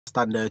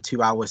done the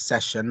 2 hour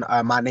session.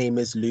 My name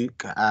is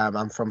Luke.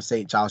 I'm from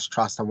St. Giles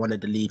Trust. I'm one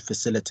of the lead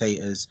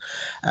facilitators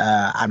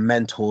and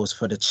mentors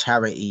for the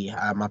charity.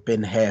 I've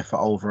been here for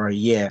over a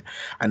year,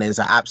 and it's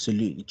an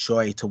absolute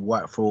joy to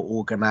work for an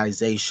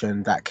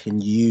organization that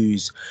can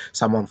use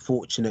some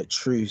unfortunate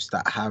truths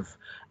that have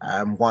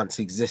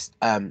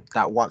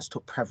that once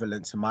took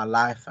prevalence in my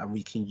life, and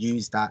we can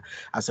use that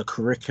as a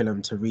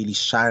curriculum to really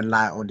shine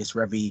light on this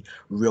very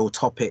real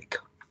topic.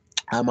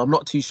 I'm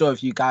not too sure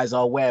if you guys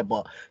are aware,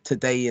 but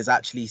today is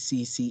actually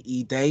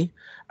CCE Day,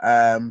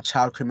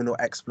 Child Criminal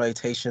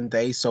Exploitation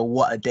Day. So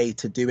what a day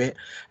to do it,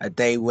 a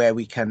day where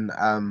we can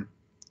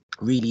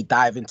really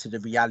dive into the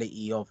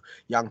reality of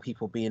young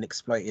people being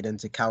exploited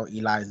into county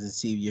lines and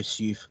serious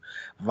youth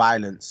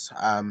violence.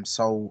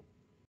 So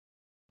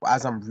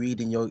as I'm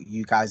reading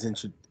you guys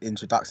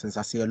introductions,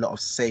 I see a lot of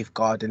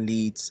safeguarding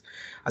leads.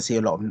 I see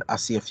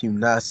a few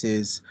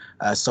nurses,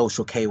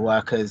 social care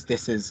workers.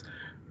 This is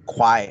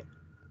quite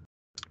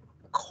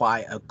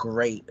quite a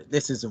great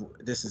this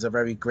is a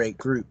very great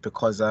group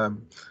because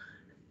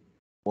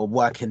we're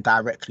working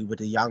directly with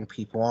the young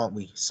people, aren't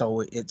we?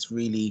 So it's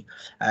really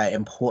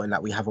important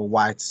that we have a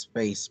wide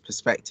space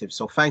perspective.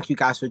 So thank you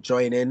guys for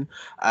joining.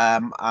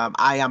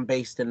 I am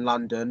based in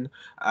London.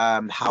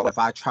 However,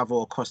 I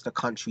travel across the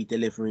country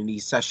delivering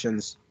these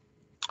sessions,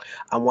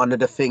 and one of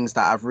the things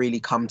that I've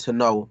really come to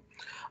know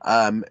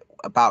um,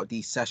 about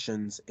these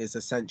sessions is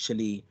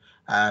essentially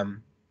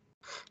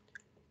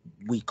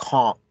we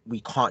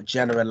can't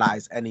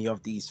generalize any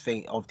of these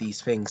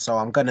things. So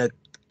I'm gonna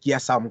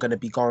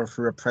be going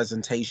through a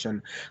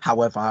presentation.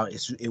 However,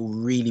 it will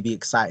really be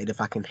excited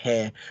if I can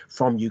hear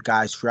from you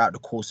guys throughout the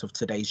course of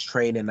today's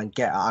training and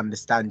get an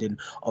understanding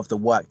of the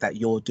work that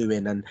you're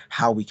doing and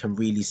how we can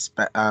really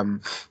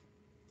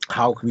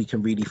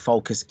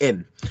focus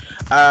in.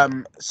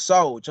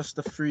 So just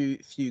a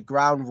few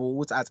ground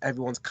rules, as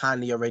everyone's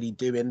kindly already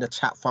doing. The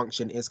chat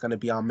function is going to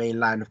be our main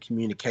line of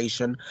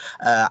communication.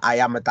 I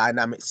am a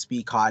dynamic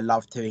speaker. I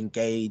love to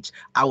engage.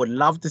 I would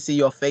love to see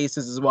your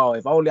faces as well.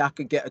 If only I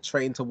could get a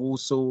train to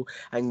Walsall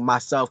and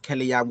myself,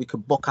 Kellyanne, we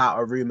could book out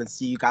a room and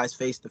see you guys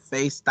face to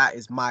face. That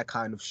is my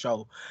kind of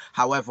show.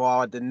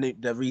 However,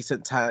 the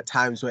recent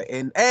times we're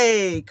in,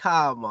 hey,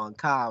 come on,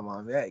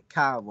 hey,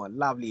 come on,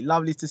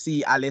 lovely to see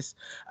you, Alice.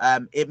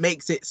 It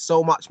makes it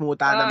so much more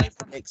dynamic.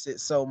 It makes it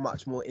so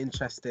much more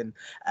interesting.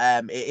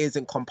 It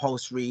isn't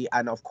compulsory,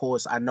 and of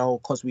course, I know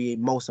because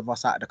most of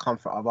us are at the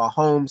comfort of our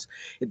homes.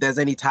 If there's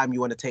any time you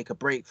want to take a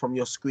break from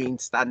your screen,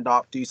 stand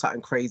up, do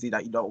something crazy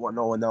that you don't want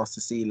no one else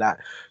to see, like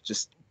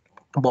just.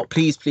 But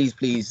please,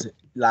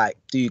 like,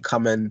 do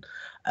come and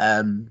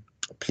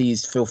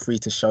please feel free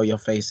to show your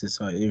faces.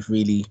 So it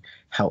really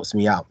helps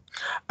me out.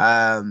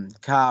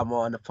 Come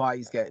on, the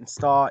party's getting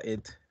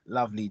started.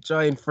 Lovely.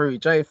 Join through.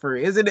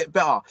 Isn't it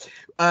better?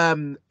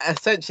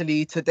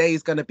 Essentially,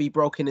 today's going to be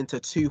broken into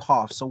two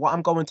halves. So what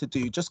I'm going to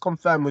do, just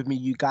confirm with me,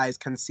 you guys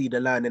can see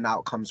the learning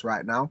outcomes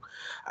right now.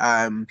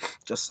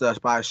 Just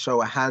by a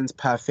show of hands.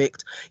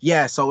 Perfect.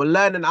 Yeah, so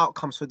learning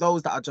outcomes for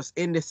those that are just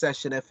in this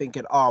session, they're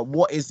thinking, oh,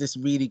 what is this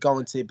really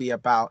going to be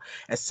about?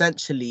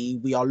 Essentially,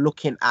 we are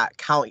looking at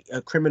child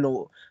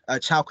criminal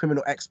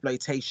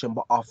exploitation,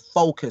 but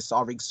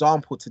our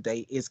example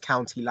today is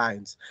county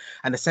lines.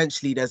 And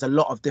essentially, there's a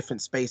lot of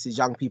different spaces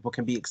young people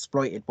can be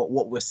exploited, but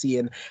what we're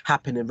seeing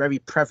happening very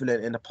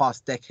prevalent in the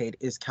past decade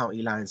is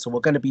county lines. So we're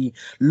going to be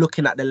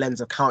looking at the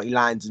lens of county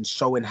lines and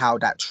showing how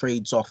that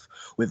trades off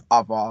with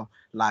other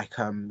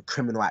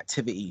criminal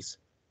activities.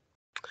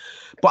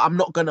 But I'm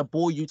not going to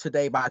bore you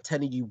today by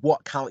telling you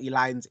what county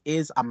lines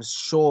is. I'm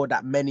sure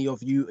that many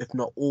of you, if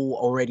not all,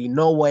 already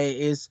know what it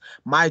is.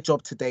 My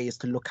job today is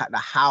to look at the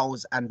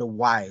hows and the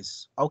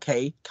whys.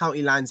 Okay,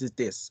 county lines is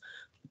this.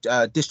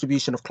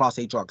 Distribution of Class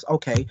A drugs.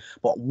 Okay,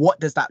 but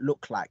what does that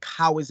look like?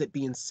 How is it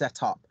being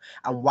set up?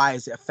 And why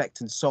is it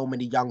affecting so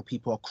many young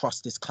people across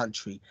this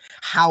country?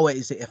 How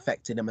is it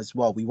affecting them as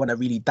well? We want to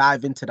really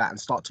dive into that and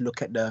start to look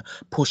at the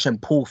push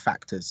and pull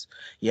factors.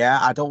 Yeah,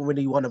 I don't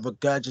really want to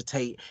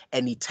regurgitate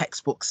any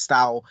textbook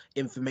style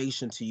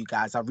information to you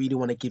guys. I really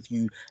want to give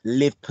you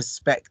lived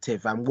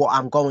perspective. And what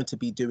I'm going to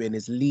be doing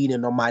is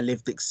leaning on my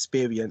lived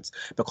experience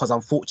because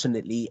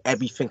unfortunately,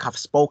 everything I've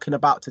spoken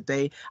about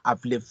today,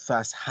 I've lived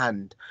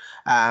firsthand.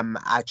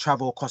 I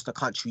travel across the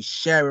country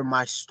sharing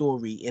my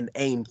story in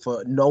aim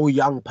for no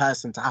young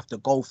person to have to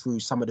go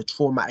through some of the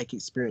traumatic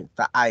experience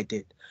that I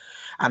did.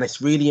 And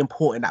it's really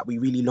important that we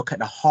really look at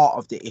the heart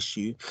of the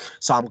issue.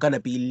 So I'm gonna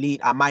be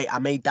I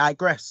may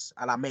digress,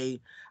 and I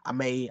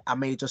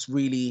may just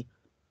really,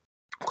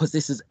 because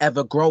this is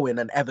ever growing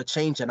and ever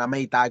changing, I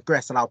may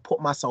digress and I'll put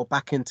myself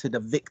back into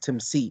the victim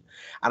seat.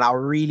 And I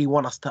really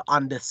want us to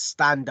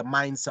understand the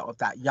mindset of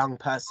that young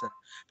person,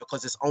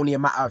 because it's only a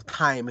matter of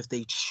time if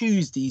they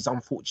choose these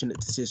unfortunate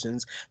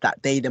decisions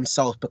that they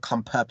themselves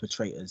become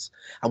perpetrators.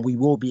 And we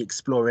will be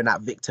exploring that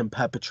victim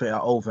perpetrator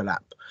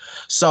overlap.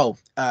 So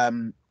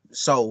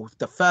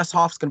the first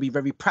half is going to be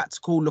very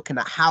practical, looking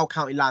at how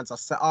county lines are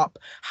set up,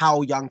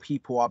 how young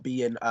people are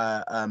being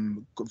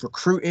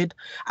recruited,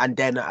 and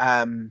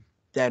then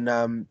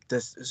then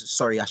this,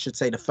 sorry, I should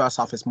say the first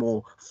half is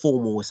more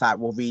formal. It's like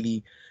we're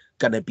really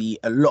gonna be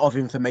a lot of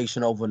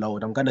information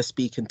overload. I'm gonna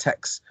speak in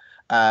text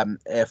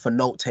for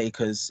note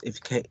takers.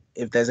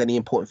 If there's any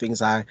important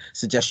things, I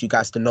suggest you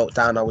guys to note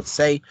down, I would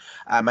say.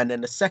 And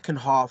then the second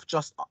half,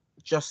 just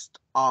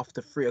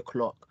after 3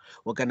 o'clock,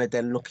 we're gonna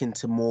then look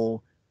into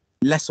more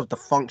less of the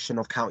function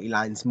of county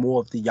lines,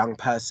 more of the young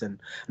person,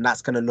 and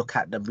that's going to look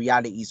at the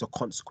realities or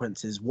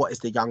consequences. What is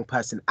the young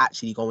person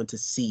actually going to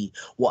see?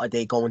 What are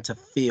they going to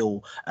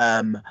feel?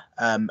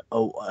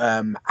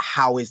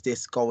 How is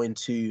this going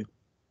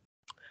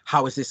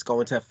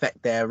to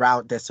affect their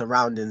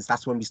surroundings?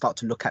 That's when we start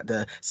to look at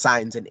the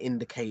signs and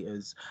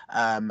indicators,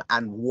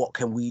 and what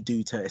can we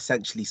do to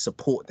essentially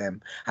support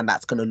them. And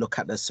that's going to look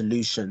at the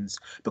solutions,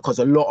 because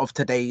a lot of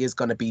today is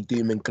going to be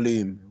doom and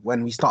gloom.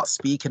 When we start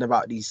speaking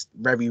about these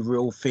very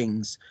real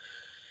things,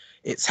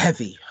 it's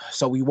heavy.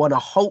 So we want to,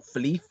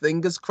 hopefully,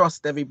 fingers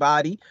crossed,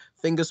 everybody,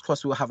 fingers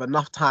crossed, we'll have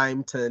enough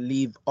time to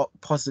leave up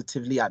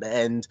positively at the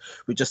end.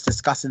 We're just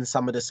discussing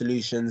some of the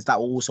solutions. That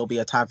will also be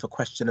a time for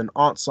question and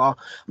answer.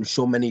 I'm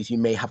sure many of you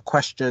may have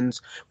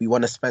questions. We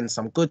want to spend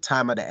some good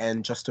time at the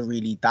end just to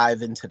really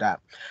dive into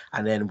that,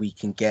 and then we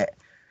can get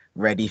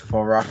ready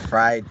for our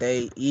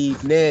Friday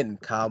evening.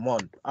 Come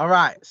on. All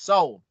right,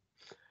 so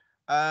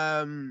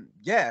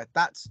yeah,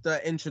 that's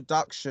the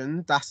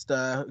introduction. That's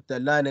the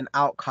learning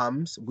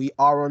outcomes. We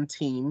are on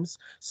Teams,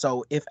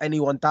 so if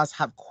anyone does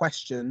have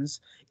questions,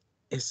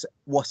 it's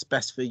what's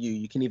best for you.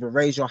 You can either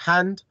raise your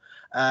hand,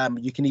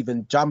 you can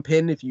even jump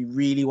in if you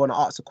really want to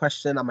ask a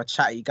question. I'm a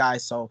chatty guy,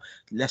 so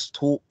let's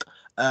talk.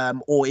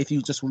 Or if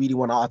you just really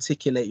want to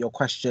articulate your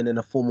question in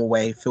a formal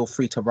way, feel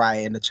free to write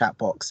it in the chat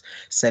box,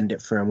 send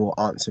it through, and we'll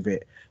answer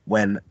it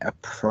when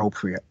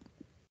appropriate.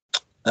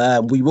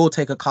 We will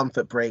take a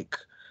comfort break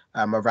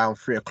around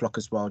 3 o'clock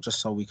as well, just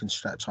so we can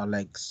stretch our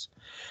legs.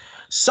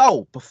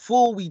 So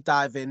before we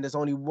dive in, there's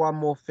only one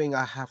more thing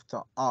I have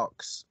to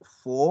ask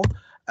for.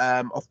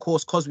 Of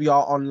course, because we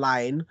are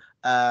online,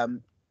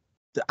 I'm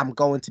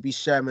going to be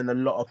sharing a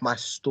lot of my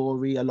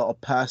story, a lot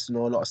of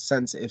personal, a lot of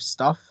sensitive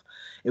stuff.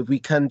 If we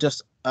can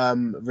just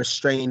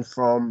restrain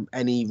from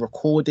any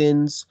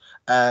recordings,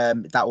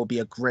 that will be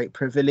a great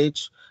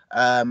privilege.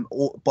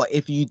 But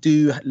if you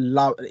do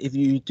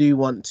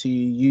want to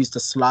use the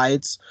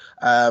slides,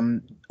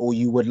 or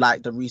you would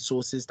like the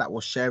resources that we're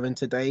sharing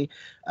today,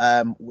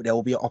 there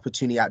will be an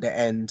opportunity at the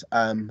end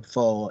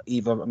for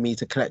either me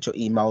to collect your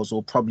emails,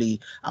 or probably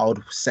I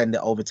would send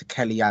it over to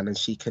Kellyanne and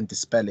she can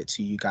dispel it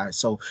to you guys.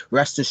 So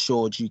rest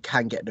assured, you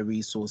can get the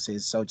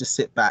resources. So just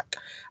sit back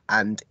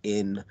and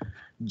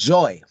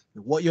enjoy.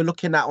 What you're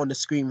looking at on the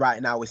screen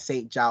right now is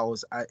St.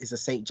 Giles, is a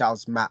St.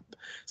 Giles map.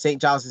 St.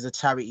 Giles is a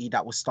charity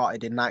that was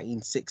started in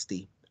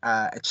 1960.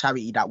 A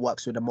charity that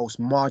works with the most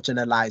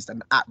marginalized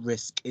and at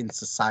risk in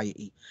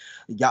society.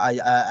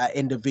 An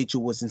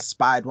individual was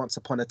inspired once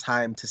upon a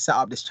time to set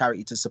up this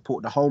charity to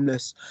support the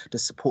homeless, to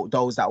support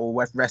those that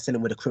were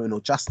wrestling with the criminal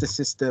justice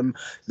system,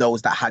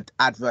 those that had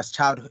adverse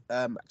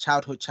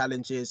childhood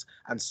challenges,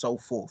 and so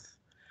forth.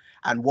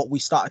 And what we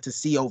started to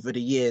see over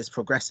the years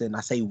progressing, I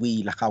say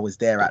we, like I was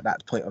there at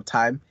that point of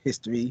time,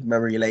 history,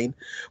 memory lane.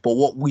 But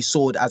what we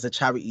saw as a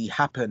charity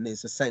happen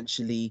is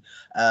essentially,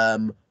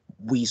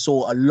 we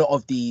saw a lot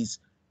of these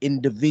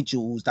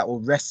individuals that were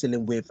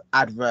wrestling with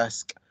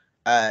adverse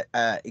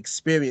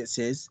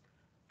experiences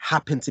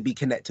happen to be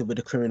connected with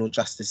the criminal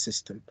justice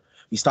system.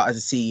 We started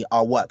to see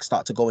our work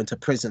start to go into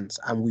prisons,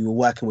 and we were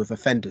working with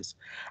offenders.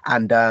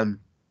 And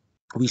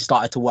we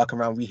started to work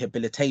around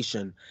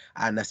rehabilitation,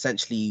 and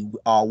essentially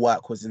our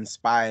work was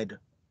inspired.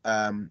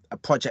 A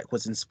project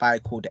was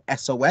inspired called the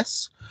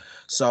SOS.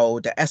 So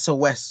the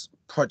SOS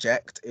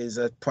project is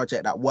a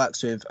project that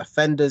works with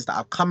offenders that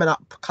have come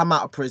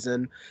out of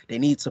prison. They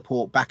need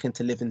support back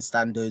into living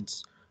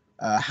standards,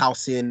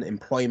 housing,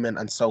 employment,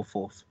 and so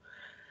forth.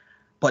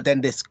 But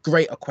then this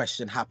greater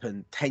question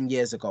happened 10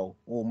 years ago,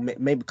 or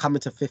maybe coming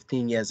to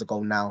 15 years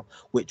ago now,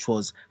 which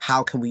was,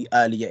 how can we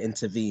earlier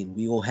intervene?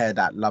 We all heard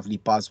that lovely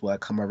buzzword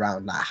come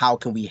around, like, how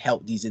can we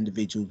help these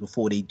individuals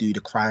before they do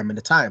the crime and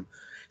the time?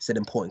 It's an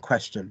important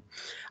question.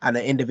 And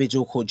an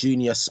individual called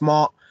Junior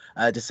Smart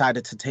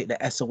decided to take the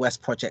SOS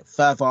project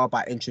further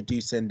by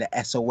introducing the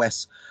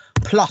SOS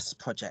Plus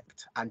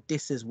project. And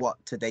this is what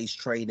today's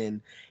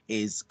training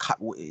is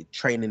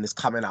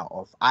coming out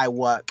of. I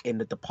work in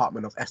the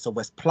department of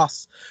SOS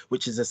Plus,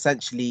 which is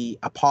essentially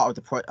a part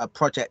of a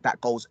project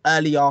that goes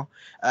earlier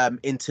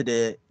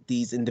into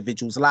these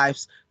individuals'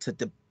 lives to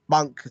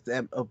debunk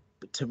them,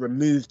 to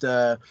remove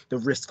the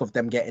risk of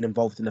them getting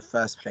involved in the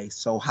first place.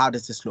 So how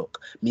does this look?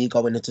 Me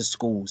going into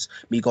schools,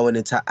 me going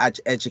into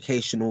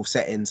educational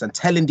settings and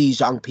telling these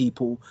young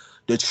people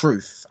the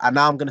truth. And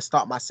now I'm going to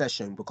start my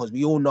session, because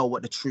we all know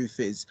what the truth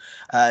is.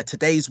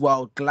 Today's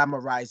world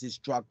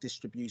glamorizes drug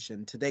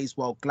distribution. Today's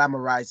world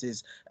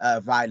glamorizes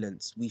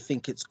violence. We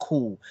think it's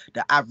cool.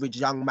 The average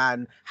young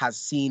man has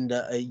seen,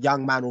 a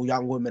young man or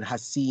young woman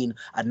has seen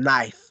a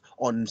knife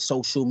on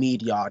social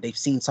media. They've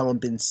seen someone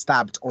been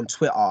stabbed on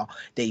Twitter.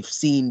 They've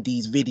seen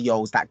these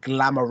videos that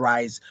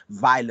glamorize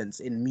violence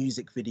in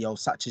music videos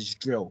such as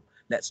drill.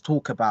 Let's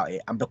talk about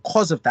it. And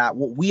because of that,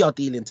 what we are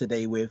dealing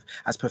today with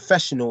as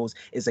professionals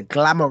is a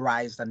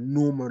glamorized and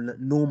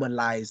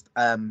normalized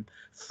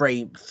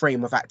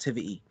frame of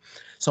activity.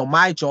 So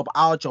my job,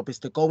 our job, is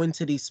to go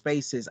into these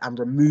spaces and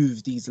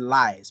remove these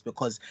lies,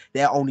 because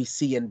they're only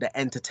seeing the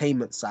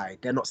entertainment side.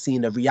 They're not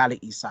seeing the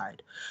reality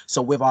side.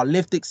 So with our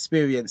lived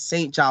experience,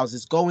 St. Giles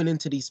is going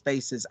into these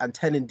spaces and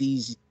telling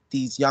these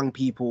young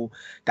people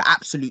the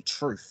absolute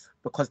truth,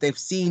 because they've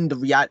seen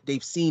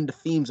they've seen the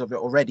themes of it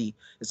already.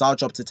 It's our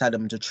job to tell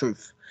them the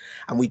truth.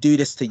 And we do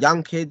this to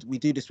young kids. We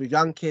do this with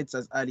young kids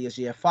as early as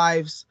year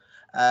fives.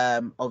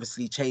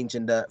 Obviously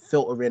changing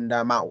filtering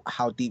the amount,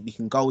 how deep we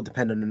can go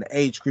depending on the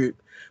age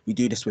group. We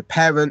do this with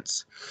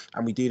parents,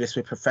 and we do this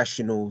with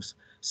professionals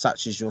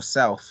such as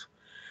yourself.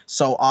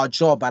 So our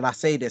job, and I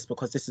say this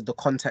because this is the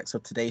context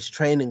of today's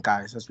training,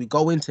 guys, as we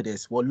go into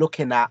this, we're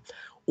looking at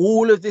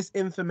all of this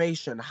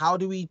information. How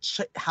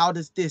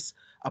does this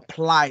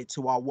apply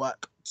to our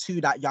work,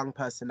 to that young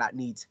person that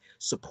needs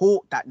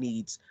support, that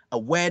needs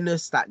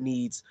awareness, that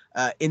needs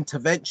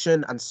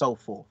intervention, and so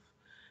forth?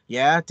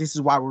 Yeah, this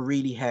is why we're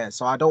really here.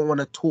 So I don't want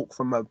to talk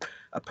from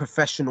a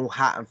professional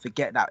hat and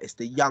forget that it's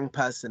the young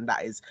person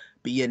that is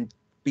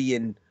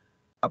being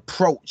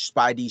approached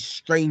by these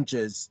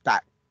strangers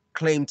that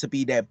claim to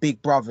be their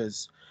big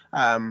brothers.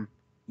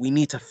 We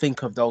need to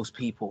think of those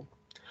people.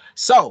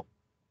 So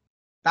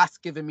that's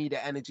giving me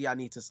the energy I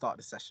need to start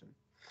the session.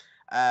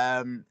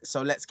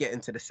 So let's get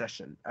into the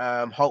session.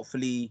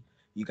 Hopefully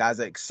you guys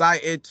are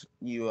excited.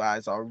 You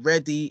guys are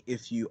ready.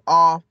 If you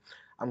are,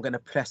 I'm going to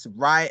press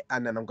right,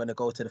 and then I'm going to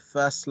go to the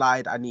first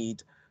slide. I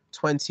need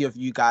 20 of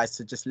you guys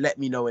to just let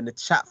me know in the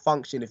chat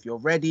function if you're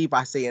ready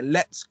by saying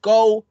let's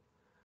go,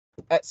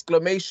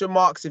 exclamation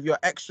marks. If you're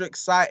extra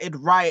excited,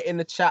 write it in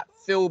the chat.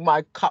 Fill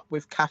my cup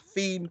with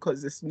caffeine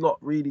because it's not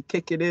really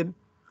kicking in.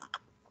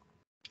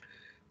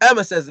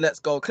 Emma says let's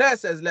go. Claire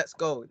says let's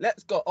go.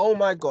 Let's go. Oh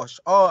my gosh.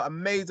 Oh,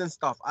 amazing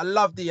stuff. I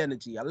love the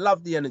energy. I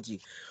love the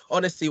energy.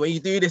 Honestly, when you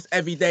do this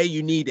every day,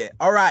 you need it.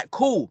 All right,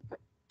 cool.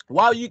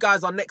 While you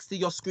guys are next to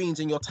your screens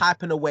and you're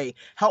typing away,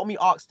 help me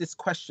ask this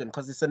question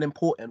because it's an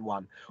important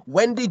one.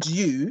 When did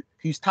you,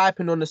 who's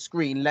typing on the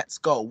screen, let's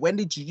go, when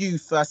did you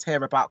first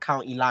hear about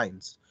county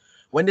lines?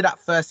 When did that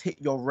first hit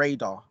your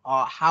radar?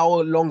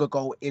 How long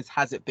ago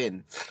has it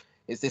been?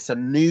 Is this a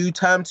new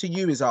term to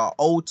you? Is it an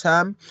old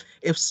term?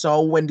 If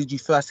so, when did you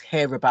first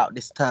hear about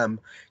this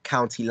term,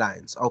 county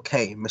lines?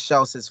 Okay,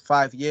 Michelle says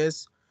 5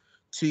 years,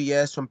 2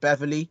 years from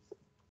Beverly.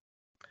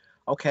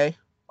 Okay,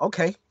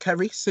 okay.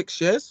 Kerry,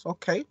 6 years.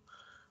 Okay,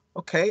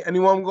 okay.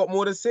 Anyone got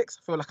more than 6?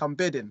 I feel like I'm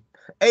bidding.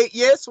 8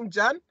 years from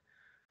Jan.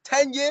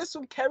 10 years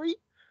from Kerry.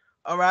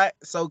 All right.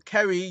 So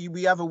Kerry,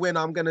 we have a winner.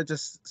 I'm gonna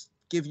just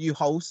give you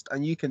host,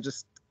 and you can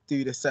just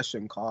do the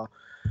session, Carl.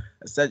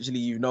 Essentially,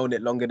 you've known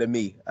it longer than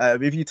me.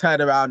 If you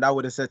turn around, I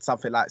would have said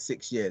something like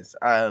 6 years.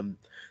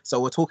 So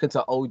we're talking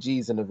to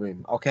OGs in the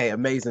room. Okay,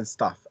 amazing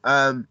stuff.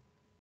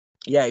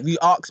 Yeah, if you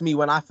asked me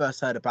when I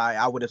first heard about it,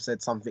 I would have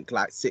said something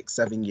like 6,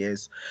 7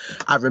 years.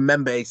 I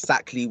remember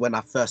exactly when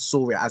I first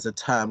saw it as a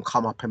term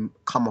come up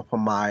on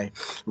my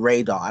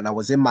radar, and I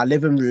was in my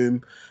living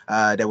room.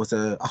 There was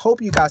I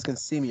hope you guys can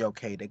see me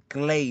okay. The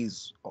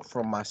glaze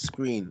from my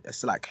screen,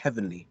 it's like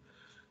heavenly.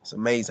 It's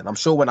amazing. I'm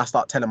sure when I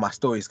start telling my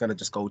story, it's going to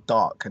just go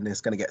dark and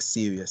it's going to get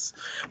serious.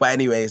 But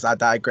anyways, I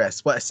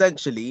digress. But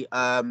essentially,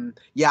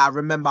 yeah, I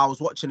remember I was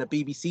watching a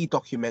BBC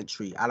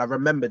documentary and I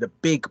remember the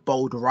big,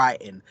 bold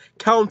writing,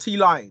 county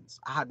lines.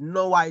 I had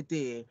no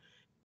idea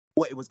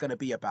what it was going to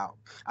be about.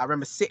 I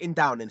remember sitting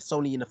down, and it's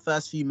only in the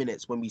first few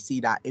minutes when we see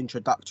that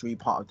introductory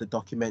part of the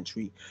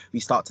documentary, we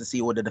start to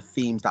see all of the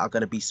themes that are going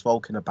to be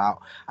spoken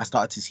about. I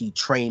started to see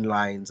train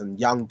lines and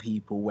young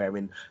people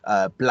wearing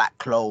black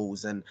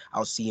clothes, and I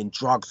was seeing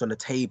drugs on the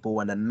table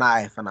and a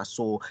knife, and I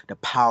saw the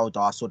powder,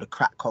 I saw the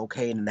crack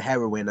cocaine and the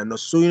heroin. And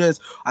as soon as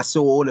I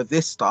saw all of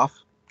this stuff,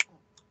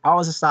 I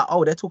was just like,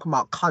 oh, they're talking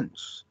about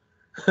cunch.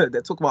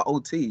 They're talking about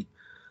OT.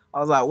 I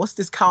was like, what's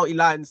this county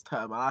lines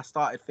term? And I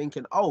started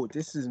thinking, oh,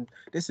 this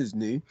is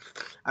new.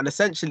 And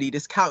essentially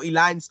this county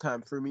lines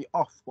term threw me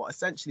off. But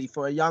essentially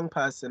for a young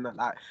person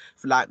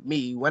like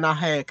me, when I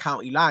hear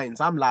county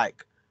lines, I'm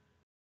like,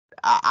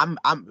 I'm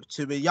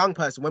to a young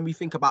person, when we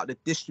think about the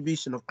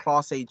distribution of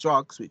class A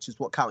drugs, which is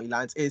what county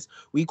lines is,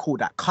 we call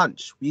that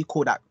cunch. We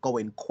call that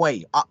going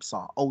quay,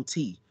 upsa,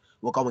 OT.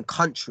 We're going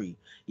country.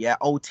 Yeah,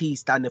 OT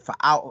standing for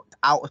out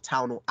of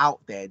town or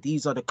out there.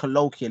 These are the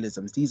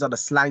colloquialisms. These are the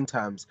slang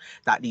terms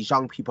that these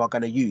young people are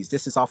going to use.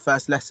 This is our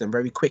first lesson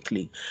very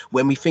quickly.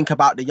 When we think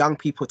about the young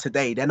people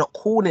today, they're not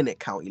calling it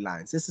county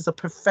lines. This is a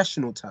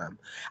professional term.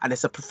 And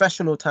it's a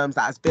professional term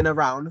that has been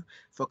around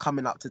for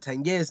coming up to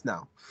 10 years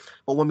now.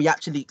 But when we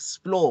actually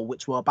explore,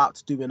 which we're about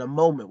to do in a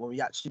moment, when we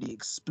actually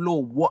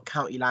explore what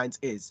county lines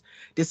is,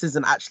 this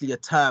isn't actually a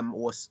term,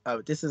 or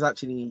this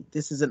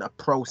isn't a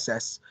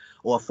process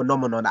or a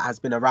phenomenon that has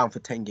been around for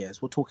 10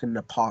 years. We're talking in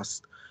the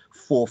past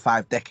 4 or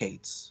 5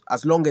 decades.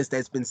 As long as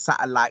there's been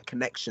satellite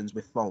connections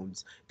with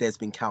phones, there's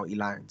been county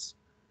lines,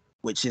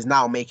 which is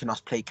now making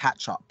us play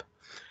catch up.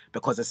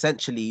 because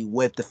essentially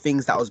with the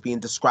things that was being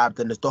described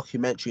in the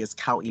documentary as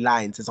county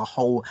lines is a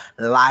whole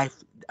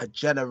life, a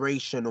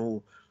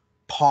generational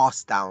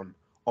pass down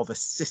of a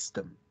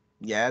system,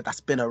 yeah, that's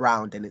been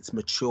around and it's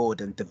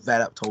matured and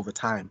developed over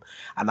time.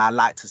 And I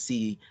like to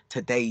see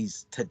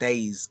today's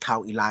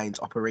county lines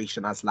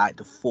operation as like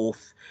the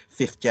fourth,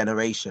 fifth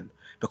generation,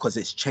 because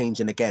it's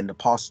changing again. The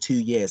past 2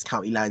 years,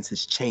 county lines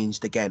has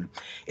changed again.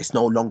 It's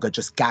no longer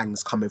just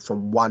gangs coming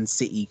from one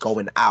city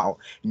going out.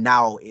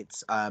 Now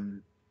it's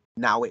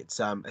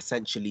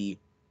essentially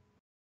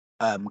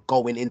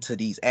going into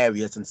these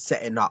areas and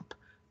setting up,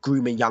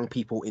 grooming young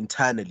people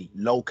internally,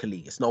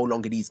 locally. It's no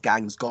longer these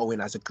gangs going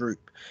as a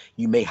group.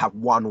 You may have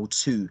one or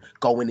two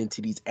going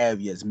into these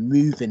areas,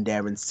 moving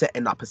there and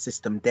setting up a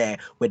system there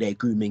where they're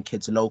grooming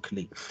kids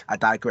locally. I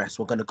digress.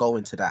 We're going to go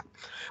into that.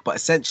 But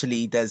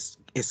essentially,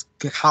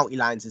 county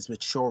lines is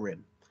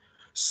maturing.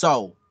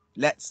 So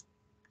let's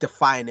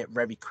define it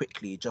very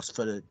quickly, just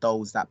for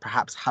those that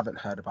perhaps haven't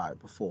heard about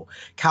it before.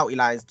 County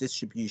lines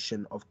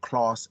distribution of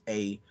Class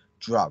A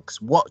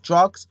drugs. What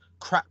drugs?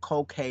 Crack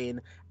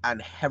cocaine and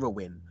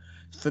heroin.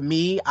 For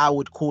me, I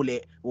would call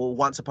it, well,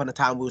 once upon a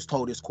time we was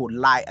told it's called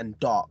light and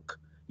dark.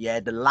 Yeah,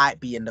 the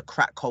light being the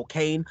crack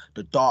cocaine,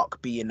 the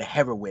dark being the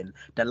heroin.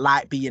 The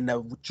light being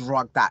the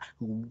drug that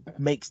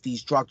makes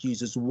these drug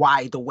users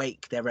wide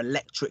awake. They're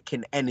electric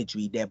in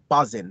energy. They're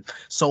buzzing.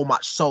 So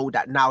much so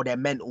that now their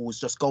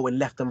mentals just going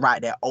left and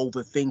right. They're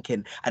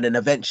overthinking. And then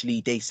eventually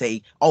they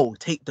say, oh,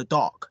 take the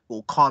dark. It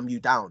will calm you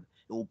down.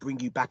 It will bring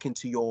you back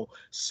into your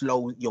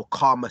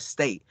calmer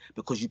state,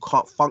 because you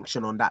can't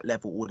function on that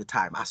level all the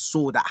time. I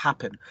saw that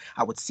happen.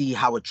 I would see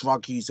how a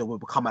drug user would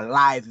become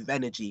alive with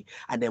energy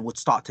and then would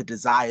start to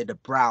desire the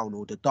brown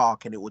or the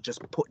dark, and it would just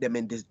put them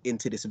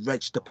into this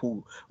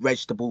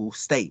vegetable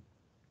state.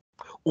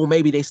 Or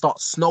maybe they start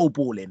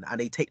snowballing and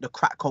they take the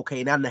crack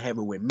cocaine and the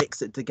heroin,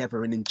 mix it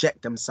together and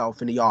inject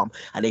themselves in the arm,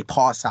 and they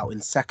pass out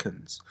in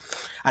seconds.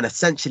 And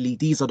essentially,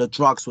 these are the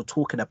drugs we're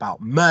talking about,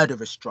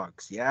 murderous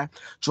drugs, yeah?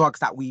 Drugs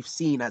that we've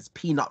seen as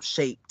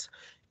peanut-shaped,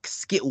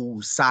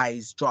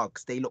 Skittles-sized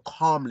drugs. They look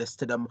harmless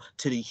to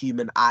the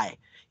human eye,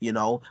 you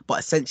know? But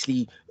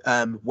essentially,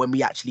 when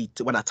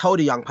I tell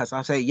the young person,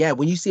 I say, yeah,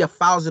 when you see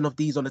 1,000 of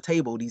these on the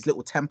table, these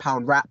little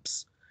 10-pound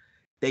wraps,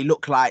 they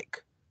look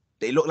like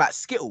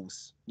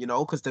Skittles, you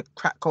know, because the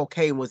crack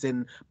cocaine was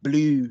in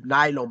blue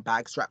nylon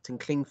bags wrapped in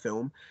cling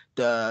film.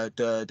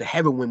 The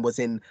heroin was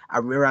in, I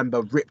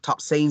remember, ripped up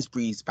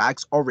Sainsbury's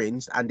bags,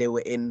 orange, and they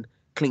were in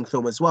cling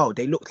film as well.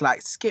 They looked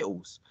like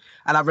Skittles.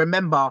 And I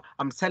remember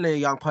I'm telling a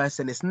young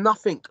person it's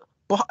nothing,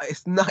 but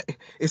it's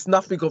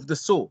nothing of the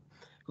sort.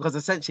 Because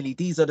essentially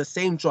these are the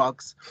same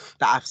drugs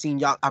that I've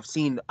seen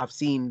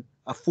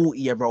a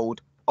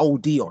 40-year-old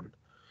OD on.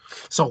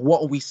 So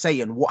what are we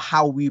saying?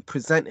 How are we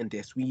presenting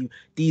this?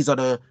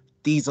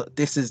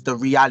 This is the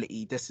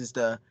reality. These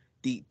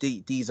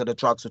are the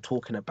drugs we're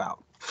talking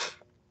about.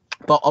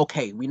 But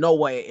okay, we know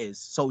what it is.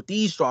 So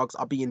these drugs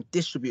are being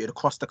distributed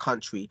across the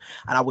country,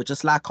 and I would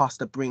just like us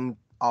to bring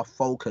our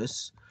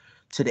focus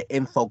to the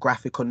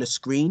infographic on the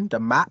screen, the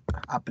map.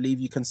 I believe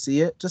you can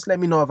see it. Just let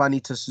me know if I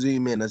need to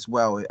zoom in as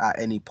well at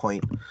any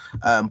point.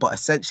 But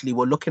essentially,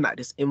 we're looking at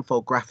this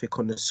infographic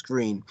on the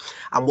screen,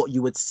 and what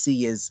you would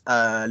see is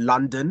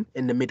London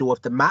in the middle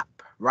of the map,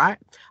 right?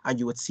 And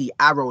you would see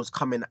arrows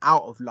coming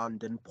out of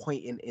London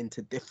pointing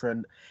into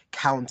different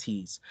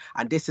counties.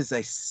 And this is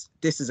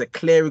a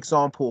clear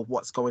example of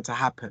what's going to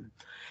happen.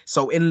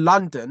 So in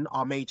London,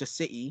 our major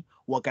city,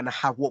 we're going to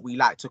have what we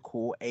like to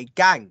call a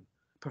gang.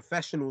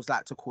 Professionals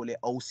like to call it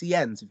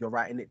OCNs, if you're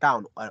writing it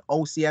down, an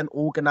OCN,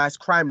 organized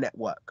crime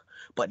network.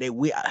 But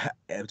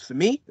for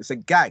me, it's a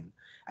gang.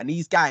 And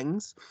these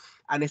gangs,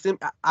 and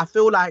I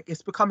feel like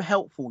it's become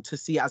helpful to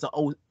see it as an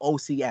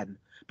OCN,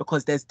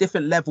 because there's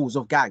different levels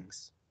of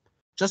gangs.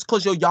 Just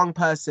because your young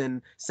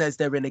person says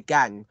they're in a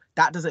gang,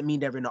 that doesn't mean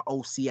they're in an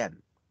OCN.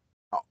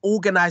 An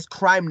organized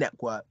crime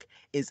network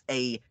is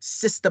a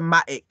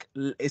systematic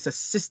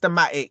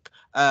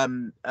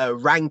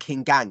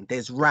ranking gang.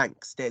 There's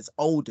ranks, there's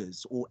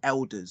elders or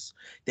elders,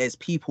 there's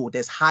people,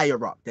 there's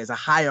there's a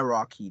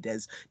hierarchy,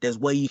 there's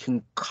where you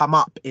can come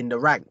up in the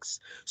ranks.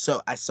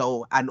 So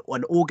an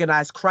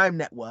organized crime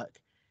network,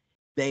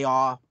 they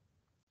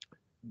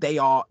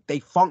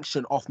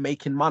function off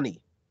making money.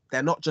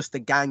 They're not just a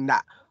gang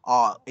that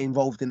are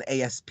involved in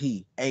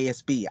ASB,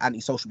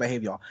 antisocial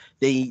behavior.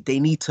 They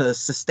need to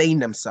sustain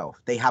themselves.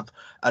 They have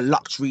a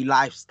luxury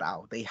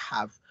lifestyle. They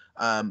have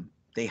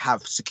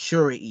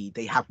security.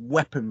 They have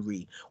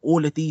weaponry.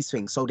 All of these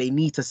things. So they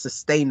need to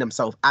sustain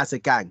themselves as a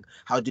gang.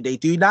 How do they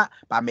do that?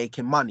 By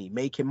making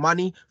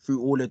money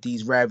through all of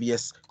these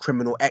various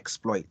criminal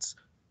exploits,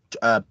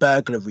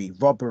 burglary,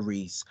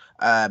 robberies,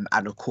 and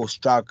of course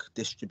drug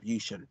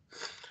distribution.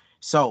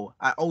 So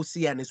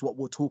OCN is what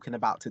we're talking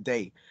about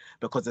today,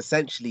 because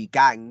essentially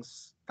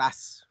gangs,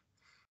 that's,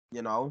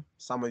 you know,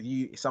 some of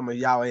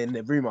y'all in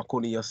the room are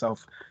calling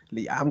yourself,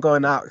 I'm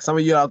going out. Some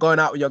of you are going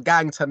out with your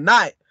gang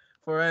tonight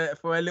for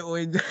a little.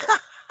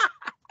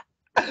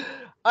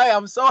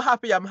 I'm so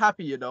happy. I'm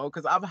happy, you know,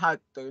 because I've had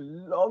the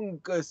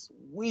longest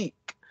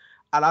week.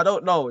 And I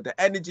don't know, the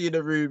energy in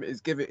the room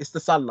is giving, it's the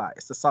sunlight.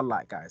 It's the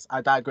sunlight, guys.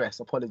 I digress.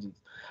 Apologies.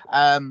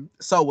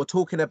 So we're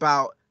talking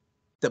about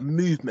the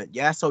movement,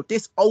 yeah? So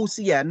this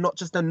OCN, not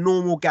just a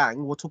normal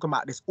gang, we're talking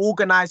about this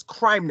organized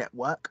crime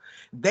network.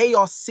 They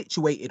are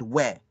situated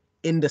where?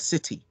 In the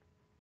city.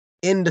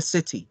 In the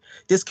city.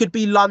 This could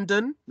be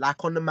London,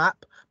 like on the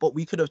map, but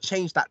we could have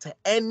changed that to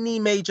any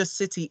major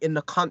city in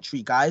the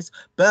country, guys.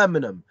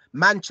 Birmingham,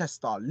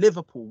 Manchester,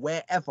 Liverpool,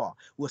 wherever.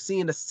 We're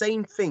seeing the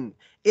same thing.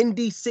 In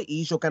these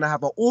cities, you're going to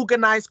have an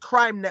organized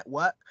crime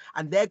network,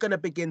 and they're going to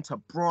begin to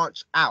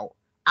branch out.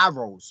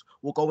 Arrows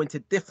will go into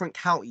different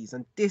counties,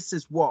 and this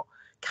is what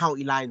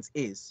county lines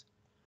is.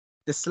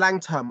 The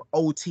slang term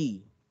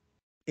OT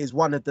is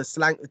one of the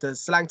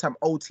slang term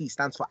OT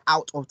stands for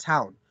out of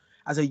town.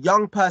 As a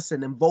young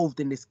person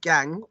involved in this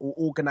gang or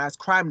organized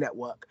crime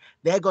network,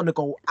 they're going to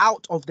go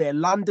out of their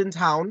London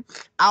town,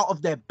 out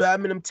of their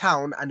Birmingham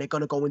town, and they're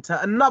going to go into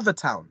another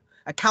town,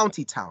 a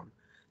county town.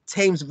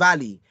 Thames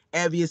Valley,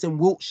 areas in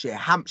Wiltshire,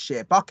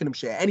 Hampshire,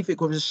 Buckinghamshire, anything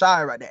with a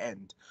shire at the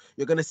end.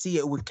 You're going to see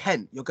it with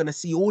Kent. You're going to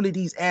see all of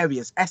these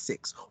areas,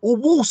 Essex or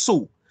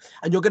Walsall.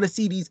 And you're going to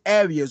see these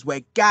areas where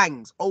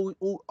gangs,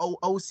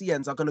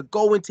 OCNs are going to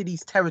go into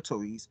these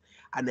territories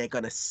and they're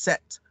going to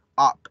set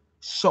up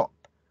shop.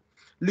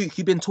 Luke,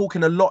 you've been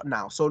talking a lot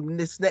now. So in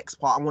this next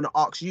part, I'm going to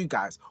ask you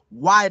guys,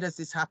 why does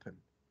this happen?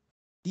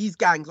 These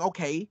gangs,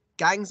 okay,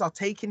 gangs are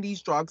taking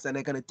these drugs and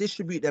they're going to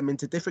distribute them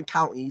into different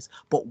counties,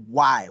 but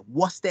why?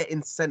 What's their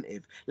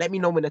incentive? Let me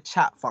know in the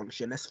chat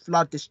function. Let's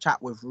flood this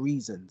chat with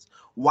reasons.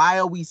 Why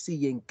are we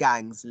seeing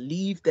gangs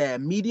leave their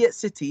immediate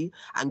city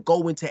and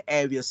go into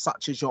areas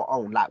such as your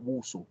own, like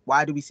Walsall?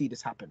 Why do we see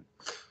this happen?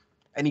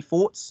 Any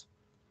thoughts?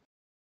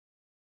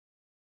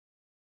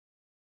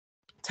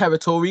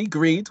 Territory,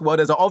 greed. Well,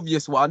 there's an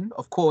obvious one,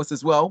 of course,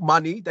 as well.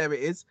 Money, there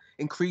it is.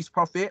 Increased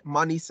profit,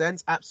 money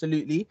sense,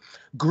 absolutely.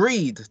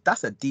 Greed,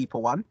 that's a deeper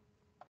one.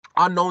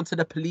 Unknown to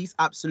the police,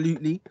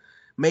 absolutely.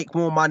 Make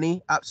more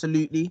money,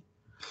 absolutely.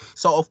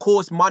 So of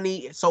course,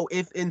 money. So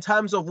if in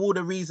terms of all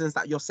the reasons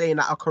that you're saying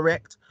that are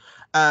correct,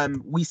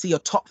 we see a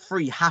top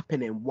three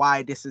happening.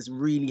 Why this is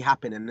really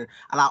happening, and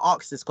I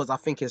ask this because I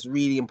think it's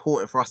really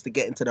important for us to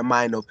get into the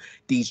mind of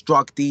these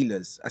drug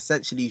dealers,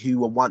 essentially who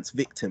were once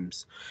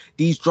victims.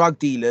 These drug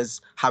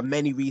dealers have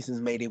many reasons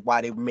made it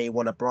why they may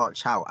want to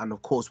branch out, and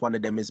of course, one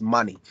of them is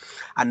money.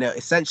 And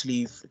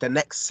essentially, the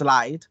next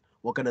slide,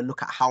 we're going to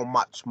look at how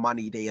much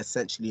money they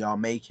essentially are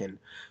making,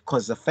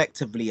 because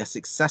effectively a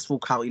successful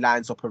county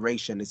lines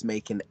operation is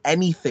making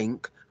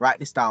anything, write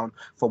this down,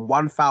 from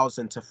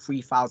 £1,000 to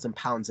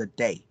 £3,000 a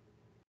day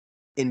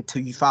in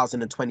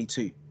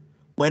 2022.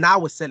 When I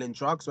was selling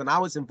drugs, when I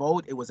was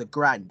involved, it was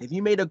 £1,000. If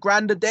you made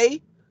 £1,000 a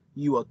day,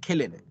 you were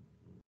killing it.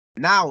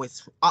 Now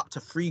it's up to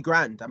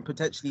 £3,000 and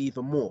potentially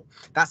even more.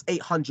 That's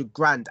 800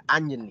 grand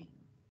annually.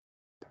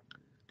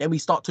 Then we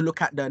start to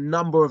look at the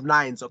number of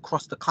lines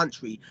across the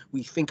country.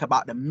 We think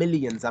about the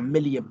millions and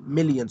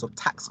millions of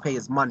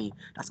taxpayers' money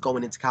that's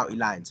going into county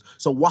lines.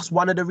 So what's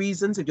one of the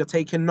reasons, if you're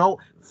taking note?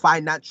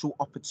 Financial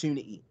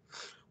opportunity.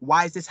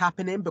 Why is this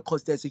happening?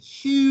 Because there's a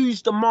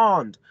huge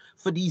demand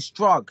for these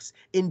drugs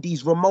in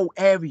these remote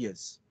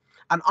areas.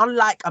 And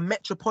unlike a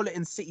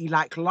metropolitan city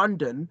like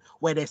London,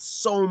 where there's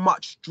so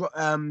much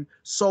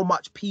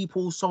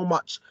people, so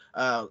much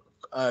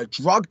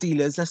drug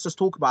dealers, let's just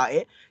talk about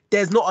it,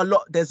 there's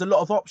a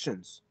lot of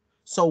options.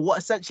 So what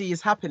essentially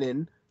is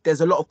happening, there's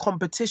a lot of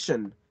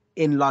competition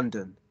in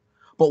London.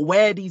 But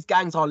where these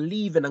gangs are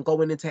leaving and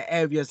going into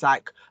areas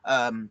like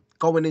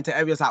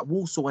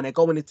Walsall, and they're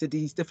going into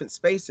these different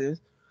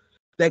spaces,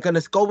 they're going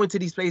to go into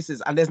these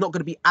places and there's not going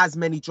to be as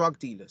many drug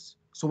dealers.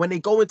 So when they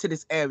go into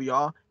this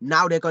area,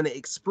 now they're going to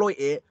exploit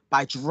it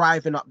by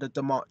driving up the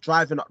demand,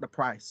 driving up the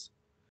price.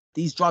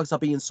 These drugs are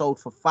being sold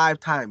for 5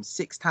 times,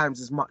 6 times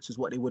as much as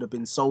what they would have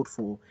been sold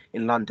for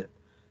in London.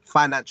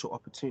 Financial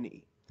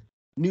opportunity.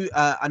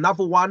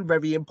 Another one,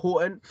 very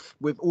important,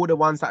 with all the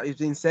ones that have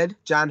been said,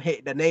 Jan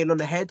hit the nail on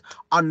the head,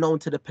 unknown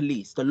to the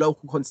police, the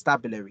local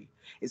constabulary.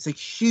 It's a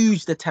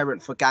huge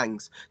deterrent for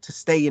gangs to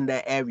stay in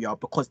their area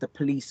because the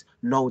police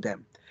know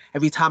them.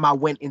 Every time I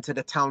went into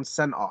the town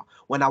centre,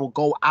 when I would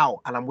go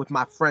out and I'm with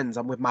my friends,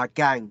 I'm with my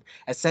gang,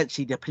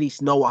 essentially the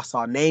police know us,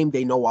 our name,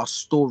 they know our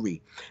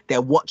story.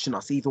 They're watching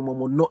us even when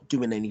we're not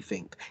doing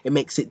anything. It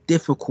makes it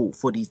difficult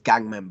for these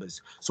gang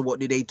members. So what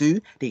do?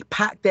 They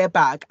pack their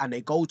bag and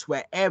they go to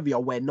an area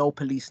where no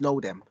police know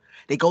them.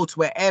 They go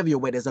to an area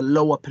where there's a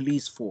lower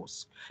police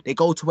force. They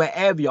go to an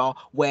area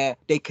where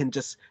they can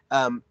just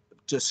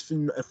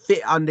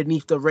fit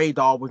underneath the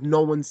radar with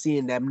no one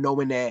seeing them,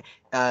 knowing their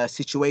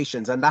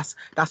situations. And that's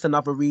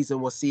another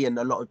reason we're seeing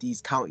a lot of these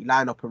county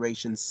line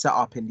operations set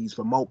up in these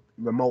remote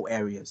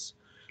areas,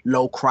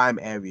 low crime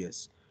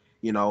areas,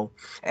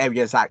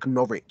 areas like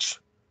Norwich,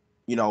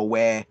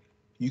 where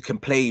you can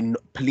play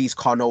police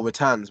car no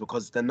returns,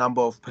 because the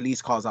number of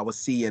police cars I was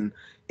seeing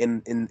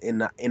in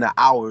an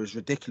hour is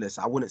ridiculous.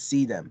 I wouldn't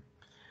see them.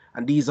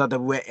 And these are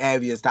the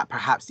areas that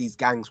perhaps these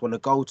gangs want to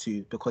go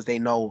to because they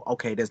know,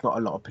 okay, there's not a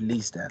lot of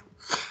police there.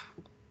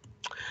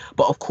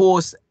 But of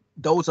course,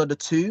 those are the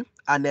two.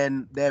 And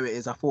then there it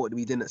is. I thought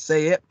we didn't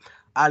say it.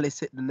 Alice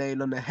hit the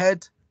nail on the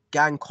head.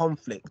 Gang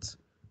conflict.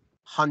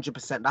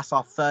 100%. That's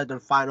our third and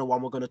final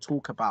one we're going to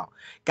talk about.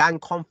 Gang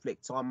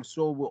conflict. So I'm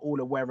sure we're all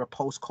aware of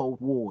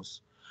post-Cold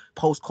Wars.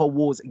 Post-Cold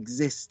Wars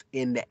exist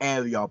in the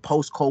area.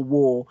 Post-Cold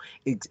War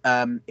is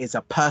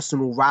a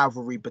personal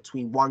rivalry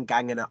between one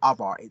gang and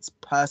another. It's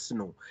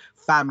personal.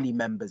 Family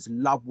members,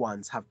 loved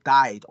ones have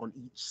died on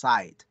each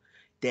side.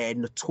 They're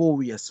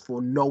notorious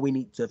for knowing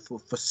each other,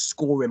 for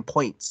scoring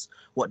points.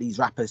 What these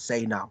rappers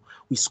say now,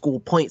 we score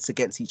points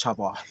against each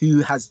other.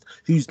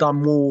 Who's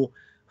done more?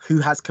 Who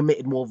has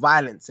committed more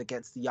violence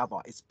against the other?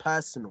 It's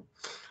personal.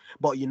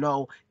 But you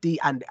know,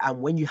 and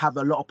when you have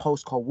a lot of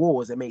post-Cold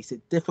Wars, it makes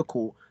it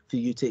difficult for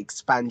you to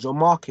expand your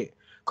market,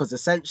 because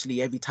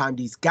essentially every time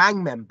these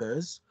gang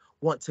members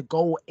want to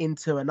go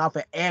into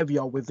another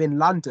area within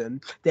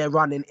London, they're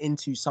running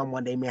into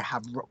someone they may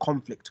have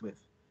conflict with.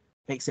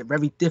 Makes it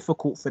very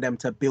difficult for them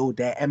to build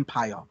their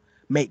empire,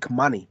 make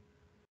money.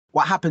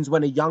 What happens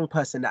when a young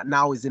person that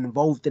now is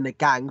involved in a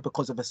gang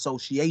because of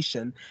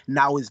association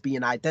now is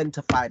being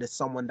identified as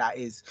someone that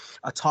is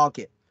a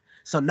target?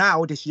 So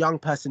now this young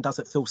person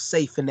doesn't feel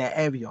safe in their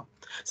area.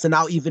 So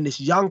now even this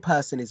young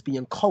person is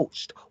being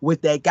coached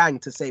with their gang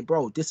to say,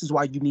 bro, this is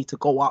why you need to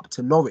go up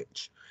to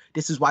Norwich.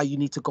 This is why you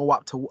need to go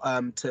up to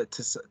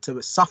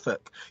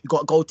Suffolk. You got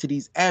to go to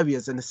these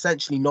areas, and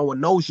essentially no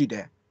one knows you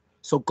there.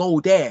 So go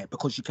there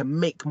because you can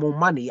make more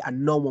money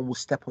and no one will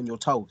step on your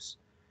toes.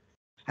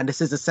 And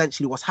this is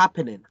essentially what's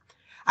happening.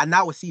 And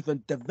now it's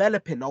even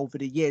developing over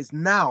the years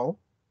now,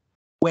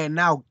 where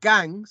now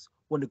gangs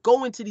want to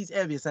go into these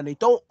areas and they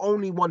don't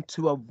only want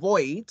to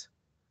avoid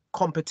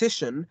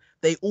competition,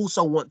 they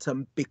also want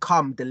to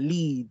become the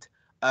lead,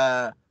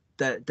 the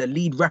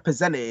lead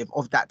representative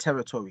of that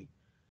territory.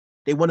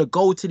 They want to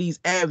go to these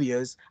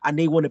areas and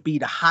they want to be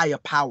the higher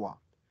power.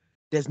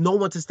 There's no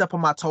one to step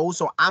on my toes,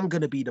 so I'm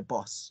going to be the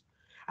boss.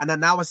 And then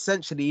now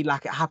essentially,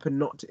 like it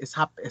happened,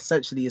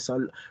 essentially it's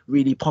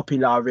really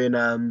popular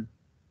in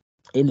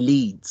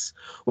Leeds,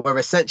 where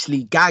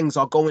essentially gangs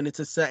are going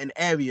into certain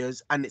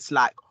areas and it's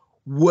like,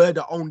 we're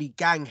the only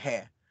gang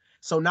here.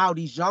 So now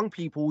these young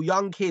people,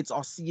 young kids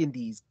are seeing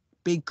these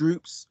big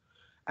groups,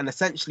 and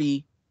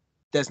essentially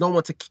there's no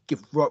one to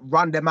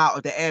run them out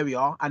of the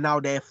area, and now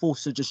they're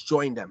forced to just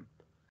join them,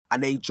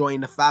 and they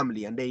join the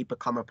family and they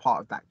become a part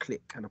of that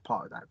clique and a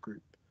part of that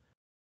group.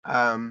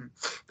 And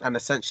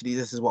essentially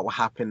this is what will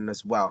happen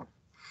as well.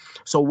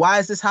 So why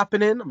is this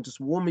happening? I'm just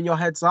warming your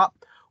heads up.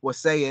 We're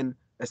saying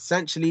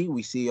essentially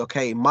we see,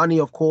 okay, money,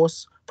 of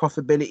course,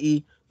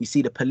 profitability, we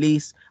see the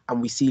police,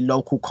 and we see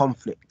local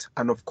conflict.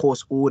 And of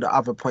course, all the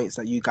other points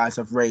that you guys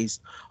have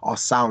raised are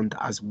sound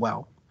as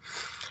well.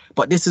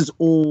 But this is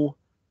all,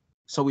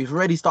 so we've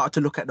already started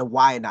to look at the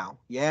why now.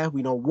 Yeah,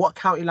 we know what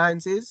county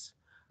lines is,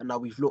 and now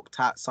we've looked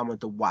at some of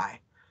the why.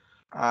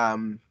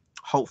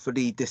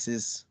 Hopefully this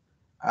is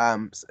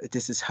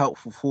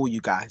helpful for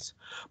you guys.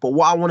 But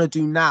what I want to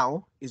do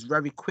now is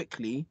very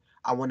quickly,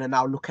 I want to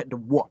now look at the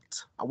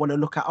what. I want to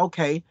look at,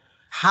 okay,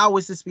 how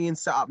is this being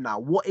set up now?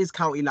 What is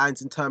county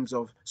lines in terms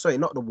of, sorry,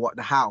 not the what,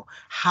 the how.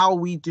 How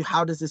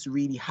does this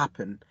really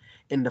happen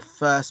in the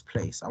first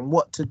place? And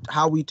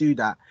how we do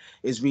that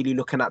is really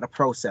looking at the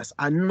process.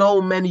 I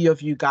know many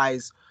of you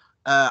guys,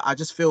 I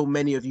just feel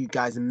many of you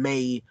guys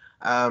may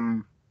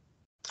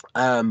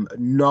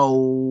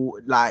know,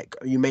 like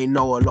you may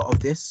know a lot of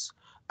this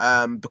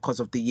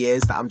because of the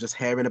years that I'm just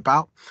hearing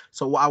about.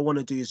 So what I want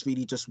to do is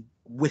really just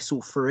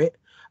whistle through it.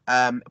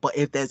 But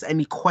if there's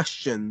any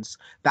questions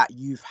that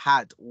you've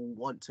had or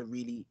want to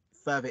really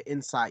further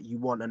insight you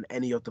want on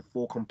any of the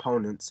 4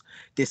 components,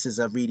 this is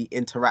a really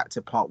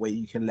interactive part where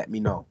you can let me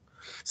know.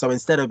 So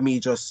instead of me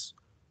just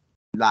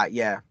like,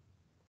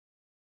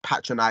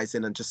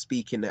 patronizing and just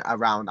speaking it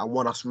around, I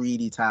want us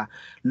really to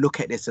look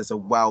at this as a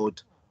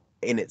world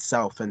in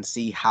itself and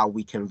see how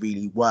we can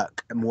really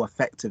work more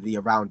effectively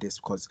around this,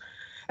 because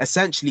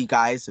essentially,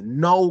 guys,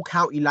 no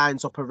county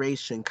lines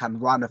operation can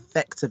run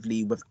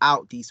effectively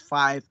without these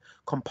 5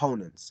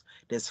 components.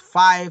 There's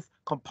 5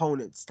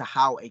 components to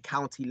how a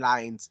county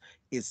lines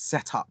is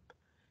set up.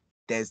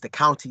 There's the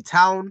county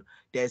town,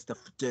 there's the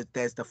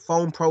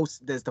phone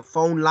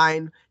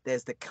line,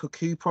 there's the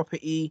cuckoo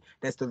property,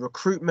 there's the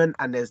recruitment,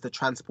 and there's the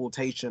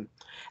transportation.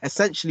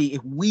 Essentially,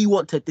 if we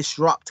want to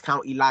disrupt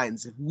county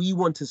lines, if we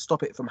want to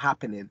stop it from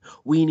happening,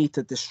 we need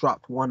to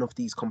disrupt one of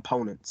these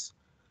components.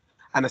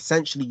 And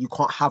essentially, you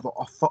can't have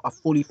a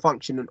fully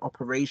functioning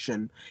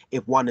operation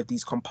if one of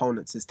these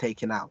components is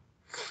taken out.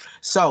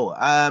 So,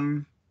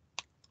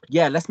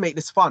 let's make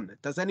this fun.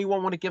 Does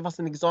anyone want to give us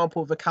an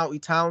example of a county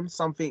town?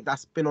 Something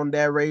that's been on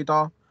their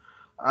radar?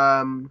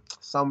 A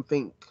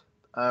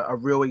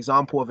real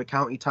example of a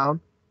county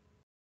town?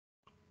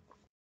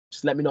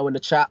 Just let me know in the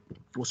chat.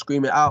 We'll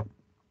scream it out.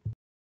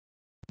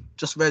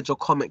 Just read your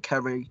comment,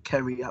 Kerry,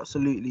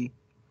 absolutely.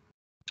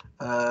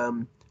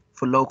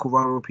 For local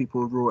rural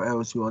people in rural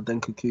areas who are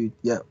then cocooned.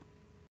 Yeah.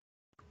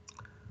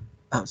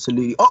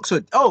 Absolutely.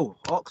 Oxford. Oh,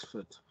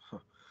 Oxford.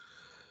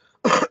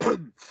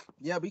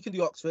 Yeah, we can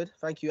do Oxford.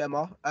 Thank you,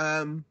 Emma.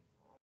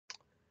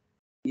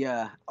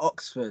 Yeah,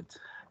 Oxford.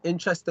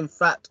 interesting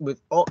fact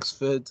with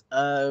Oxford,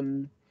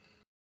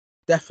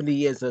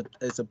 definitely is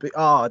a bit.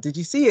 Ah, did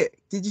you see it?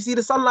 Did you see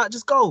the sunlight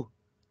just go?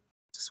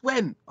 Just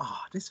went.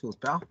 Ah, this feels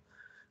better.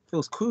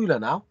 Feels cooler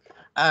now.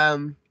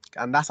 And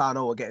that's how I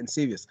know we're getting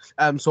serious.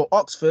 So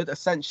Oxford,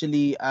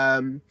 essentially,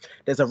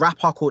 there's a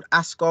rapper called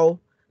Asco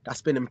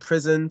that's been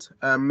imprisoned.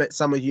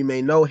 Some of you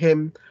may know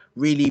him.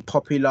 Really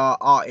popular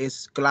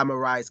artist,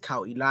 glamorized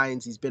county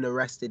lines. He's been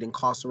arrested,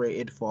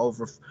 incarcerated for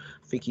over,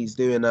 I think he's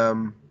doing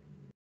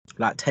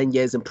like 10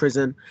 years in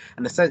prison.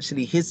 And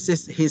essentially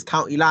his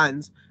county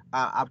lines,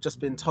 I've just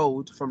been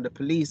told from the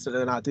police, and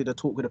then I did a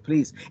talk with the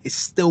police, is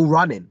still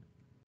running.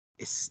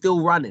 It's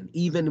still running,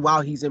 even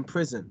while he's in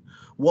prison.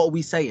 What are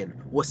we saying?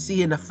 We're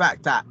seeing the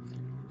fact that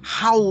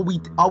how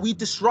are we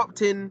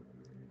disrupting?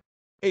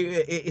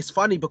 It's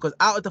funny because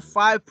out of the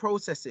 5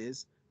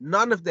 processes,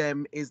 none of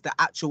them is the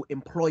actual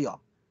employer.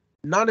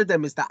 None of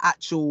them is the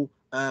actual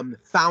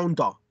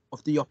founder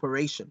of the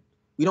operation.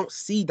 We don't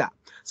see that.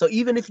 So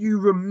even if you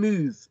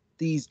remove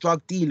these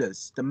drug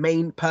dealers, the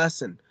main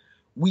person,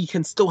 we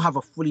can still have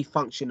a fully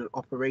functioning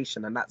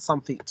operation, and that's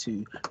something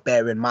to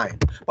bear in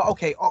mind. But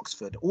okay,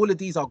 Oxford, all of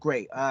these are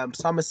great.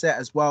 Somerset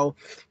as well,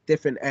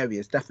 different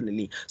areas,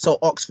 definitely. So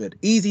Oxford,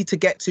 easy to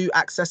get to,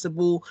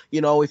 accessible.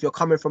 You know, if you're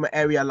coming from an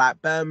area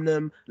like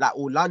Birmingham, like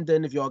or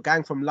London, if you're a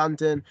gang from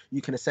London,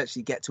 you can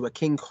essentially get to a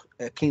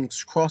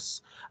King's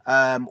Cross,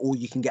 or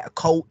you can get a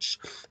coach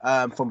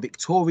from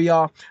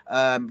Victoria.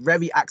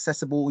 Very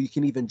accessible. You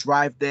can even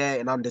drive there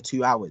in under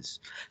 2 hours.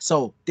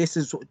 So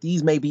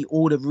these may be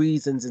all the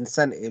reasons,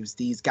 incentives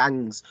these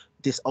gangs,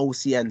 this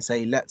OCN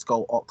say, let's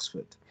go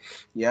Oxford.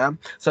 Yeah,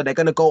 so they're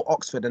going to go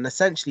Oxford. And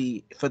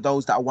essentially, for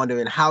those that are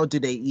wondering, how do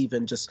they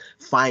even just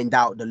find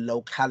out the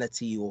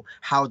locality, or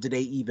how do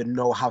they even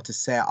know how to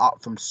set it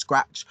up from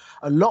scratch?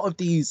 A lot of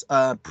these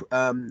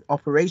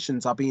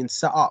operations are being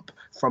set up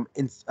from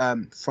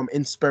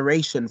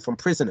inspiration from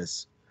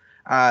prisoners.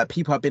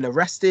 People have been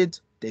arrested,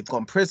 they've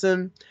gone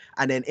prison,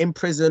 and then in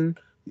prison,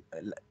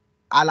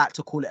 I like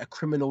to call it a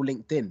criminal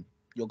LinkedIn.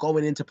 You're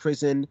going into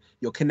prison,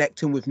 you're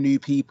connecting with new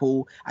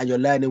people, and you're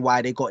learning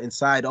why they got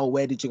inside. Oh,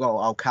 where did you go?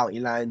 Oh,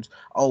 county lines.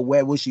 Oh,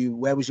 where was you?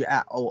 Where was you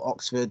at? Oh,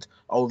 Oxford.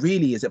 Oh,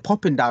 really? Is it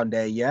popping down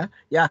there? Yeah.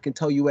 Yeah, I can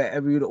tell you where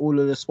all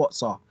of the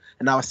spots are.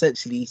 And now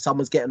essentially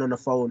someone's getting on the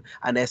phone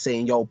and they're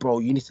saying, yo, bro,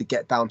 you need to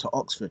get down to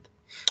Oxford.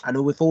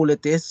 And with all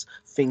of this,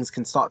 things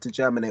can start to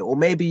germinate. Or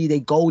maybe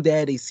they go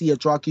there, they see a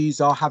drug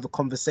user, have a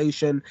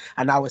conversation,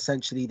 and now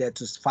essentially they're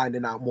just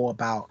finding out more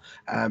about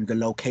the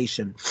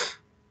location.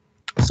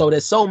 So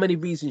there's so many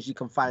reasons you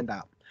can find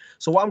out.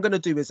 So what I'm going to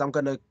do is I'm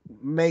going to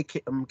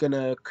make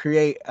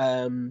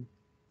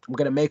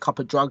up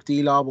a drug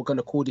dealer. We're going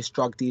to call this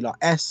drug dealer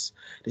S.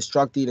 This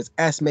drug dealer's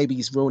S. Maybe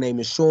his real name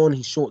is Sean.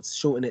 He's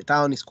shorting it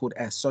down. He's called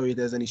S. Sorry if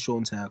there's any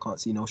Sean's here. I can't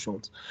see no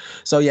Sean's.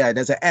 So yeah,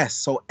 there's an S.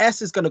 So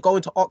S is going to go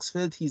into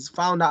Oxford. He's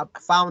found out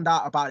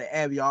about the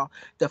area.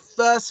 The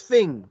first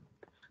thing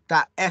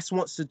that S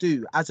wants to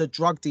do as a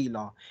drug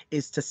dealer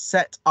is to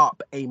set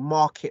up a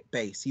market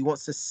base. He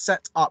wants to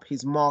set up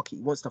his market.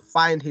 He wants to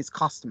find his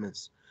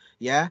customers.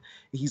 Yeah,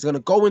 he's going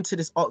to go into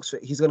this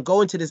Oxford. He's going to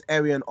go into this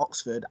area in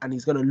Oxford, and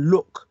he's going to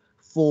look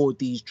for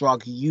these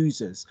drug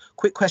users.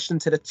 Quick question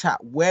to the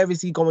chat. Where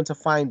is he going to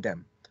find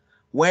them?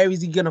 Where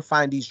is he going to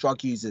find these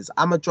drug users?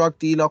 I'm a drug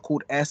dealer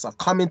called S. I've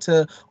come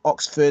into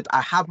Oxford.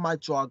 I have my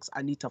drugs.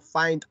 I need to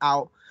find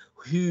out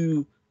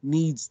who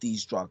needs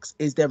these drugs.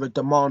 Is there a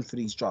demand for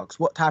these drugs?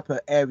 What type of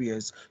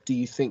areas do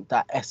you think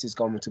that S is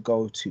going to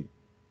go to?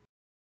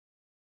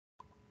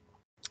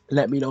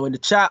 Let me know in the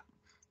chat.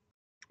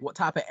 What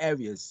type of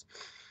areas?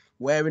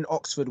 Where in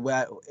Oxford,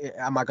 where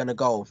am I going to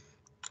go?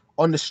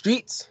 On the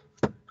streets?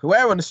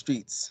 Where on the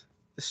streets?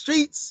 The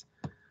streets?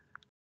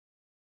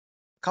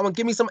 Come on,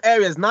 give me some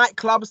areas.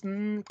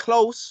 Nightclubs,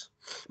 close.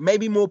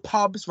 Maybe more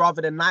pubs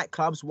rather than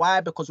nightclubs. Why?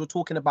 Because we're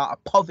talking about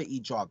a poverty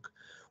drug.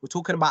 We're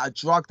talking about a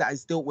drug that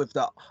is dealt with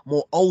the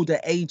more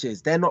older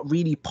ages. They're not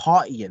really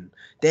partying.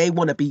 They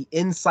want to be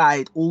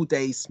inside all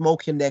day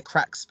smoking their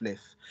crack spliff.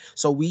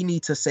 So we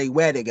need to say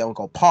where they're going to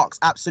go. Parks,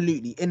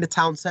 absolutely. In the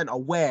town centre,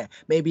 where?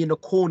 Maybe in the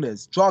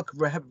corners. Drug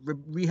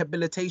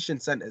rehabilitation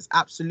centres,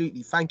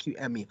 absolutely. Thank you,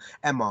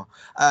 Emma.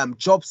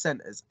 Job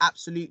centres,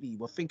 absolutely.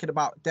 We're thinking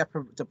about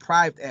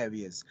deprived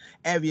areas.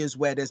 Areas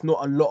where there's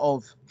not a lot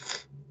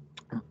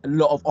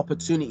of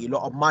opportunity, a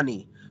lot of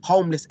money.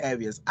 Homeless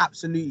areas,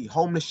 absolutely.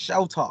 Homeless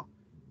shelter,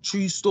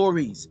 true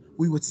stories.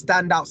 We would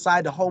stand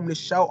outside the homeless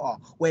shelter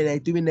where they're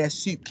doing their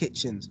soup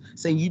kitchens,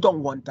 saying, you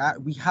don't want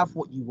that, we have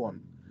what you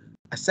want.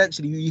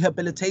 Essentially,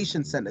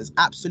 rehabilitation centers,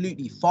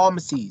 absolutely.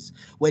 Pharmacies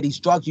where these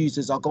drug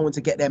users are going to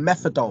get their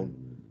methadone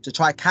to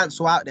try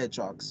cancel out their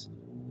drugs.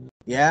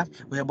 Yeah,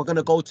 we're going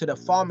to go to the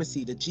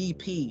pharmacy, the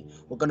GP.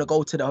 We're going to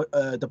go to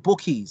the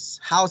bookies,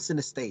 housing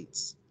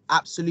estates.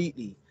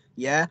 Absolutely.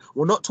 Yeah,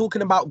 we're not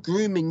talking about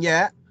grooming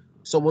yet.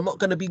 So we're not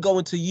going to be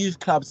going to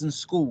youth clubs and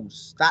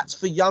schools. That's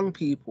for young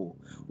people.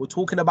 We're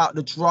talking about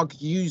the drug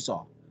user.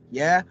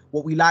 Yeah,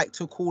 what we like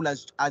to call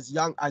as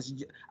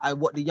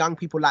what the young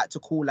people like to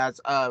call as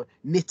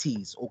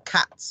nitties or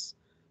cats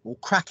or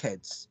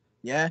crackheads.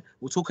 Yeah,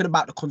 we're talking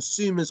about the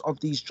consumers of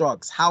these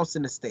drugs,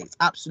 housing estates,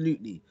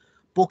 absolutely,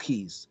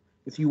 bookies.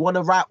 If you want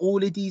to write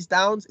all of these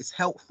down, it's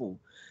helpful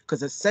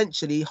because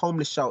essentially,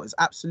 homeless shelters,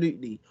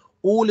 absolutely.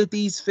 All of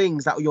these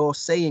things that you're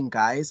saying,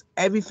 guys,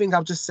 everything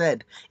I've just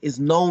said is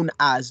known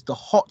as the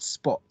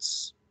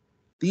hotspots.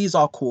 These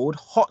are called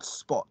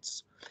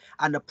hotspots.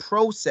 And the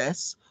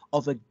process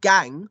of a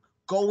gang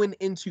going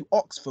into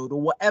Oxford or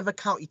whatever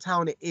county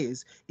town it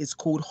is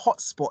called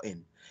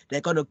hotspotting. They're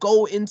going to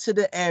go into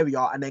the area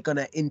and they're going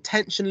to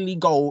intentionally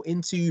go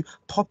into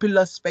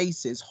popular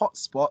spaces,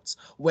 hotspots,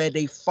 where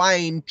they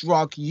find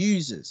drug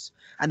users.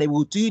 And they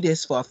will do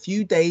this for a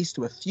few days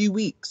to a few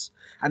weeks.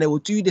 And they will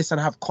do this and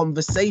have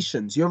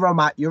conversations. You're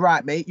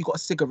right, mate. You got a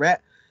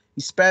cigarette.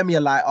 You spare me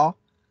a lighter.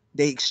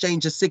 They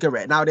exchange a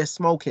cigarette. Now they're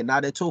smoking. Now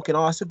they're talking.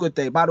 Oh, it's a good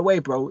day. By the way,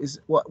 bro, is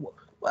what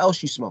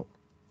else you smoke?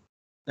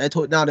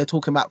 Now they're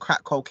talking about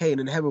crack cocaine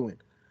and heroin.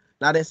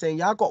 Now they're saying,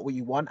 yeah, I got what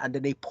you want, and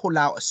then they pull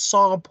out a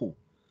sample.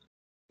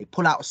 They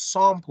pull out a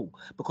sample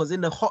because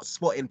in the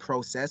hotspotting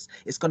process,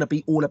 it's going to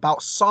be all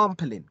about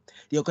sampling.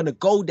 You're going to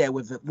go there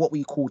with what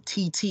we call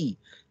TT.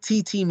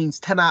 TT means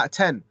 10 out of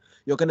 10.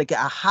 You're going to get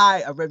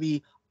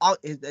a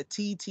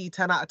TT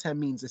 10 out of 10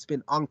 means it's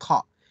been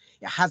uncut.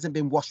 It hasn't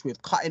been washed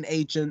with cutting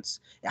agents.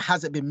 It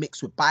hasn't been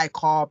mixed with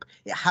bicarb.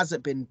 It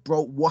hasn't been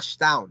washed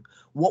down.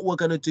 What we're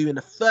going to do in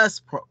the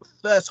first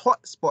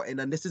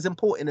hotspotting, and this is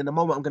important in a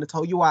moment, I'm going to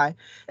tell you why.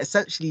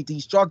 Essentially,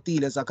 these drug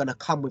dealers are going to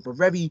come with a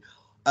very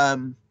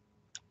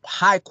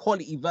high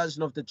quality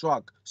version of the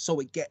drug so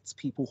it gets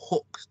people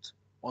hooked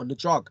on the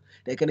drug.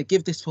 They're going to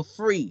give this for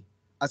free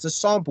as a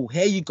sample.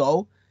 Here you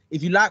go.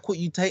 If you like what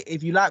you take,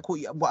 if you like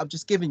what I've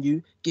just given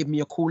you, give me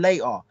a call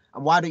later.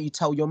 And why don't you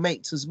tell your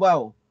mates as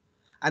well?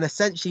 And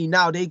essentially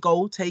now they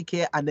go take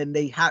it and then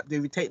they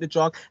take the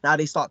drug. Now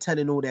they start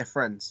telling all their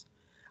friends.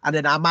 And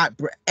then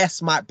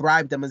might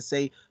bribe them and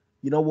say,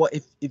 you know what,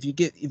 if you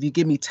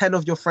give me 10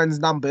 of your friends'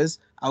 numbers,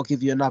 I'll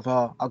give you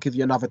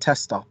another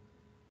tester.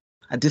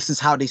 And this is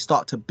how they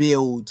start to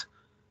build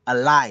a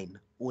line,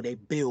 or they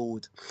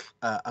build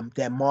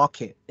their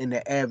market in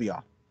their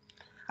area.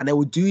 And they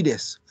will do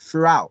this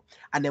throughout.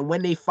 And then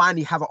when they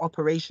finally have an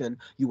operation,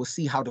 you will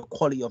see how the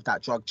quality of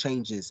that drug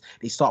changes.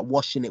 They start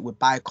washing it with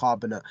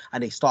bicarbonate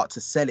and they start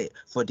to sell it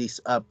for this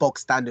bog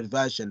standard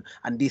version.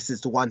 And this is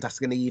the one that's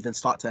going to even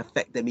start to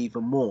affect them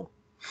even more.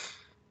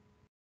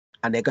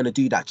 And they're going to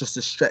do that just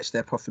to stretch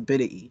their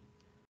profitability.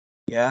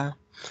 Yeah.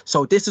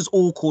 So this is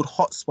all called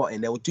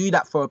hotspotting. They will do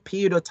that for a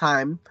period of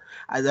time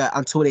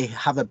until they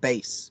have a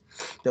base.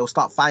 They'll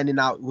start finding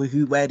out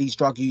where these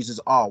drug users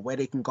are, where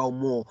they can go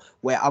more,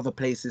 where other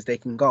places they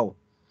can go.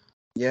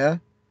 Yeah.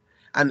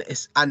 And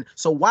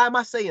so why am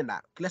I saying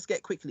that? Let's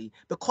get quickly.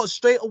 Because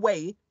straight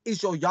away,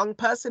 is your young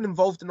person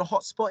involved in the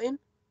hotspotting?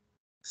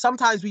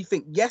 Sometimes we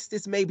think, yes,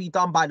 this may be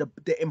done by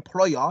the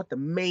employer, the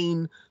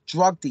main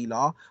drug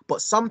dealer,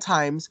 but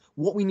sometimes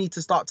what we need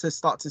to start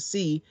to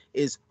see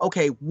is,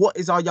 okay, what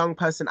is our young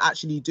person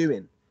actually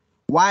doing?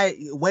 Why,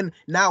 when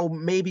now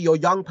maybe your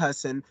young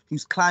person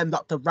who's climbed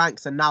up the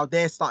ranks and now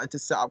they're starting to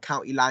set up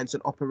county lines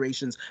and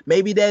operations,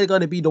 maybe they're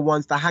going to be the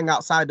ones that hang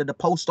outside of the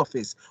post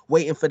office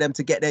waiting for them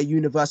to get their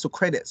universal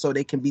credit so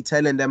they can be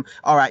telling them,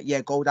 all right,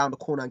 yeah, go down the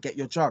corner and get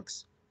your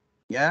drugs.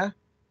 Yeah.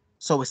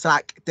 So it's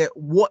like,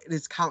 what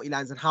is county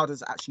lines and how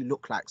does it actually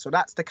look like? So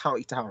that's the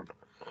county town.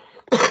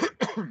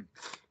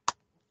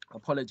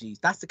 Apologies.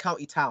 That's the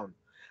county town.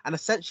 And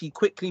essentially,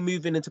 quickly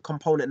moving into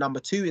component number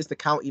 2 is the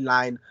county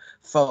line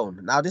phone.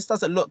 Now, this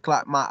doesn't look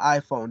like my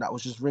iPhone that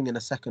was just ringing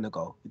a second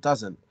ago. It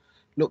doesn't.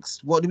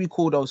 Looks, what do we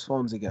call those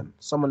phones again?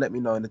 Someone let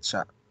me know in the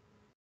chat.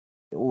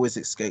 It always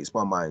escapes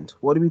my mind.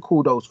 What do we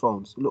call those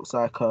phones? It looks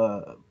like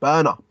a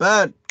burner.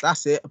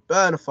 That's it. A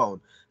burner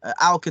phone.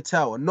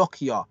 Alcatel, a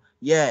Nokia.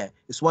 Yeah,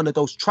 it's one of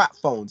those trap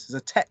phones. It's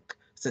a tech.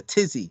 It's a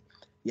tizzy.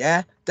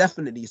 Yeah,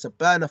 definitely. It's a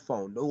burner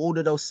phone. All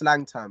of those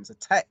slang terms. A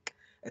tech,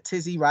 a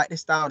tizzy. Write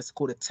this down. It's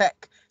called a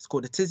tech. It's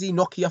called a tizzy,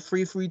 Nokia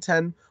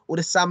 3310, or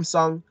the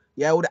Samsung.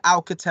 Yeah, or the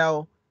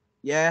Alcatel.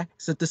 Yeah,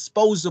 it's a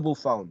disposable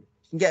phone.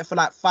 You can get it for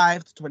like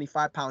 £5 to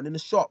 £25 in the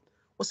shop.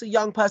 What's a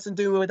young person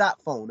doing with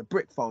that phone? A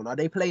brick phone? Are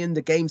they playing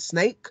the game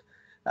Snake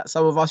that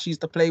some of us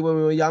used to play when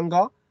we were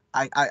younger?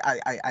 I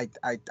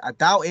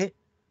doubt it.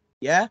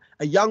 Yeah,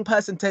 a young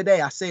person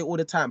today, I say it all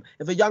the time.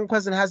 If a young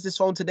person has this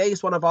phone today,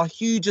 it's one of our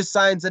hugest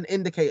signs and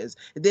indicators.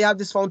 If they have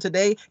this phone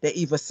today, they're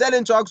either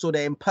selling drugs or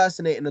they're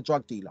impersonating a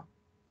drug dealer.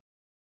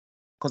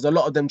 Because a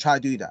lot of them try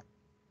to do that.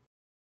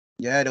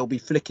 Yeah, they'll be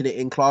flicking it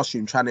in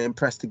classroom, trying to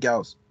impress the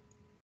girls.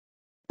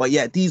 But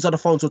yeah, these are the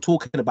phones we're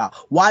talking about.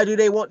 Why do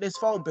they want this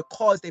phone?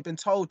 Because they've been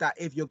told that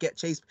if you're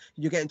getting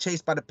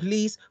chased by the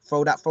police,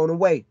 throw that phone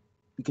away.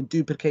 You can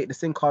duplicate the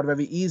SIM card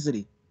very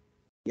easily.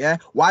 Yeah.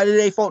 Why do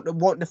they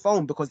want the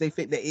phone? Because they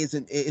think that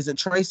it isn't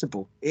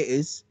traceable. It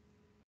is.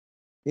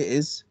 It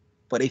is.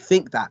 But they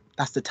think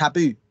that's the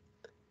taboo.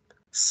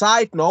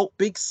 Side note,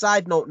 big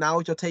side note now,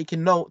 if you're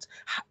taking notes,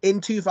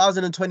 in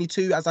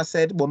 2022, as I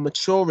said, we're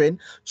maturing.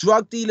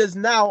 Drug dealers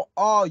now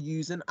are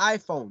using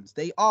iPhones.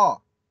 They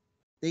are.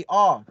 They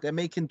are. They're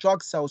making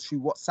drug sales through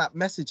WhatsApp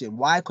messaging.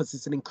 Why? Because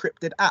it's an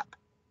encrypted app.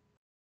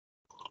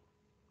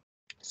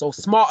 So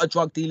smarter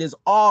drug dealers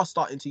are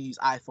starting to use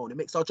iPhone. It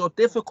makes our job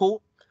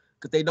difficult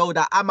because they know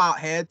that I'm out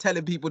here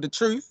telling people the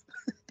truth.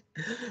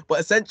 But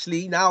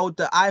essentially, now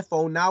the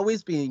iPhone now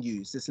is being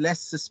used. It's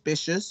less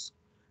suspicious.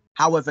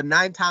 However,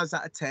 9 times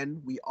out of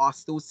 10, we are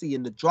still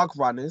seeing the drug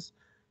runners,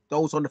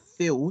 those on the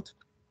field,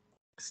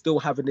 still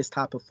having this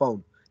type of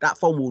phone. That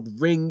phone would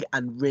ring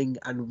and ring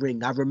and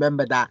ring. I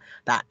remember that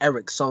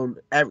Ericsson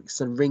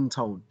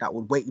ringtone that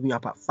would wake me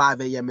up at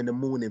 5 a.m. in the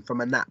morning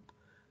from a nap.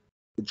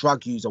 The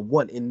drug user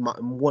wanting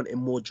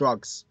more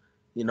drugs.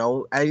 You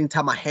know,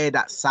 anytime I hear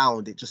that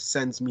sound, it just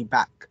sends me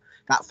back.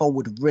 That phone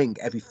would ring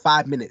every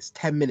 5 minutes,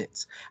 10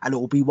 minutes, and it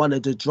will be one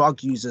of the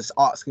drug users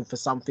asking for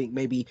something,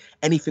 maybe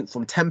anything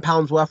from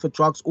 £10 worth of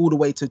drugs all the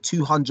way to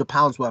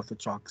 £200 worth of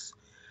drugs.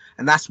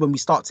 And that's when we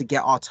start to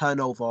get our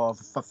turnover of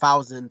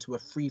 £1,000 to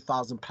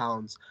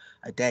 £3,000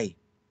 a day.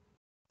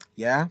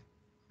 Yeah,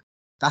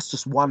 that's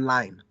just one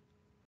line.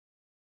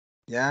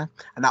 Yeah,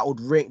 and that would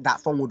ring.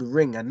 That phone would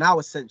ring, and now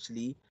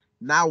essentially,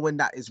 now when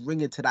that is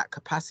ringing to that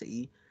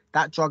capacity,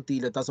 that drug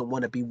dealer doesn't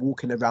want to be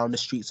walking around the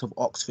streets of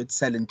Oxford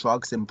selling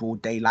drugs in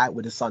broad daylight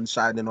with the sun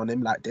shining on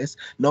him like this.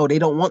 No, they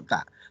don't want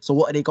that. So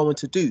what are they going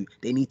to do?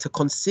 They need to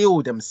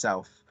conceal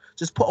themselves.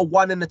 Just put a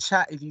 1 in the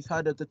chat if you've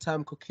heard of the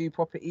term cuckoo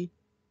property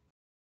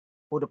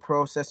or the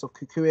process of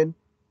cuckooing.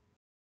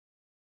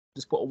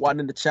 Just put a 1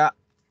 in the chat.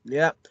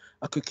 Yeah,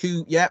 a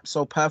cuckoo. Yep,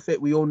 so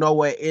perfect. We all know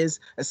where it is.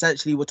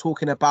 Essentially, we're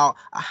talking about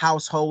a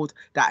household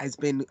that has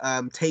been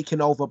taken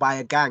over by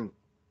a gang.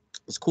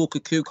 It's called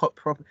cuckoo.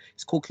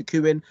 It's called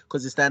cuckooing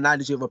because it's the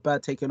analogy of a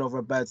bird taking over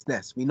a bird's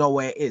nest. We know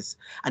where it is,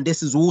 and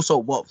this is also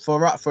what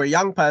for a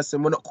young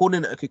person, we're not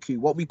calling it a cuckoo.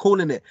 What we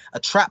calling it?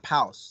 A trap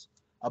house,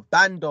 a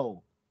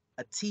bando,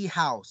 a tea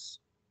house,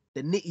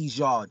 the nitty's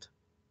yard,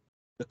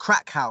 the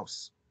crack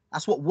house.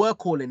 That's what we're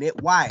calling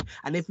it. Why?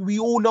 And if we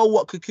all know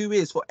what cuckoo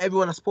is, for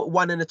everyone that's put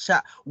 1 in the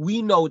chat,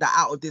 we know that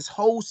out of this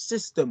whole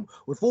system,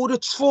 with all the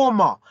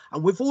trauma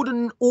and with all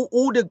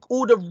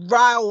the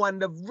row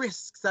and the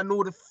risks and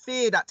all the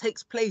fear that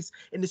takes place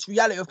in this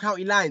reality of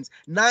county lines,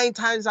 9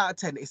 times out of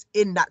 10, it's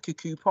in that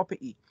cuckoo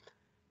property.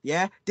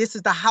 Yeah, this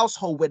is the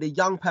household where the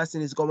young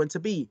person is going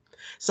to be.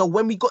 So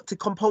when we got to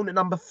component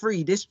number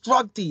 3, this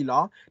drug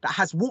dealer that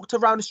has walked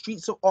around the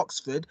streets of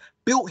Oxford,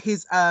 built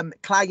his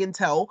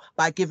clientele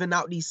by giving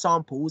out these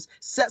samples,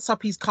 sets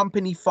up his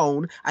company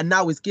phone, and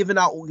now is giving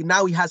out.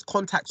 Now he has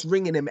contacts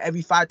ringing him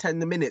every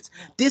 5-10 minutes.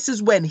 This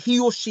is when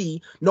he or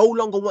she no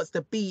longer wants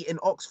to be in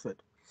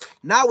Oxford.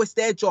 Now it's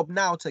their job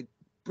now to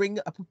bring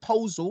a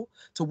proposal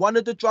to one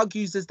of the drug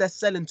users they're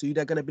selling to.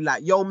 They're going to be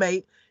like, yo,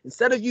 mate,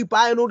 instead of you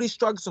buying all these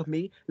drugs off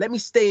me, let me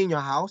stay in your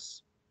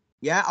house.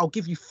 Yeah, I'll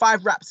give you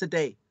 5 wraps a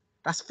day.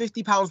 That's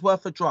 £50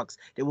 worth of drugs.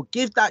 They will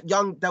give that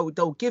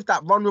they'll give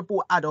that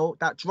vulnerable adult,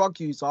 that drug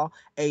user,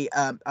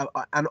 an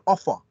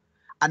offer.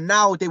 And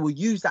now they will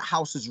use that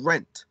house as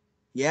rent.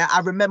 Yeah, I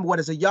remember when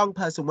as a young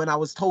person, when I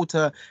was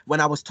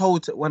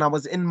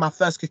in my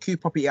first cuckoo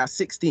property at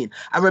 16,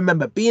 I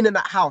remember being in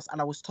that house and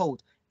I was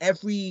told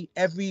every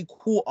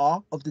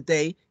quarter of the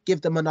day,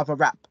 give them another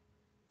wrap.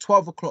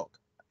 12 o'clock,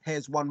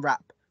 here's 1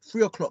 wrap.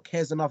 3 o'clock,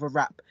 here's another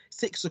wrap.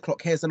 6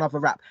 o'clock, here's another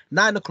wrap.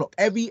 9 o'clock,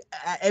 every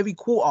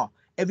quarter,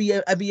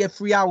 every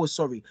 3 hours,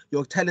 sorry,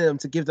 you're telling them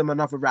to give them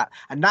another wrap.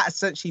 And that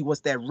essentially was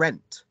their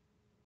rent.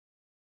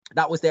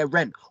 That was their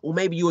rent. Or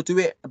maybe you'll do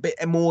it a bit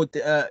more,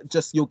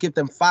 just you'll give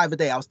them 5 a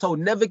day. I was told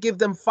never give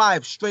them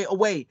 5 straight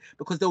away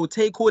because they will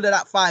take all of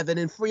that 5 and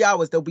in 3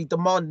 hours they'll be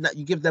demanding that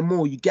you give them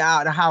more. You get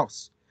out of the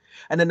house.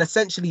 And then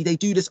essentially they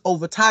do this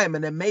over time.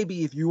 And then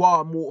maybe if you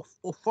are more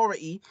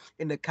authority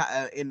in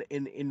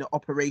the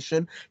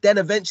operation, then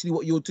eventually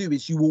what you'll do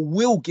is you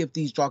will give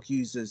these drug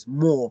users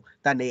more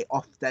than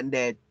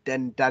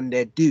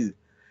they're due.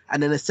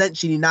 And then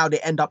essentially now they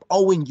end up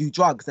owing you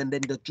drugs. And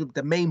then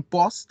the main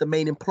boss, the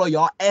main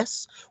employer,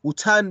 S, will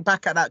turn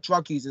back at that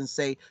drug user and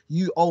say,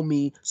 you owe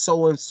me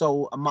so and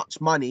so much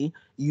money.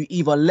 You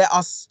either let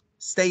us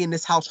stay in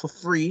this house for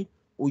free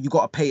or you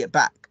got to pay it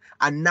back.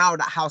 And now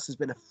that house has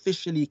been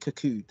officially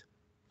cuckooed.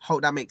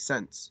 Hope that makes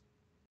sense.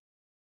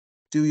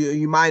 Do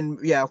you mind?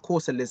 Yeah, of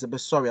course,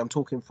 Elizabeth. Sorry, I'm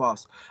talking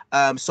fast.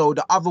 So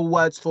the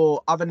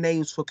other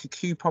names for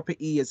cuckoo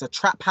property is a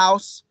trap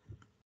house,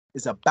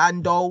 is a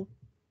bando.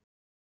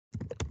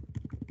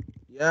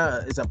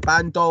 Yeah, is a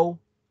bando,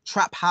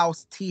 trap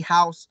house, tea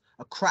house,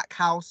 a crack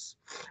house,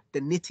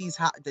 the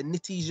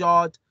nitty's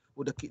yard,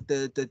 or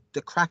the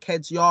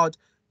crackhead's yard.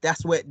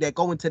 That's where they're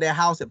going to their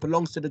house. It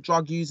belongs to the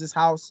drug user's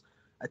house.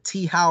 A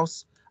tea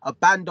house. A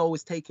bando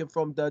is taken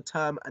from the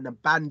term an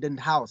abandoned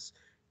house,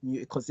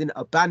 because in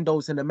a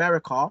bandos in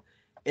America,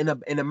 in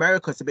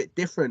America it's a bit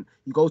different.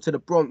 You go to the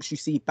Bronx, you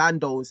see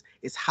bandos.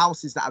 It's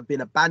houses that have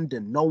been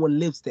abandoned. No one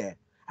lives there,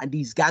 and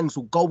these gangs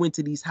will go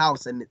into these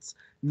houses, and it's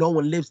no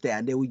one lives there,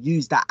 and they will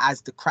use that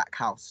as the crack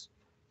house.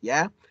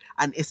 Yeah,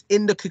 and it's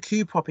in the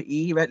cuckoo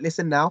property. Right,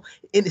 listen now.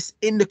 It's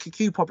in the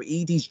cuckoo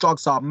property. These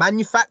drugs are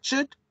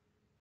manufactured,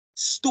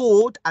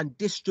 stored, and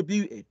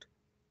distributed.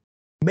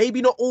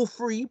 Maybe not all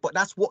 3, but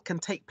that's what can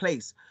take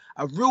place.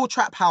 A real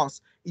trap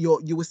house,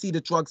 you will see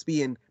the drugs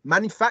being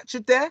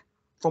manufactured there,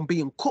 from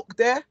being cooked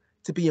there,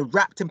 to being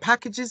wrapped in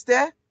packages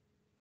there,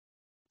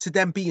 to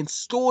them being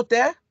stored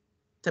there,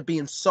 to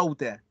being sold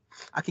there.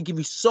 I can give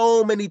you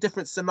so many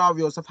different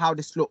scenarios of how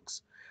this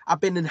looks. I've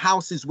been in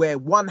houses where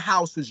one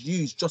house was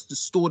used just to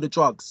store the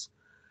drugs,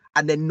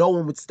 and then no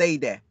one would stay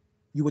there.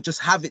 You would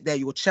just have it there,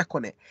 you would check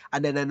on it.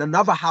 And then in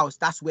another house,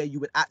 that's where you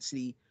would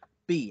actually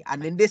be.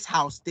 And in this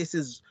house, this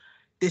is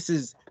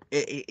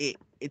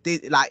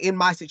like in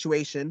my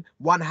situation,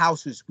 one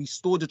house was, we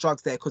stored the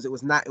drugs there because it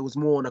was not, it was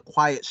more on a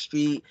quiet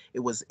street. It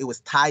was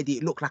tidy.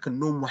 It looked like a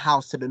normal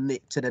house to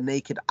the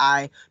naked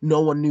eye.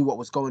 No one knew what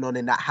was going on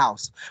in that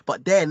house.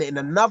 But then in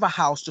another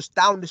house just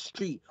down the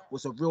street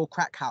was a real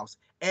crack house.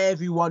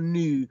 Everyone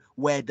knew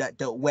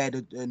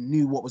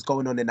knew what was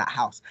going on in that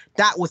house.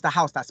 That was the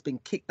house that's been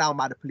kicked down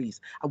by the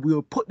police, and we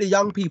would put the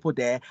young people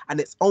there.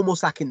 And it's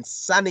almost like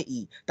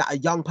insanity that a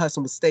young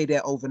person would stay there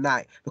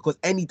overnight, because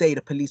any day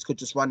the police could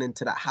just run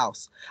into that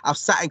house. I've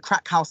sat in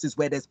crack houses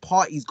where there's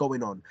parties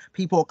going on.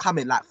 People are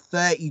coming, like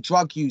 30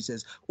 drug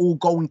users, all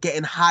going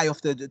getting high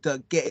off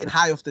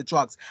the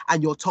drugs,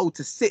 and you're told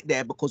to sit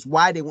there because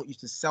why? They want you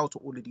to sell to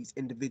all of these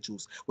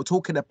individuals. We're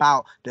talking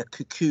about the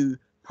cuckoo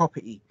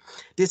property.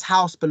 This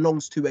house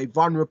belongs to a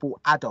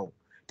vulnerable adult.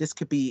 This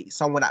could be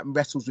someone that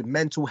wrestles with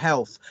mental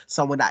health,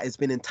 someone that has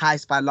been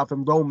enticed by love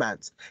and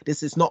romance.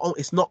 It's not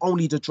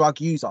only the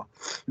drug user.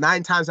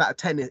 9 times out of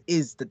 10 it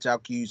is the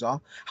drug user.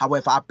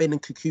 However, I've been in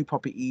cuckoo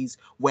properties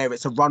where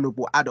it's a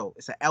vulnerable adult.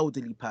 It's an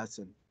elderly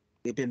person.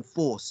 They've been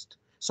forced.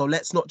 So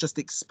let's not just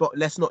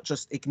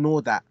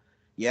ignore that.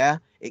 Yeah,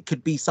 it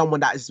could be someone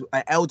that is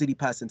an elderly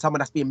person, someone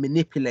that's being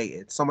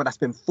manipulated, someone that's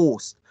been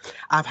forced.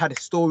 I've had a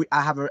story.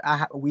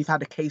 We've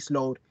had a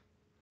caseload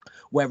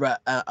where a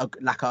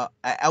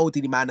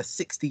elderly man, a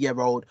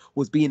 60-year-old,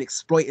 was being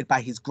exploited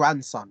by his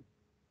grandson.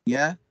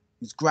 Yeah,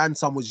 his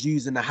grandson was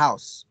using the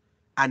house,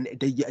 and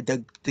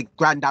the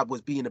granddad was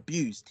being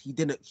abused. He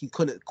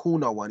couldn't call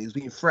no one. He was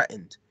being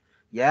threatened.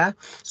 Yeah,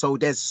 so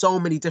there's so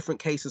many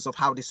different cases of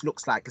how this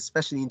looks like,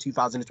 especially in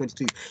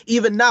 2022.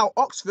 Even now,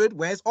 Oxford,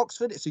 where's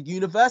Oxford? It's a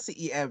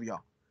university area.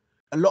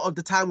 A lot of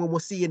the time when we're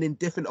seeing in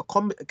different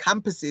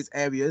campuses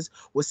areas,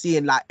 we're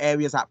seeing like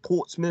areas like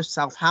Portsmouth,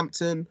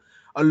 Southampton.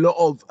 A lot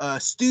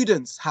of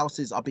students'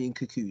 houses are being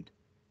cuckooed,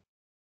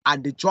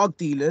 and the drug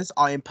dealers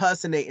are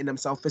impersonating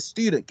themselves as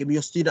student. Give me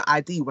your student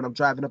ID when I'm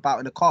driving about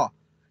in a car.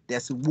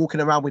 They're walking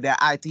around with their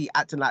ID,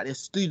 acting like they're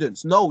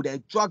students. No, they're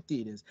drug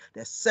dealers.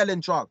 They're selling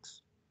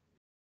drugs.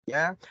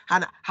 Yeah.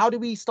 And how do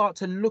we start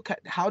to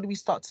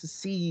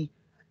see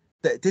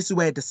that this is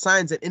where the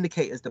signs and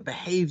indicators, the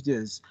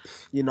behaviors,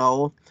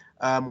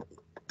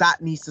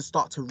 that needs to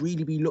start to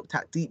really be looked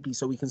at deeply,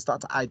 so we can start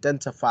to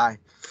identify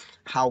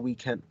how we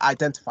can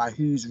identify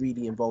who's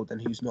really involved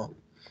and who's not.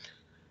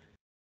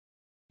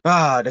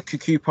 The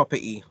cuckoo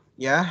property.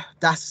 Yeah,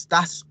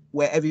 that's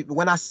where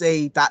when I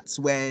say that's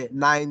where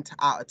 9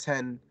 out of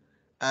 10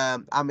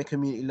 I'm a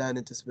community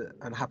learning disability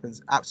and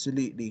happens.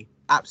 Absolutely,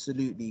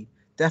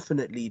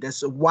 definitely.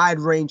 There's a wide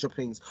range of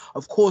things.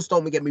 Of course,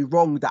 don't get me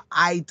wrong, the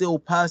ideal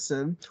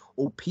person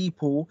or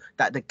people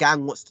that the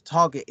gang wants to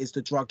target is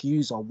the drug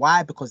user.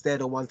 Why? Because they're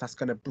the ones that's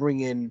going to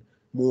bring in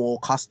more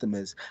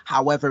customers.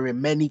 However,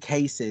 in many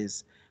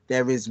cases,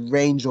 there is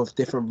range of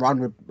different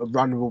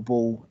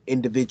vulnerable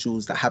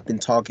individuals that have been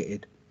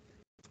targeted.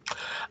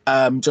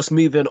 Just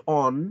moving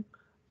on,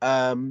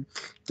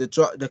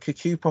 the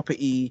cuckoo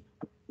property,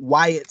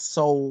 why it's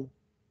so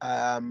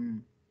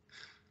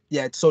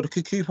so the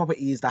cuckoo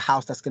property is the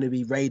house that's going to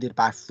be raided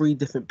by 3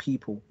 different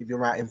people. If you're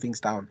writing things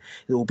down,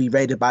 it will be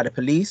raided by the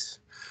police,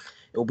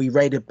 it will be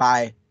raided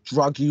by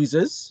drug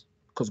users,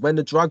 because when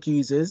the drug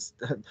users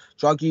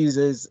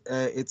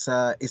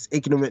it's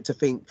ignorant to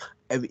think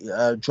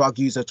drug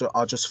users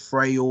are just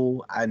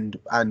frail and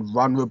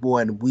vulnerable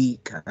and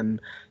weak,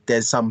 and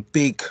there's some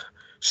big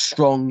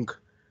strong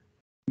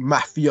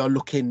mafia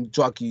looking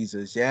drug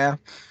users. Yeah,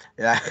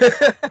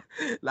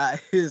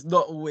 like it's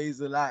not always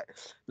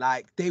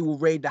like they will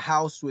raid the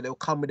house where they'll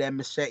come with their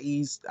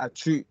machetes. I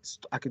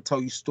can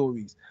tell you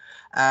stories.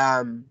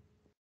 And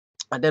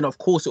then of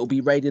course it will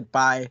be raided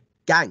by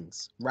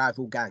gangs,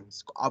 rival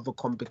gangs, other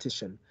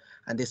competition,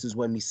 and this is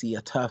when we see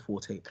a turf war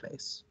take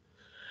place.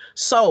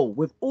 So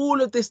with all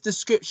of these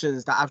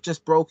descriptions that I've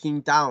just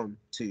broken down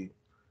to,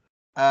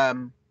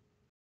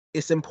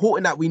 it's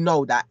important that we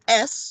know that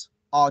S,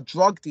 our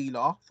drug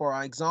dealer, for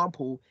our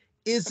example,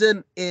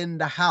 isn't in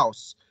the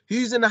house.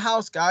 Who's in the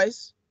house,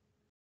 guys?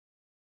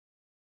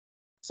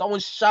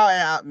 Someone shouting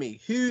at me.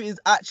 Who is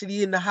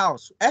actually in the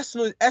house? S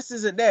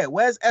isn't there.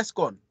 Where's S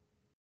gone?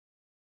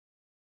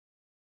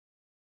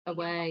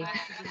 Away.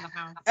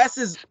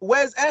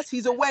 Where's S?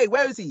 He's away.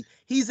 Where is he?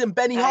 He's in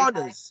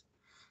Benihana's.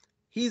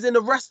 He's in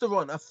a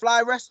restaurant, a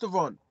fly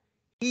restaurant.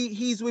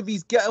 He's with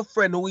his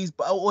girlfriend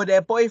or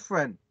their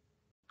boyfriend.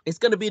 It's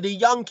gonna be the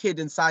young kid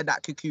inside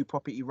that cuckoo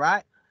property,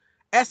 right?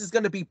 S is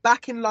gonna be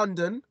back in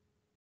London,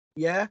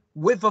 yeah,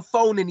 with a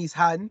phone in his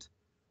hand,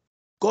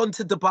 gone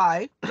to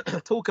Dubai,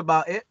 talk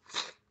about it,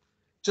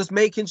 just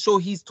making sure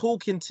he's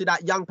talking to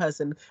that young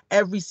person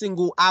every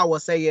single hour,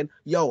 saying,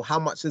 "Yo, how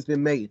much has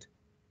been made?"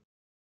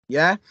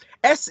 Yeah.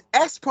 S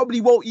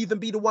probably won't even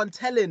be the one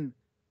telling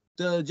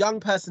the young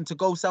person to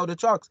go sell the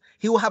drugs.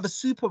 He will have a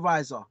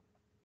supervisor.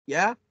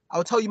 Yeah.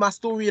 I'll tell you my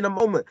story in a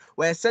moment,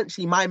 where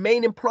essentially my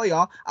main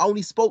employer, I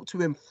only spoke to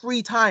him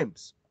 3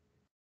 times.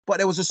 But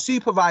there was a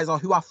supervisor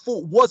who I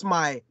thought was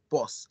my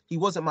boss. He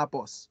wasn't my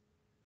boss.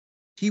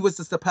 He was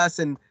just the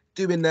person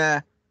doing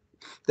the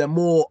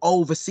more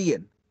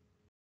overseeing.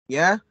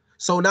 Yeah.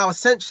 So now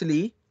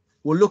essentially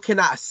we're looking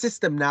at a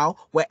system now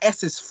where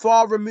S is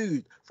far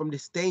removed from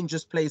this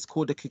dangerous place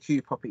called the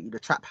cuckoo property, the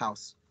trap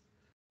house.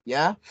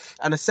 Yeah.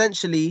 And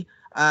essentially,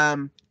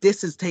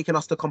 this is taking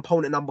us to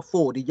component number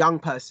 4, the young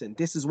person.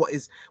 This is what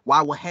is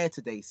why we're here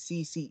today.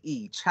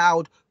 CCE,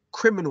 child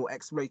criminal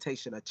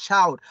exploitation. A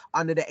child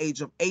under the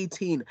age of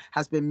 18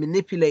 has been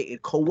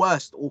manipulated,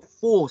 coerced, or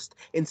forced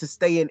into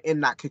staying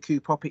in that cuckoo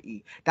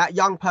property. That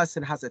young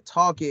person has a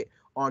target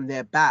on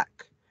their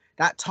back.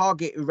 That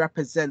target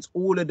represents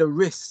all of the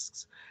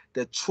risks,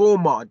 the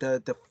trauma,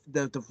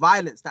 the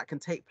violence that can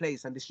take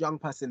place, and this young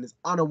person is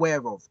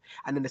unaware of.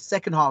 And in the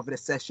second half of the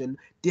session,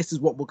 this is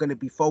what we're going to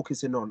be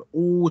focusing on,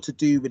 all to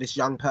do with this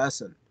young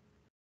person.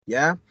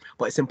 Yeah,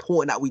 but it's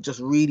important that we just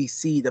really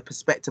see the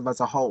perspective as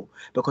a whole,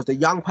 because the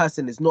young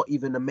person is not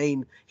even the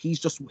main. He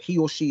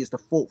or she is the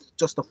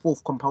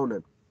fourth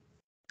component.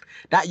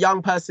 That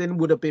young person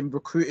would have been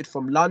recruited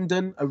from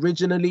London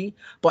originally,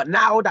 but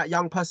now that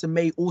young person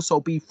may also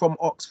be from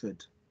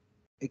Oxford.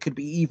 It could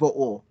be either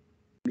or.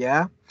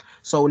 Yeah.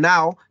 So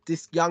now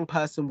this young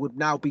person would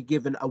now be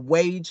given a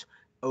wage,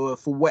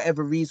 for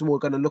whatever reason we're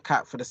going to look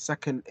at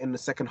in the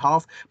second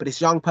half. But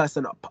this young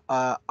person,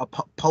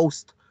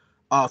 post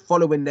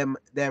following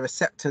their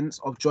acceptance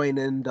of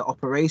joining the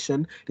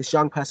operation, this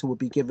young person would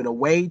be given a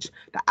wage.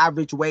 The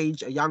average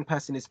wage a young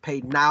person is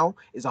paid now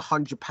is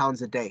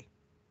 £100 a day.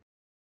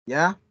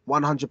 Yeah,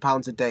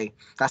 £100 a day.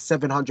 That's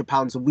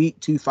 £700 a week,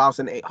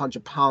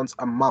 £2,800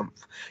 a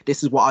month.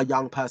 This is what our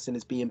young person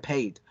is being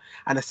paid.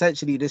 And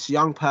essentially, this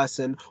young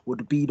person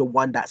would be the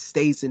one that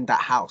stays in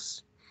that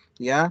house.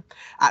 Yeah.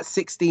 At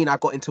 16, I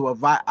got into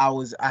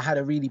I had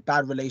a really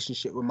bad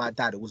relationship with my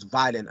dad. It was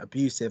violent,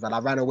 abusive, and I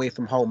ran away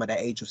from home at the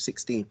age of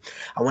 16.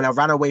 And when I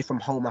ran away from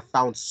home, I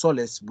found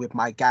solace with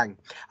my gang.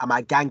 And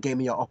my gang gave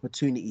me an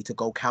opportunity to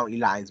go county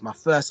lines. My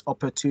first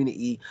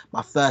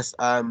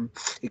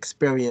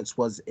experience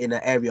was in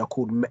an area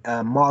called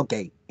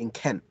Margate in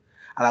Kent.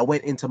 And I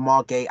went into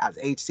Margate at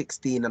age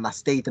 16 and I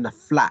stayed in a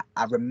flat.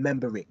 I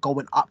remember it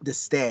going up the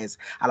stairs,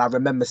 and I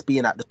remember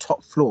being at the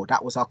top floor.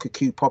 That was our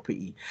cuckoo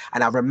property.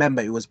 And I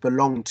remember it was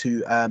belonged to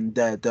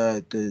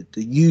the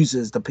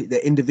users,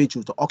 the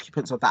individuals, the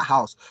occupants of that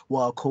house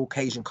were a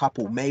Caucasian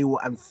couple, male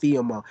and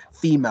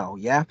female.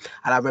 Yeah.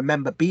 And I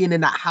remember being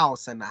in that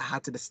house and I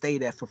had to stay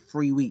there for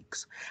 3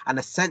 weeks. And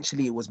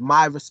essentially it was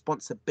my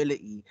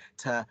responsibility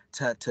to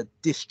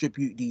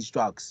distribute these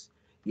drugs.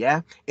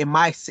 Yeah. In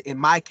my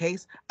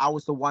case, I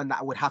was the one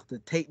that would have to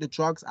take the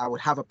drugs. I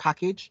would have a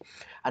package.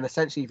 And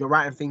essentially, if you're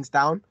writing things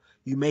down,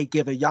 you may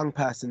give a young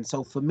person.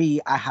 So for me,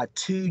 I had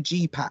 2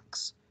 G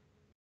packs.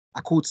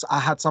 I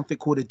had something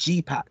called a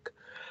G pack.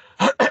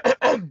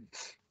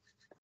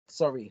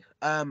 Sorry.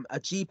 A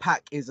G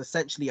pack is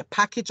essentially a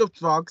package of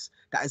drugs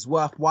that is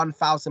worth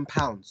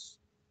 £1,000.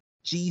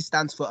 G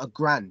stands for a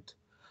grand.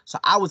 So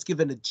I was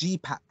given a G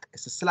pack.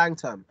 It's a slang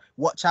term.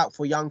 Watch out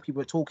for young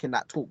people talking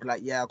that talk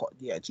like, yeah, I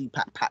got G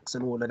pack packs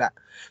and all of that.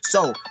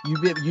 So you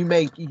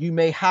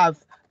may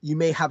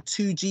have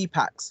 2 G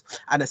packs,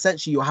 and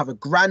essentially you'll have a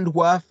grand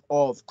worth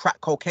of crack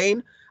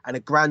cocaine and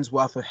a grand's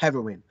worth of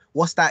heroin.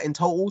 What's that in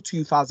total?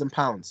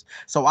 £2,000.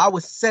 So I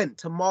was sent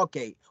to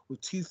Margate with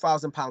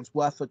 £2,000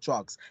 worth of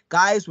drugs.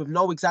 Guys, with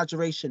no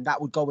exaggeration, that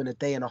would go in a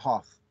day and a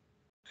half.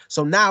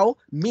 So now,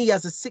 me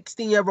as a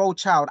 16-year-old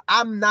child,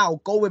 I'm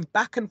now going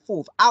back and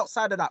forth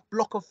outside of that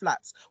block of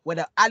flats where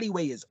the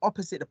alleyway is.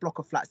 Opposite the block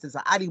of flats, there's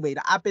an alleyway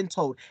that I've been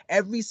told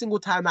every single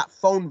time that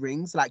phone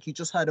rings, like you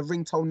just heard a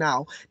ringtone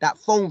now, that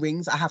phone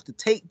rings, I have to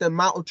take the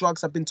amount of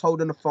drugs I've been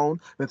told on the phone,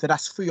 whether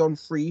that's 3 on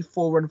 3,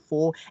 4 on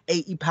 4,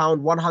 £80,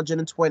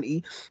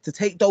 120, to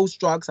take those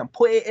drugs and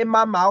put it in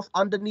my mouth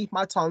underneath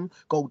my tongue,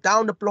 go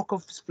down the block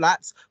of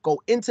flats,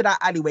 go into that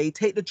alleyway,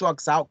 take the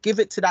drugs out, give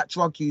it to that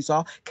drug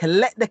user,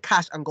 collect the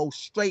cash, and go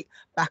straight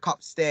back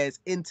upstairs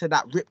into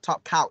that ripped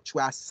up couch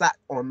where I sat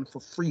on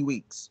for 3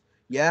 weeks.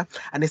 Yeah.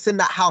 And it's in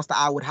that house that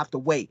I would have to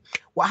wait.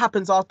 What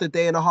happens after a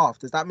day and a half?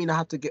 Does that mean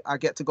I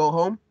get to go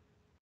home?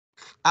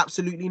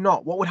 Absolutely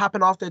not. What would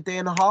happen after a day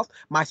and a half?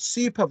 My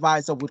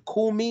supervisor would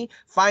call me,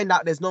 find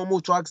out there's no more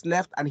drugs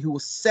left, and he will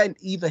send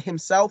either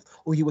himself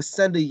or he will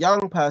send a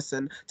young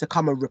person to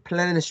come and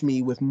replenish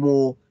me with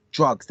more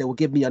drugs. They will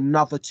give me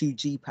another 2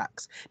 G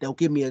packs. They'll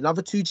give me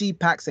another 2 G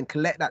packs and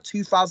collect that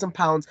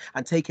 £2,000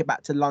 and take it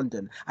back to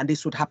London. And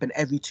this would happen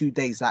every 2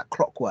 days, like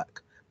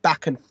clockwork.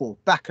 back and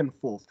forth, back and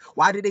forth.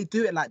 Why do they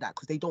do it like that?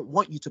 Because they don't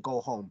want you to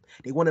go home.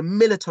 They want to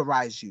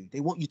militarize you. They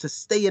want you to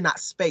stay in that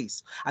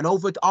space. And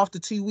after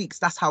 2 weeks,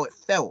 that's how it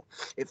felt.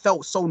 It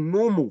felt so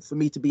normal for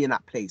me to be in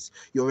that place.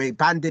 You're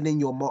abandoning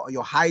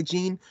your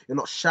hygiene. You're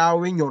not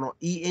showering. You're not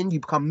eating. You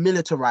become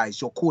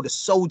militarized. You're called a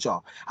soldier.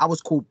 I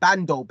was called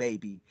Bando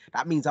baby.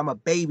 That means I'm a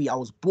baby. I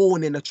was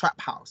born in a trap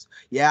house.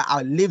 Yeah,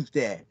 I lived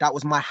there. That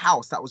was my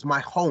house. That was my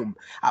home.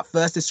 At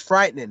first, it's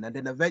frightening, and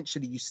then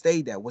eventually you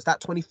stay there. Was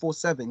that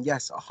 24/7?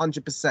 Yes,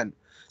 100%.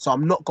 So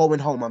I'm not going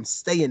home. I'm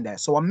staying there.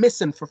 So I'm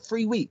missing for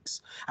 3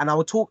 weeks, and I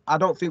will talk. I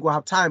don't think we'll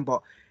have time,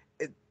 but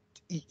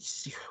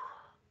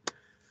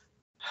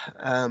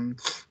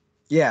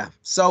yeah.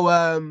 So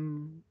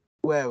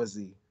where was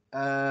he?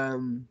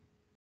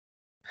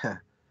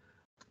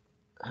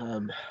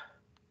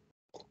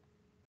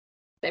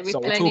 They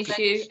replenish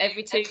you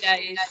every 2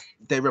 days.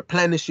 They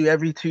replenish you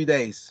every 2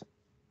 days.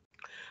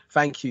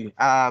 Thank you.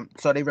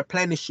 So they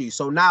replenish you.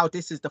 So now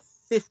this is the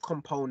fifth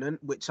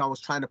component, which I was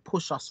trying to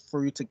push us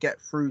through to get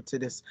through to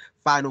this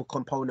final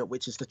component,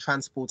 which is the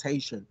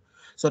transportation.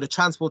 So the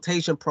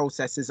transportation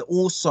process is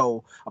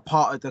also a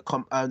part of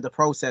the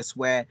process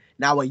where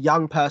now a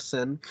young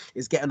person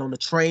is getting on a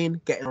train,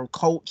 getting on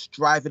coach,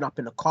 driving up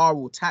in a car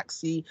or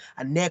taxi,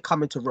 and they're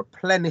coming to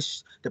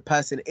replenish the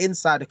person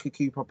inside the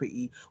cuckoo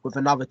property with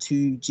another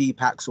 2 G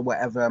packs or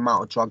whatever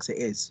amount of drugs it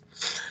is.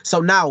 So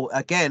now,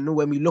 again,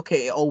 when we look at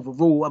it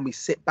overall and we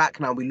sit back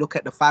now, we look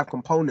at the 5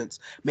 components.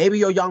 Maybe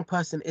your young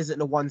person isn't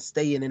the one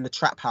staying in the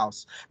trap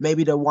house.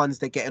 Maybe the ones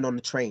that are getting on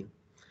the train.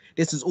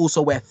 This is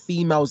also where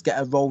females get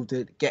involved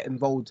a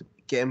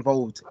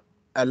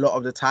lot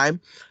of the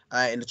time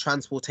in the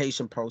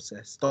transportation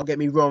process. Don't get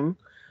me wrong,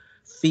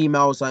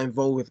 females are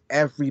involved with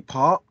every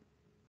part,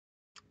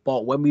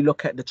 but when we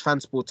look at the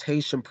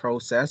transportation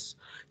process,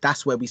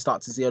 that's where we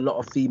start to see a lot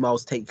of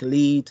females take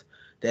lead.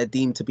 They're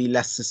deemed to be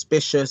less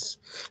suspicious,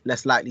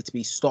 less likely to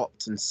be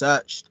stopped and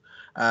searched.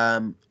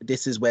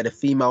 This is where the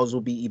females will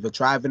be either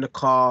driving the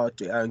car,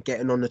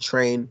 getting on the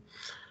train.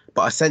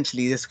 But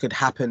essentially, this could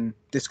happen.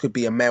 This could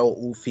be a male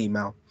or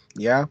female.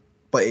 Yeah.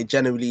 But it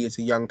generally is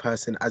a young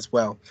person as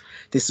well.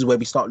 This is where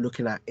we start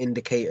looking at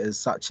indicators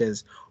such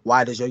as,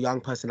 why does your young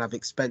person have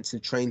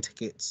expensive train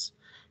tickets?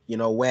 You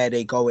know, where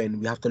they going?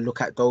 We have to look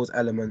at those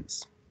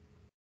elements.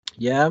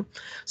 Yeah.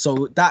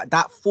 So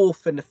that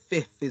fourth and the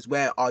fifth is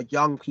where our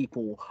young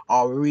people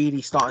are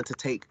really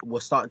we're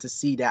starting to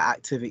see their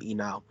activity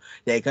now.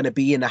 They're going to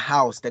be in the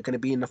house. They're going to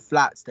be in the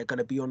flats. They're going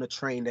to be on the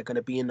train. They're going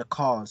to be in the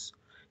cars.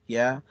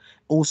 Yeah.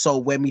 Also,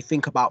 when we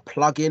think about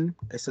plug-in,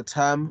 it's a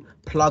term,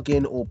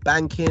 plug-in or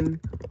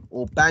banking.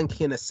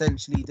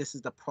 Essentially, this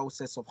is the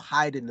process of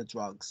hiding the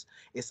drugs.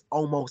 It's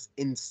almost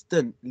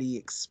instantly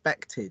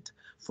expected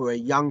for a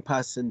young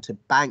person to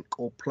bank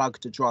or plug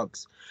the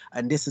drugs.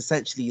 And this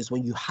essentially is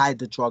when you hide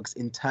the drugs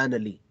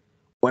internally,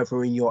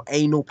 whether in your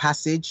anal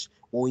passage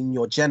or in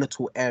your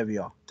genital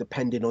area,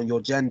 depending on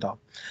your gender.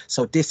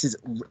 So this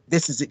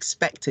is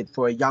expected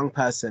for a young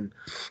person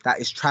that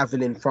is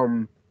traveling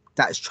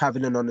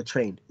on the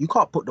train. You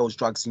can't put those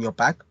drugs in your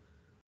bag.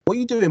 What are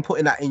you doing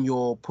putting that in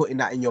your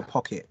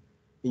pocket,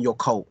 in your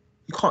coat?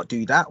 You can't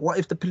do that. What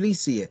if the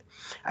police see it?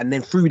 And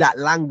then through that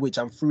language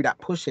and through that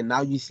pushing,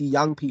 now you see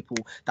young people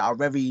that are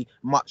very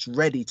much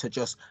ready to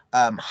just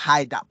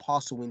hide that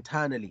parcel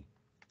internally.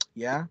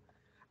 Yeah.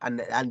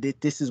 And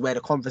this is where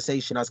the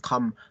conversation has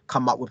come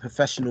up with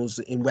professionals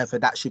in whether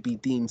that should be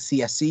deemed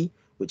CSE,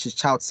 which is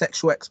child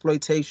sexual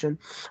exploitation.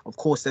 Of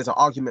course, there's an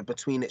argument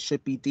between it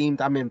should be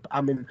deemed. I'm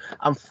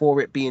for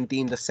it being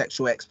deemed a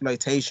sexual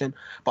exploitation.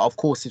 But of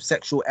course, if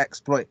sexual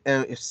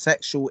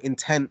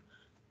intent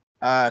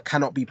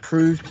cannot be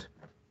proved,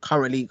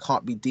 currently it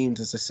can't be deemed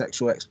as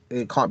sexual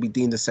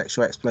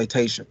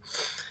exploitation.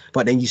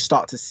 But then you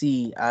start to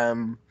see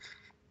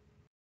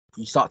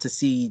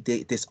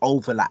this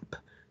overlap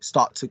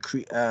start to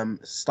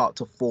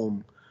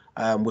form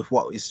with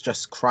what is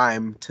just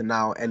crime to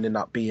now ending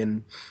up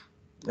being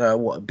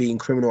being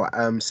criminal,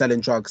 selling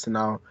drugs to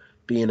now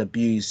being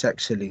abused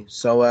sexually.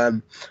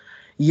 So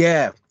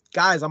yeah,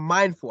 guys, I'm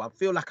mindful. I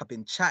feel like I've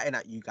been chatting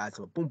at you guys,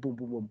 boom, boom, boom,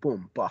 boom,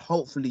 boom. But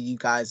hopefully you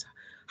guys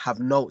have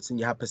notes and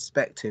you have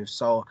perspective.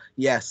 So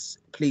yes,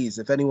 please,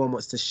 if anyone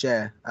wants to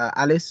share,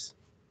 Alice.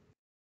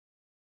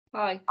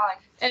 Hi. Hi,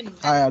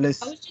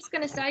 Alice. I was just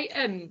going to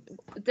say,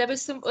 there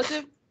was some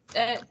other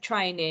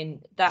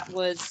training that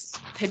was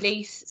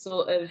police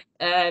sort of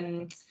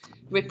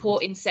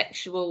reporting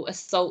sexual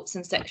assaults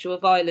and sexual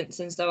violence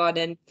and so on.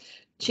 And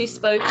she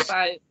spoke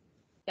about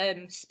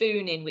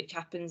spooning, which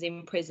happens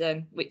in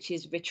prison, which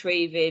is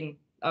retrieving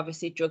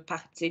obviously drug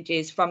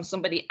packages from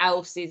somebody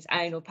else's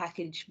anal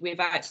package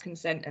without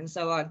consent and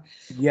so on.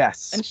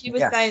 Yes. And she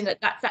was saying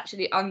that that's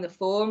actually on the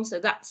form, so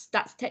that's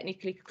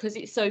technically, because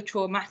it's so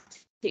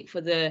traumatic for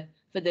the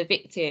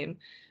victim,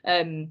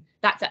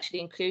 that's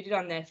actually included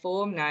on their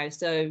form now.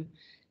 So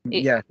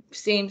it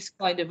seems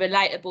kind of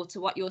relatable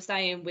to what you're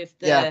saying with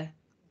the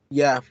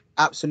Yeah,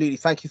 absolutely.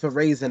 Thank you for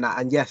raising that.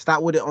 And yes,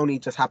 that wouldn't only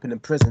just happen in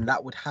prison.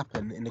 That would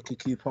happen in the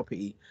cuckoo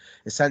property,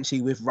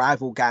 essentially with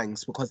rival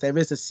gangs, because there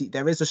is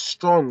a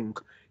strong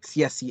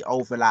CSE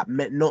overlap,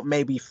 not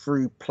maybe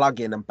through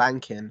plugging and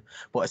banking,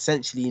 but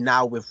essentially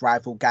now with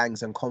rival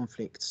gangs and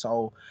conflict.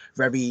 So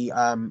very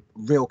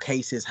real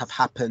cases have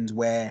happened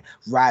where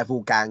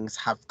rival gangs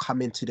have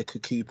come into the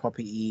Cuckoo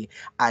property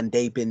and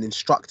they've been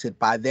instructed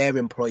by their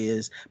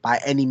employers, by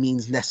any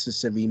means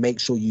necessary, make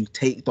sure you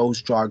take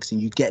those drugs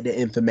and you get the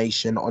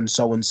information on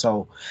so and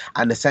so.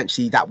 And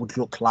essentially that would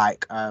look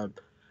like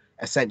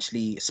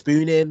essentially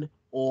spooning,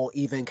 or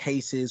even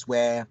cases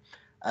where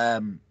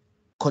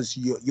because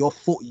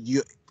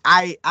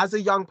I, as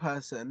a young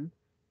person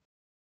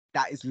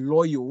that is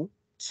loyal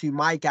to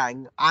my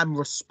gang, I'm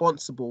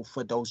responsible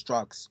for those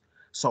drugs.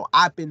 So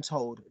I've been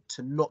told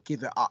to not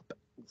give it up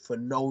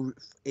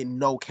in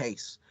no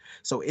case.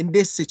 So in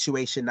this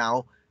situation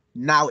now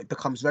it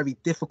becomes very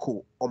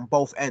difficult on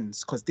both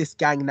ends, because this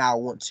gang now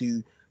want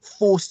to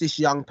force this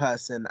young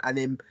person, and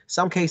in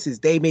some cases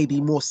they may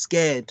be more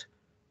scared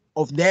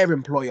of their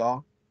employer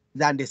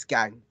than this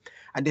gang.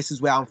 And this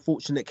is where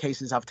unfortunate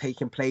cases have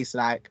taken place,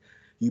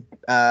 you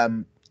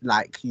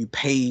you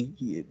pay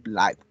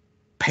like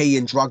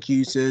paying drug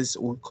users,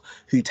 or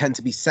who tend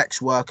to be sex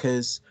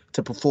workers,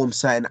 to perform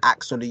certain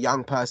acts on a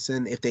young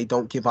person if they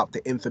don't give up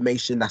the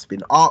information that's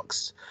been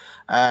asked.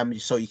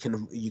 So you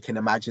can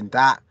imagine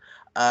that.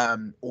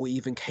 Or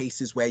even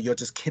cases where you're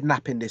just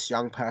kidnapping this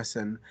young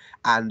person,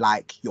 and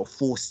like you're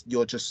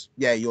just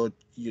you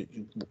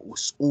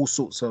all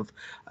sorts of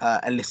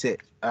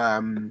illicit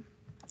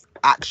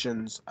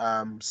actions,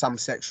 some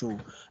sexual,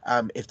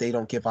 if they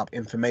don't give up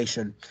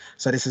information.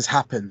 So this has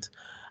happened.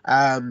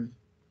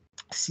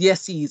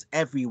 CSE is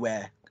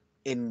everywhere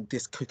in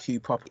this Cuckoo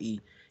property,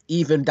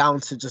 even down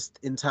to just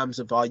in terms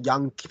of our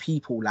young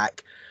people.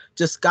 Like,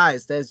 just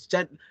guys,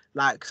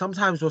 like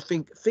sometimes we'll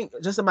think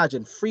just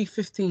imagine 3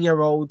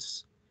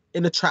 15-year-olds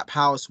in a trap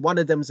house. One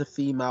of them's a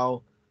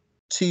female,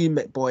 two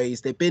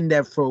boys. They've been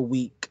there for a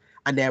week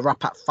and they're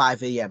up at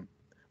 5 a.m.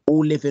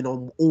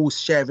 all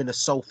sharing a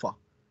sofa.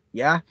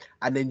 Yeah.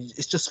 And then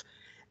it's just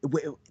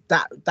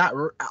that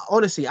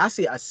honestly, I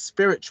see it as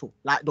spiritual.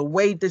 Like, the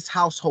way this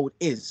household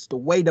is, the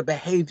way the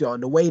behavior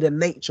and the way the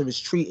nature is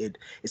treated,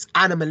 it's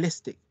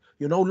animalistic.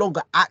 You're no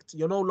longer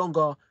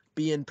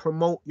you're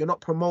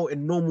not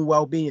promoting normal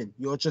well-being.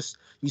 You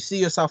see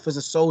yourself as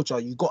a soldier.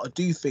 You got to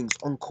do things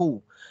on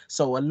call.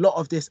 So a lot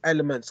of these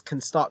elements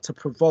can start to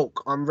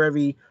provoke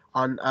very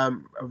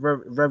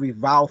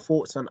vile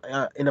thoughts and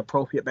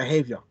inappropriate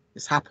behavior.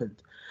 It's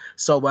happened.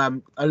 So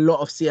a lot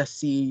of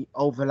CSC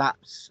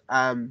overlaps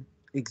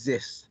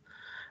exist.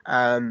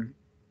 um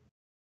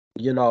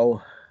you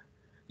know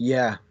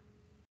yeah,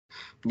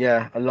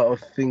 a lot of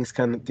things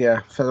can,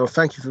 so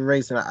thank you for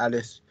raising that,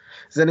 Alice.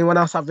 Does anyone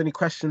else have any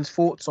questions,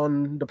 thoughts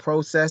on the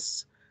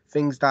process,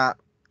 things that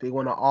they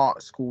want to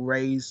ask or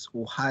raise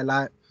or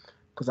highlight?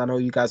 Because I know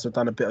you guys have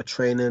done a bit of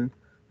training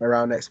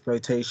around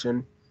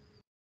exploitation.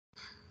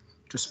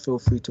 Just feel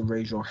free to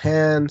raise your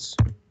hands.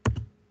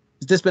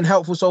 Has this been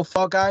helpful so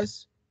far,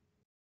 guys?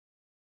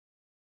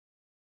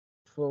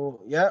 Put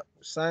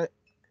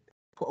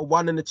a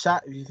 1 in the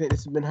chat if you think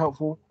this has been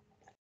helpful.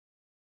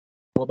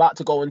 We're about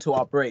to go into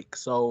our break,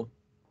 so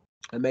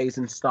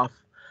amazing stuff.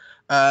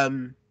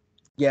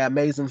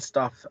 Amazing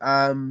stuff.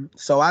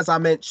 So as I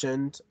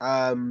mentioned,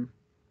 how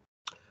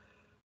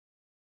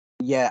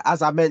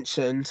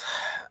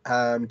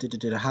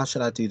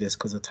should I do this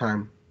because of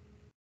time?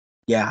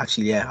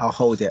 I'll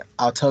hold it.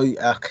 I'll tell you.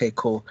 Okay,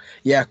 cool.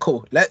 Yeah,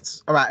 cool.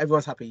 All right,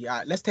 everyone's happy.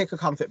 Yeah, let's take a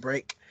comfort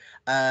break,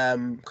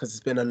 because it's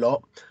been a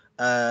lot.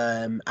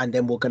 And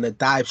then we're gonna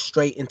dive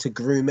straight into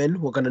grooming.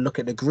 We're gonna look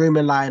at the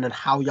grooming line and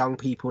how young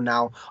people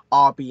now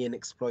are being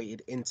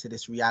exploited into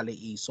this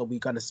reality. So we're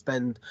gonna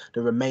spend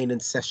the remaining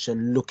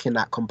session looking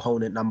at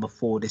component number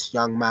 4, this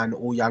young man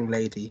or young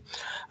lady,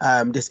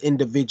 this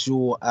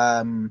individual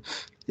that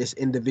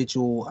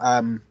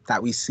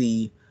we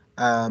see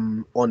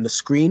on the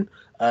screen.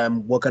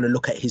 We're going to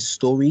look at his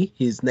story.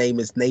 His name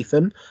is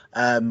Nathan.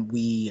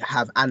 We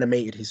have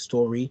animated his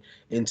story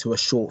into a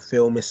short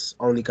film. It's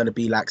only going to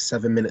be like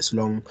 7 minutes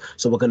long.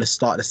 So we're going to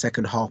start the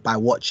second half by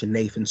watching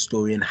Nathan's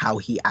story and how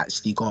he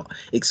actually got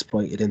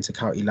exploited into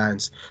county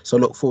lines. So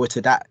look forward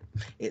to that.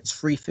 It's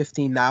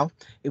 3:15 now.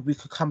 If we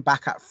could come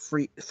back at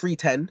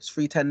 3:10, it's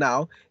 3:10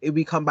 now. If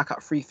we come back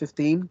at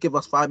 3:15, give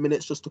us 5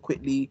 minutes just to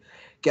quickly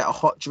get a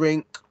hot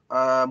drink,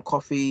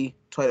 coffee,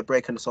 toilet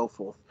break, and so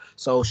forth.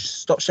 So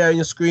stop sharing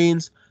your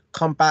screens.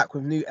 Come back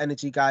with new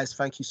energy, guys.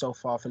 Thank you so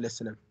far for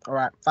listening. All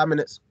right, 5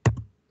 minutes.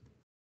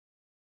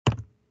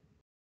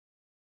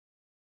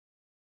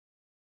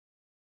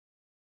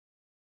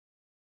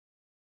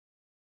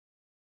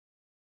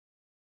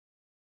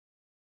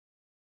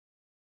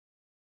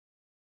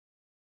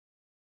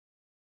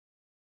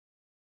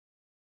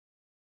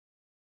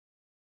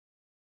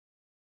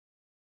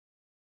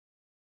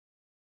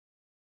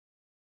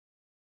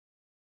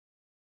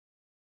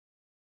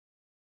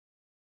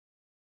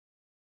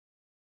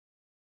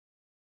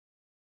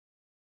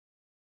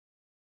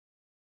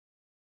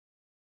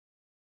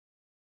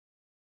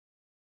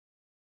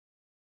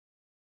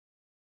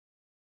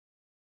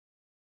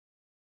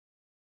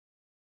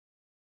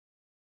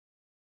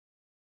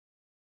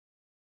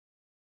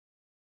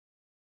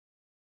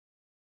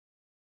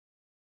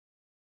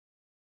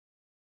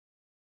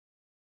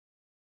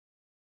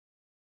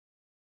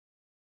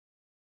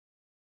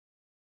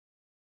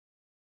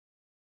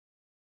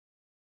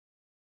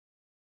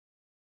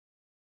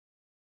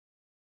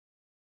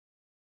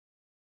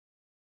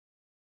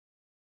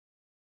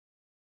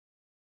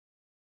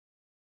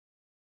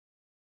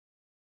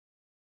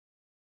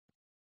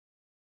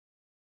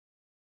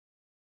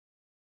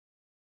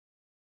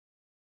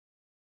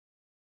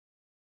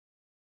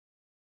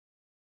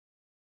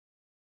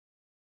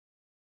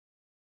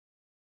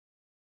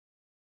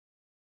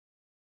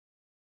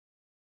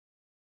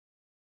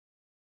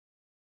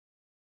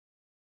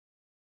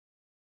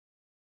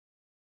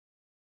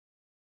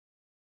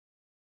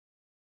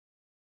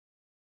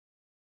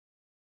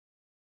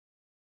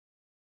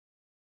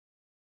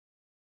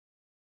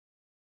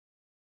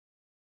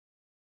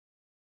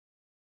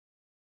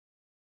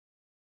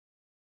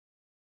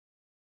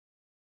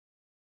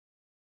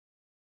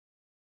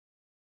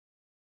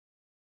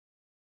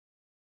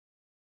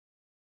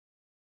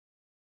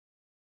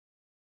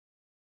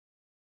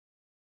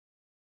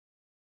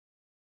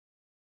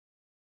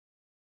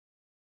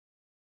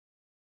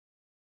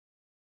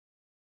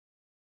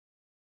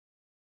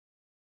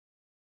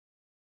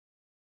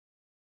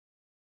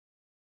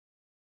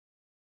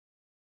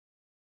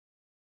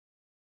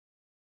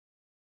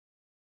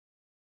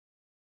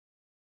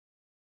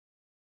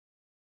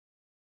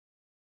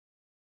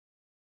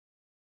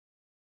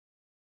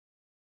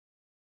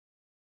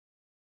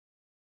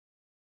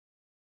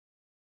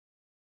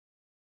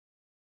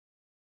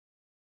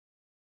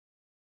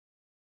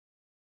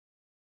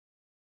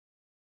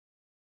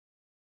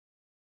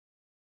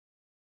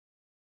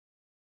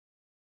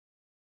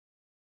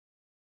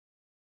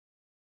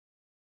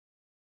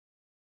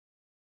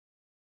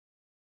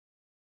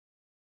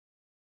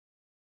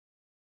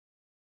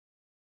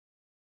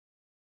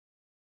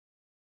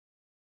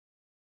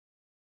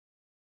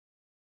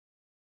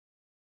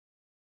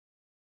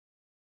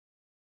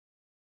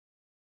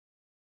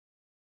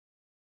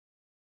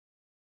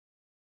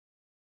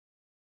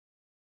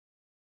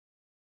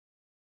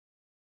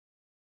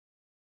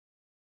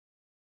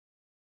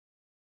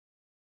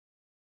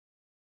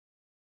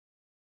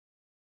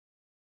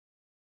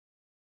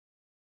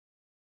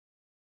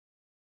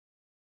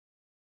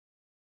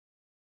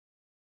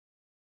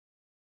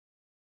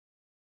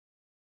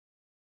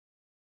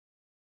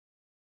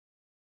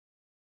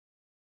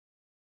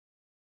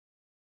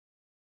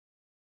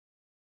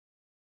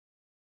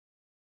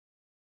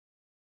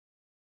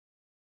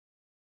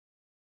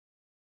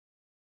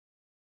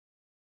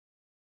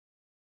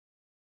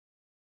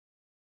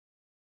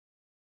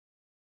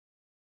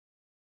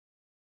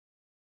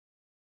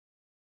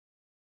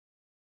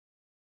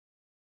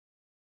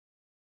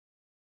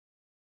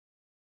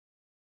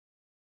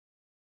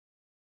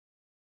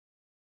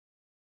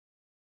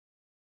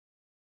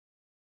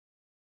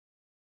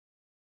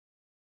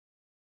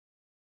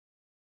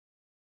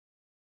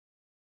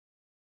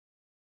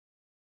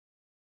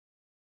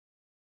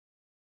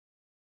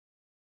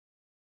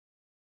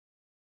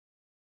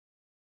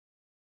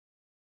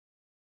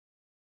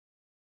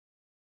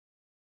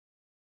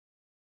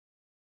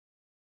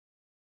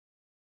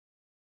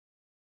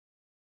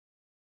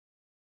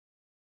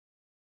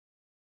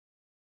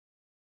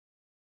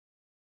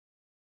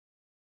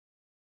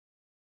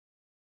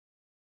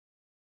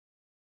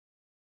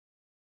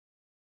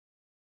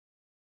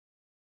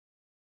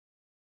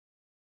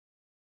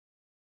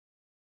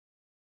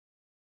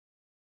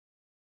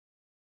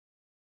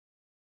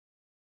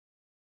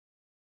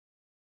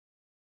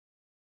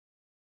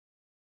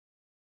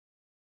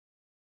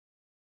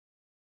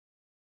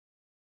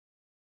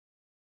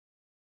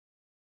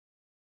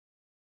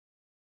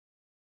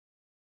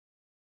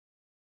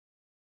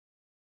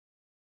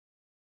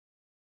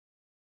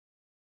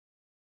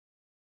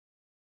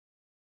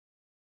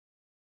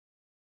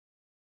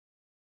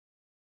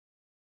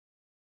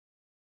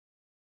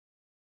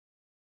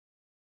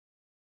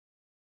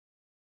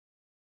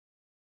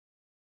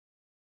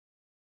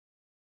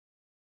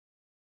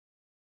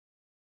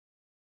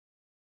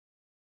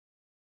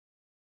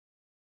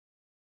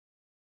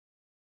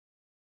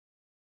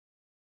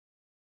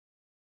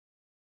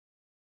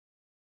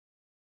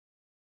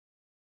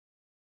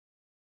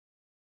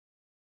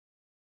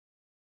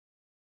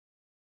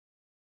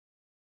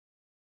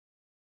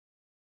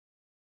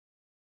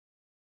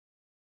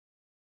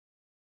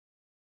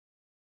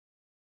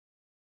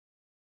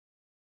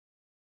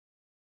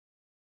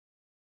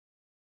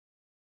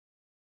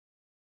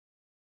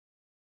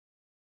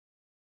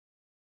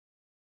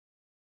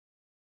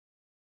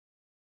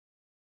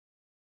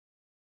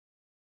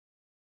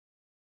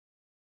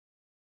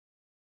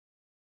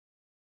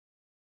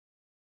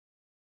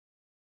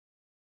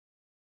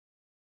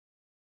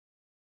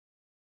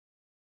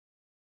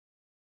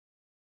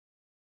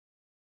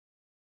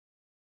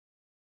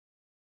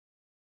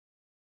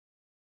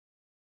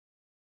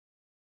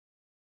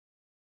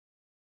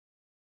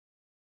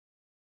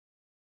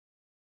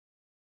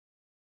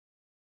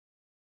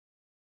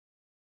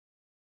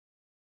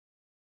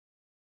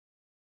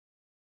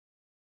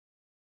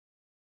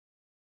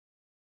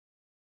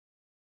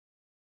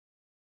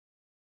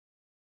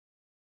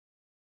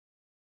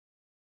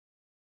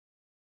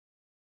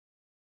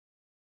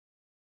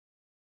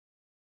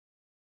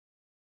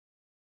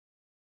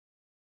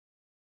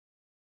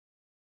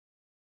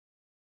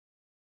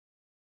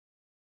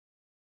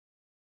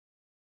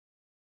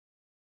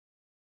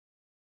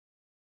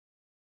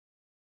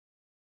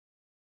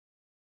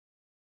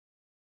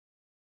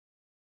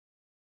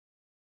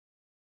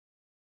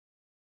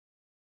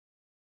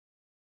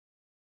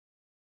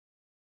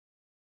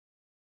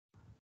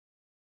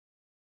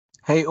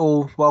 Hey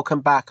all,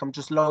 welcome back. I'm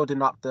just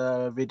loading up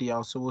the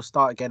video, so we'll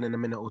start again in a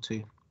minute or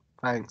two.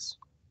 Thanks.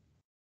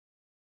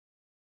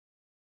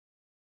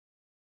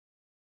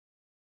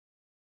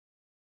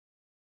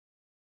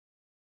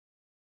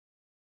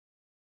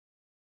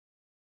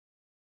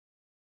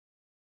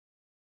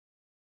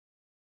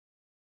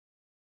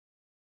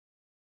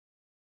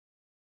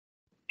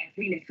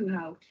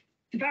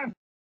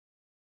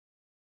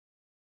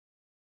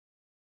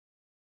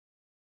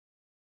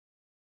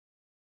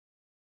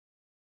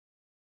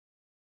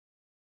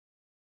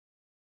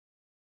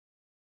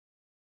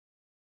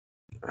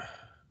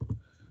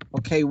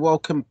 Okay,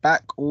 welcome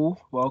back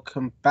all.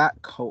 Welcome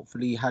back.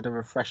 Hopefully you had a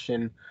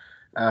refreshing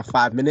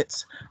 5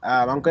 minutes.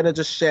 I'm gonna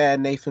just share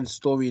Nathan's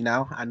story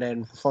now, and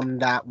then from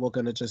that we're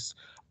gonna just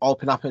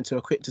open up into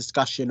a quick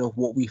discussion of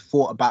what we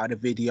thought about the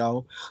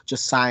video,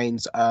 just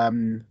signs,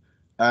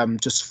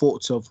 just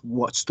thoughts of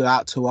what stood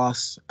out to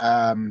us.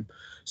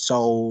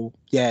 So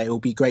yeah, it will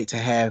be great to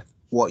hear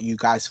what you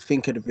guys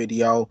think of the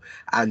video,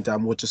 and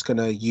we're just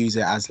gonna use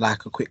it as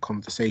like a quick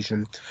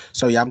conversation.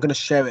 So yeah, I'm gonna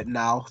share it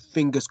now.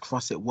 Fingers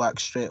crossed it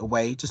works straight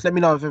away. Just let me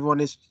know if everyone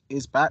is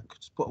back.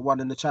 Just put one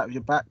in the chat if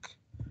you're back.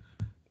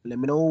 Let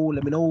me know.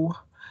 Let me know.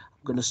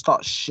 I'm gonna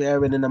start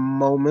sharing in a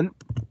moment.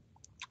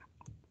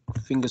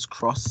 Fingers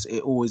crossed.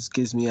 It always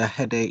gives me a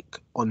headache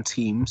on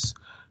Teams,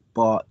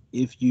 but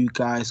if you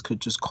guys could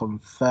just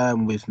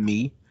confirm with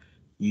me,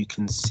 you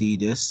can see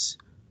this.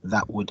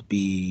 That would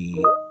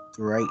be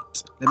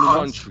great. Let me know.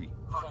 Country.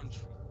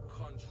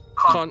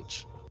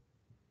 Conch.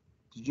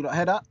 Did you not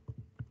hear that?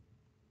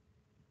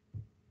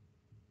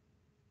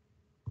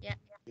 Yeah.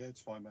 Yeah,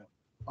 it's fine, man.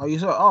 Oh, you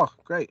saw it? Oh,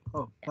 great.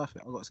 Oh,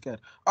 perfect. I got scared.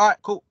 All right,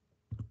 cool.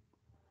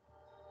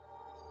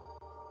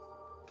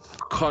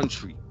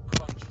 Country.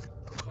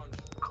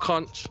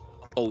 Conch.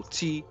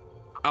 OT.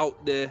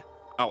 Out there.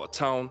 Out of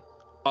town.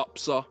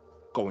 Upsa.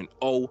 Going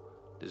O.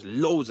 There's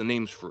loads of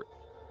names for it.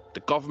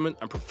 The government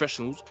and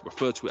professionals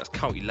refer to it as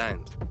county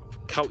lines.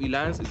 County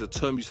lines is a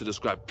term used to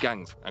describe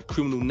gangs and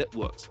criminal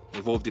networks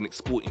involved in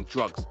exporting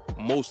drugs,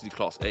 mostly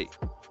Class A,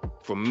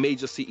 from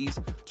major cities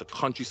to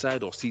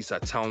countryside or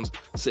seaside towns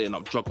setting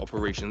up drug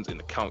operations in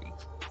the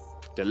counties.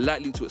 They're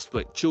likely to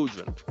exploit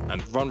children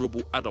and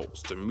vulnerable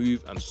adults to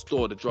move and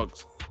store the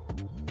drugs.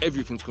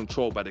 Everything's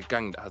controlled by the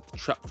gang that has the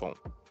trap phone,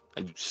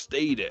 and you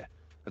stay there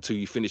until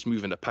you finish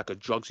moving the pack of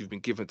drugs you've been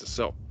given to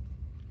sell.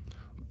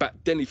 Back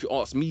then, if you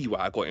asked me why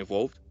I got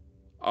involved,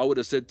 I would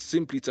have said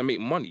simply to make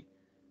money.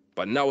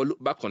 But now I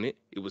look back on it,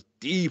 it was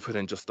deeper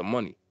than just the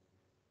money.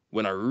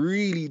 When I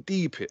really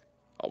deep it,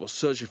 I was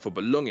searching for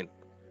belonging.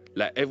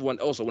 Like everyone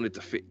else, I wanted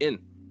to fit in.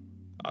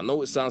 I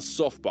know it sounds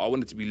soft, but I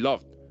wanted to be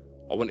loved.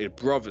 I wanted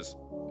brothers,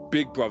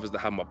 big brothers that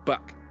had my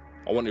back.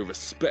 I wanted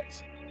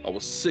respect. I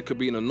was sick of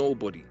being a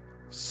nobody.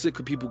 Sick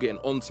of people getting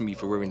onto me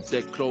for wearing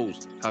dead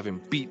clothes, having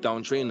beat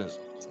down trainers.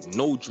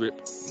 No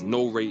drip,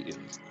 no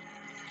ratings.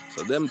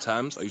 So them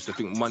times, I used to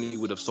think money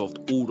would have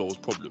solved all those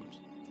problems.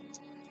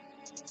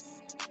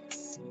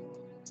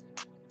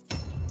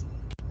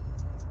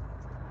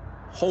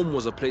 Home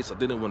was a place I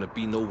didn't want to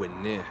be nowhere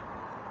near.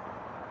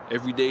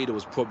 Every day there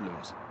was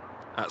problems.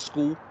 At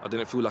school, I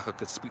didn't feel like I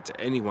could speak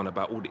to anyone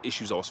about all the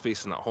issues I was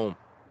facing at home.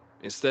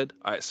 Instead,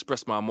 I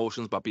expressed my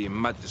emotions by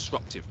being mad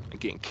disruptive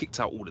and getting kicked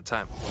out all the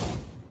time.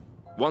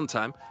 One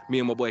time, me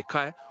and my boy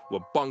Kai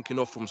were bunking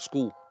off from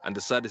school and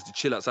decided to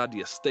chill outside the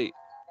estate.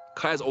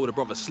 Kai's older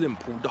brother Slim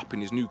pulled up in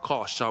his new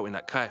car shouting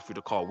at Kai through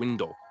the car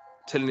window,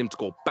 telling him to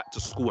go back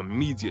to school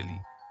immediately.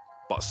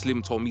 But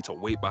Slim told me to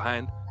wait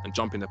behind and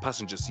jump in the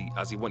passenger seat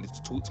as he wanted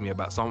to talk to me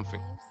about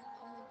something.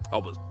 I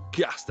was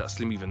gassed that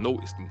Slim even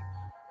noticed me.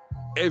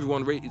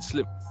 Everyone rated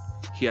Slim.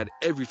 He had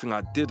everything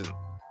I didn't.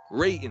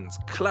 Ratings,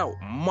 clout,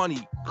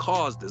 money,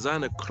 cars,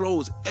 designer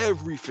clothes,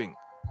 everything.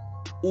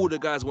 All the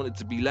guys wanted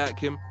to be like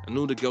him and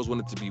all the girls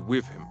wanted to be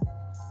with him.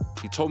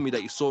 He told me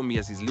that he saw me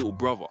as his little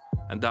brother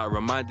and that I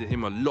reminded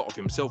him a lot of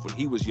himself when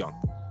he was young.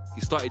 He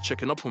started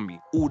checking up on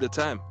me all the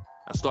time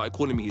and started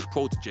calling me his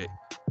protege.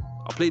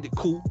 I played it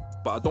cool,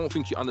 but I don't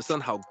think you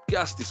understand how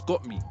gassed this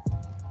got me.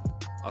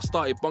 I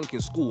started bunking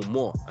school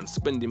more and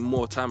spending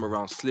more time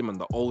around Slim and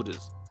the olders.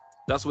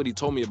 That's when he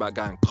told me about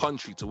going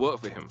country to work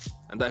for him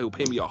and that he'll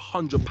pay me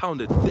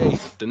 £100 a day.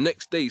 The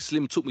next day,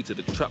 Slim took me to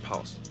the trap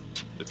house.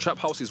 The trap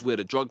house is where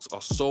the drugs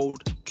are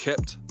sold,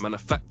 kept,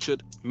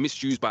 manufactured,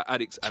 misused by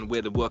addicts and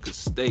where the workers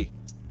stay.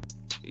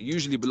 It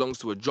usually belongs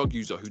to a drug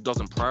user who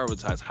doesn't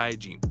prioritize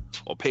hygiene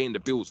or paying the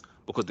bills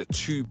because they're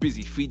too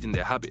busy feeding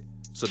their habit,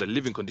 so the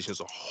living conditions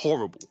are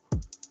horrible.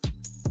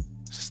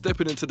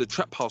 Stepping into the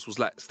trap house was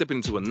like stepping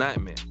into a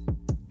nightmare.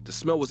 The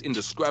smell was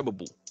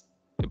indescribable.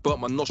 It burnt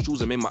my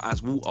nostrils and made my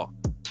eyes water.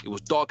 It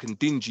was dark and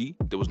dingy,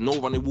 there was no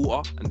running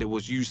water, and there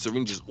was used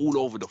syringes all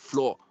over the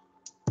floor.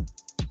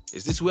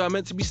 Is this where I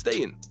meant to be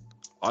staying?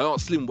 I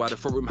asked Slim why the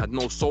front room had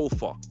no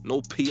sofa,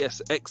 no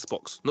PS,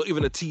 Xbox, not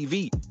even a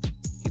TV.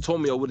 He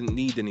told me I wouldn't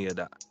need any of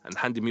that and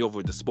handed me over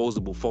a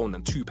disposable phone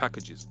and 2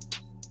 packages.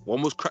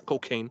 One was crack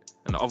cocaine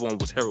and the other one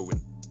was heroin.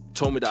 He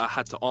told me that I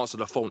had to answer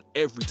the phone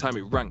every time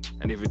it rang,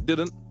 and if it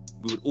didn't,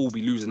 we would all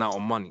be losing out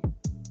on money.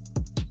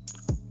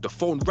 The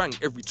phone rang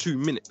every 2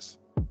 minutes,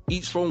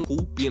 each phone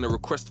call being a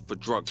request for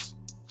drugs.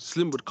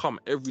 Slim would come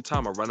every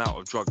time I ran out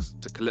of drugs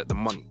to collect the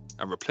money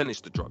and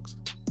replenish the drugs.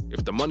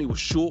 If the money was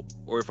short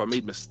or if I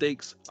made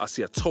mistakes, I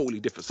see a totally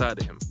different side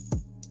of him.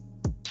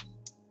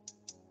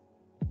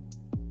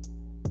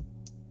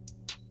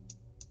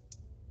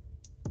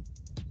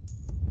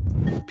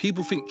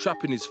 People think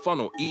trapping is fun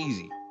or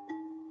easy.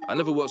 I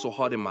never worked so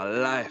hard in my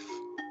life.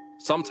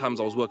 Sometimes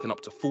I was working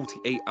up to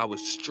 48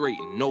 hours straight,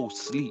 no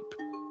sleep.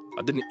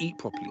 I didn't eat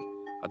properly.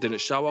 I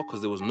didn't shower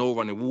because there was no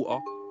running water.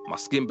 My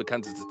skin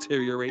began to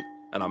deteriorate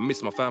and I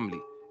missed my family.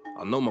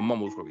 I know my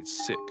mum was probably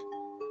sick.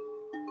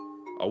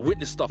 I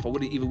witnessed stuff I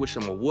wouldn't even wish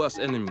on my worst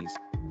enemies.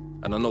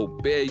 And I know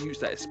bare youths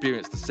that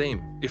experienced the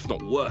same, if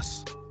not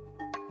worse.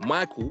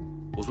 Michael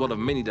was one of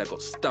many that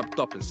got stabbed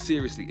up and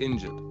seriously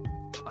injured.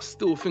 I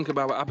still think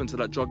about what happened to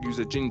that drug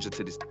user Ginger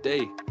to this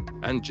day.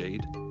 And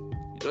Jade.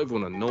 You don't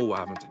even want to know what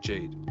happened to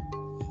Jade.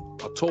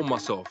 I told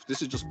myself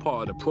this is just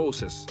part of the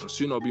process and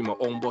soon I'll be my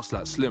own boss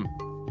like Slim.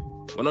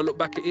 When I look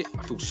back at it,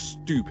 I feel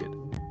stupid.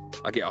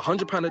 I get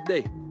 £100 a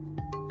day,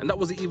 and that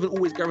wasn't even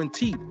always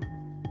guaranteed.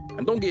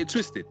 And don't get it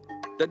twisted,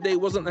 that day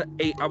wasn't an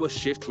 8-hour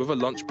shift with a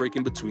lunch break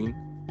in between.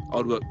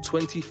 I'd work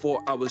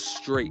 24 hours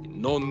straight,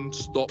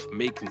 non-stop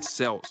making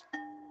sales.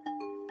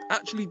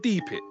 Actually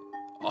deep it,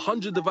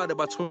 100 divided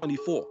by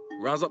 24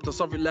 rounds up to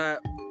something like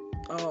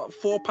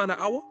 £4 an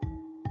hour.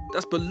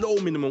 That's below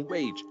minimum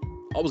wage.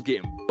 I was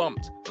getting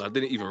bumped and I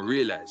didn't even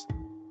realise.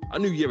 I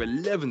knew year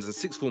 11s and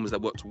 6th formers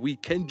that worked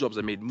weekend jobs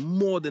and made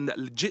more than that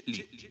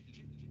legitly.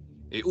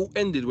 It all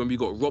ended when we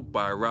got robbed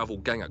by a rival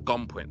gang at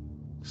gunpoint.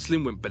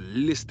 Slim went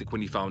ballistic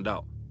when he found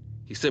out.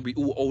 He said we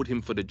all owed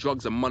him for the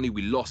drugs and money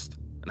we lost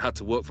and had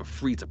to work for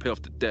free to pay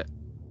off the debt.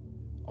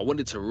 I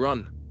wanted to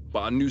run,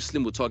 but I knew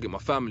Slim would target my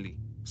family,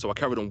 so I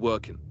carried on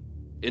working.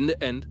 In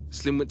the end,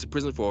 Slim went to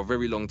prison for a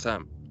very long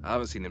time. I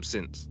haven't seen him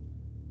since.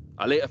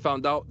 I later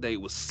found out that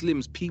it was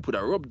Slim's people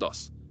that robbed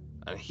us,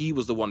 and he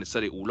was the one that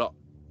set it all up,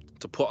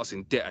 to put us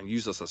in debt and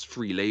use us as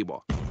free labor.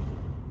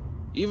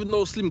 Even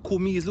though Slim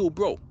called me his little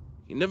bro,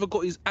 he never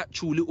got his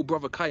actual little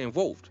brother Kai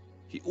involved.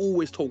 He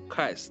always told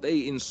Kai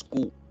stay in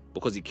school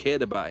because he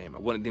cared about him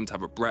and wanted him to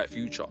have a bright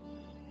future.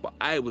 But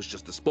I was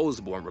just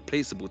disposable and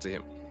replaceable to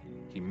him.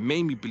 He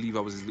made me believe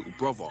I was his little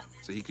brother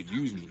so he could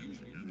use me.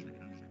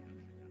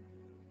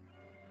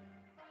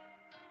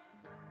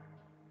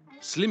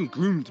 Slim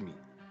groomed me.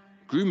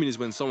 Grooming is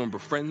when someone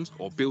befriends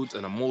or builds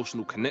an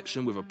emotional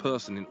connection with a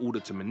person in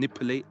order to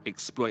manipulate,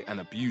 exploit, and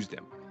abuse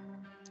them.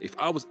 If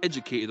I was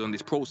educated on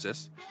this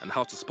process and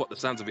how to spot the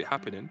signs of it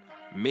happening,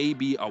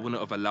 maybe I wouldn't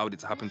have allowed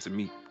it to happen to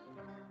me.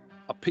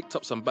 I picked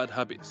up some bad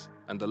habits,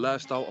 and the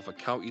lifestyle of a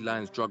county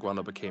lines drug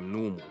runner became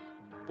normal.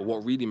 But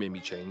what really made me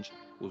change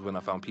was when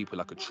I found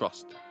people I could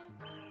trust.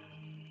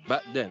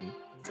 Back then,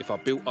 if I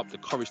built up the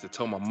courage to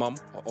tell my mum,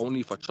 or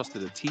only if I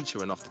trusted a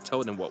teacher enough to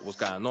tell them what was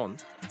going on,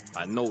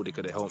 I know they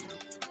could have helped me.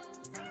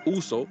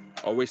 Also,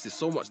 I wasted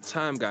so much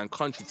time going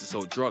country to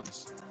sell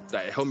drugs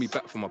that it held me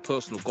back from my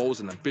personal goals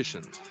and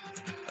ambitions,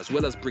 as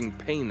well as bring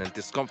pain and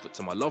discomfort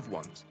to my loved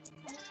ones.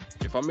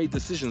 If I made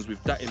decisions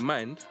with that in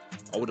mind,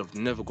 I would have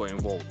never got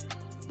involved,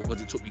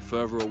 because it took me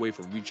further away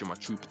from reaching my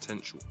true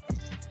potential.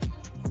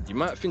 You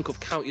might think of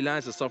county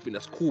lines as something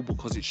that's cool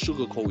because it's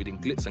sugar-coated in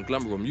glitz and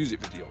glamour on music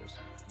videos.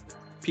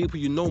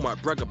 People you know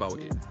might brag about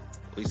it,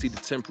 or you see the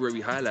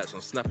temporary highlights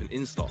on Snap and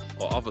Insta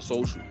or other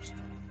socials.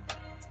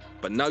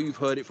 But now you've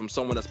heard it from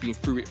someone that's been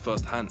through it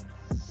firsthand,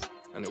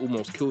 and it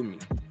almost killed me,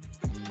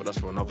 but that's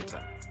for another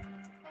time.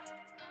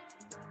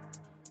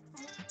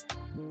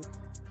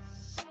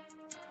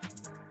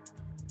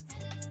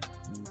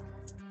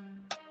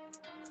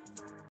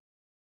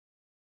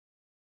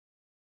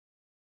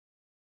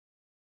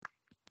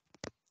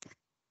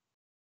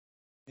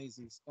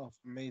 Amazing stuff,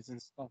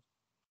 amazing stuff.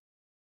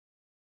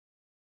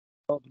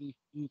 Hopefully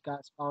you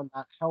guys found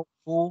that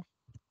helpful.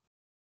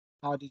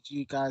 How did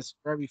you guys?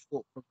 Very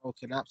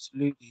thought-provoking,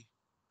 absolutely.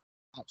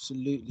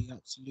 Absolutely,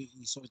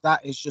 absolutely. So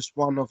that is just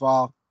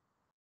uh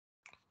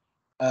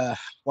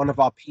one of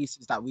our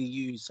pieces that we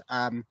use.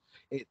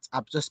 It's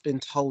I've just been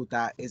told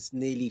that it's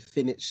nearly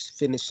finished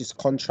his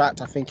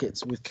contract. I think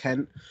it's with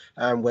Kent,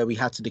 where we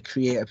had to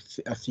create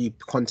a few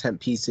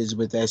content pieces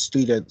with their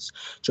students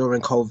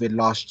during COVID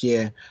last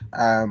year.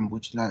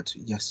 Would you like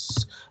to?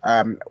 Yes.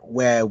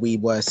 Where we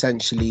were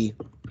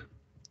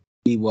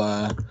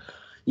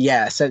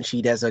yeah,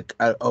 essentially there's a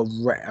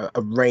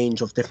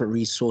range of different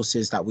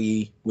resources that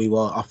we were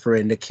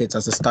offering the kids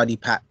as a study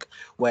pack,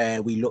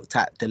 where we looked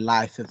at the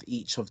life of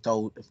each of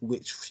those,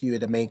 which few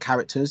of the main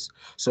characters.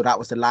 So that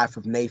was the life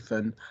of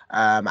Nathan,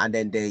 and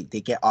then they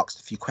get asked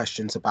a few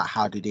questions about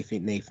how did they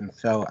think Nathan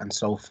felt and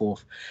so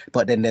forth.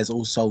 But then there's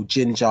also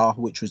Ginger,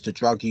 which was the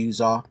drug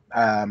user,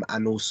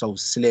 and also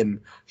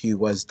Slim, who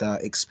was the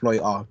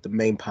exploiter, the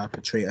main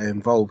perpetrator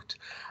involved.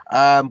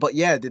 But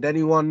yeah,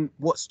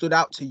 what stood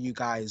out to you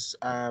guys?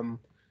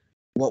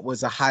 What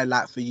was a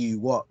highlight for you?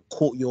 What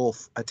caught your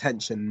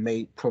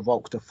attention,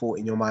 provoked a thought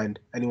in your mind?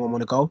 Anyone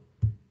want to go?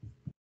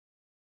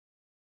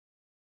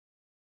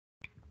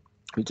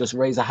 We just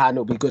raise a hand.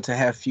 It'll be good to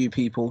hear a few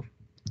people.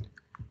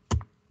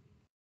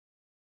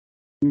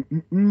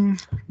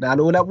 Not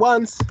all at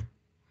once.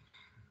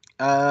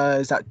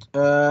 Is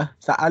that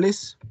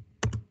Alice?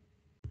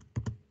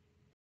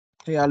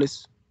 Hey,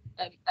 Alice.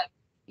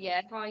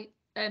 Yeah, hi.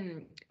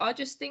 I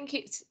just think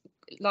it's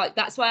like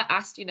that's why I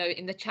asked,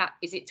 in the chat,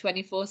 is it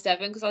 24/7?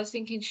 Because I was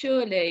thinking,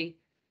 surely,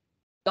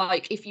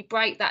 like if you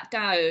break that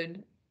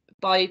down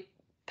by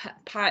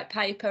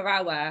pay per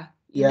hour,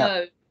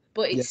 Yeah.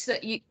 but Yeah. it's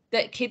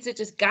that kids are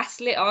just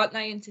gaslit, aren't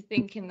they, into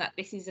thinking that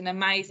this is an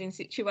amazing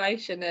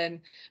situation, and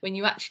when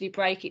you actually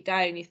break it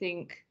down, you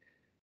think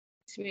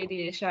it's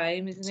really a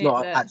shame, isn't It's it?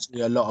 not That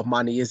actually a lot of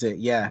money, is it?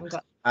 Yeah. I've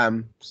got-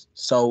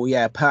 So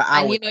yeah, per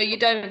and hour. you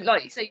don't,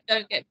 like you say, you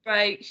don't get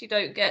breaks, you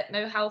don't get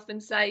no health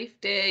and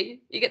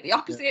safety, you get the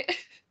opposite.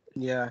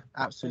 Yeah,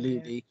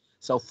 absolutely.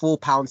 So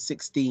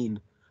 £4.16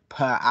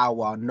 per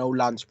hour, no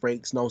lunch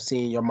breaks, no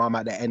seeing your mum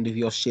at the end of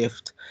your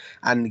shift.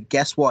 And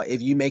guess what?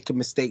 If you make a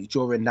mistake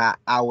during that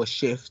hour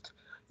shift,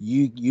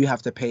 you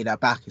have to pay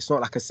that back. It's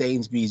not like a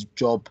Sainsbury's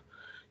job.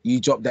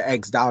 You drop the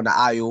eggs down the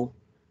aisle,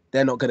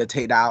 they're not gonna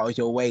take that out of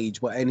your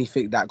wage. But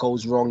anything that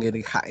goes wrong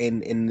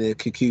in the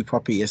cuckoo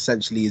property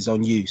essentially is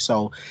on you.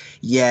 So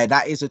yeah,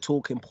 that is a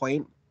talking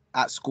point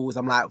at schools.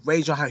 I'm like,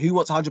 raise your hand. Who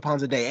wants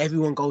 £100 a day?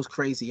 Everyone goes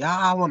crazy.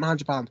 I want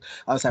 £100.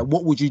 I was like,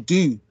 what would you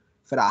do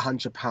for that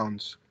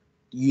 £100?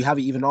 You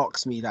haven't even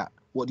asked me that.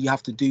 What do you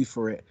have to do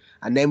for it?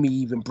 And then we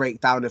even break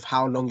down of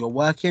how long you're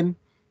working.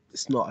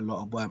 It's not a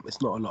lot of work.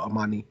 It's not a lot of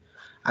money.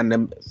 And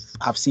then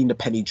I've seen the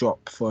penny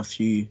drop for a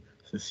few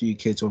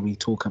kids when we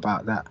talk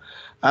about that.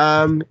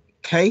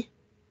 Kay,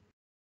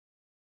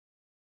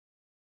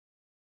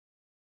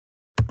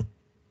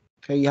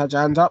 you had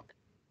your hand up.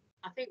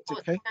 I think Is it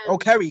what Kay? Oh,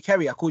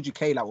 Kerry. I called you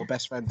Kay like we're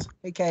best friends.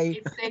 Hey,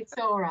 Kay. it's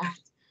all right.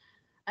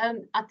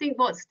 I think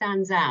what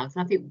stands out,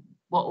 and I think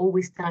what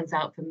always stands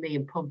out for me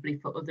and probably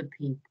for other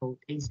people,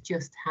 is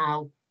just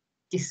how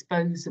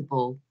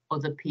disposable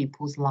other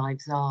people's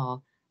lives are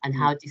and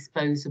how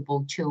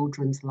disposable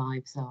children's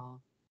lives are.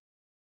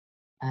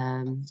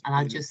 And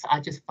I just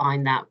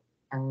find that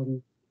I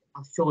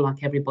feel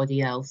like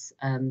everybody else,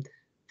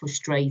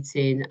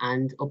 frustrating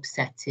and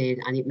upsetting,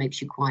 and it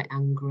makes you quite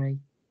angry.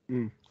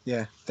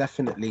 Yeah,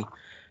 definitely.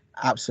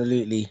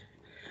 Absolutely.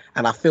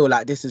 And I feel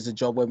like this is a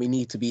job where we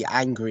need to be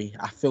angry.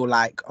 I feel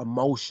like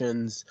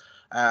emotions.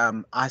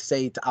 I was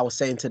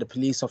saying to the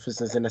police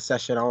officers in a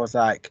session, I was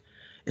like,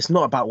 it's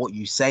not about what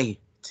you say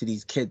to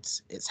these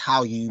kids, it's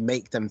how you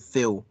make them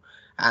feel.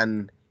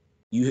 And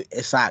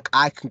it's like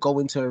I can go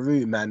into a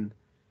room and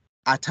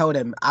I tell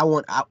them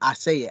I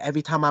say it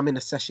every time I'm in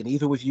a session,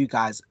 even with you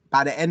guys.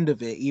 By the end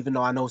of it, even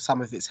though I know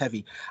some of it's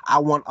heavy, I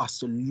want us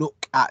to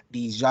look at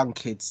these young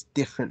kids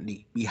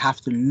differently. We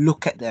have to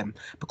look at them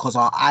because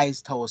our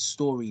eyes tell a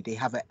story. They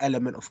have an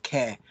element of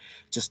care,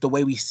 just the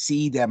way we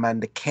see them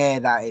and the care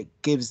that it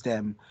gives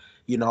them.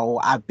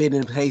 I've been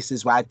in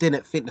places where I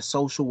didn't think the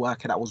social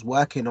worker that was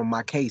working on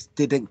my case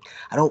I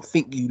don't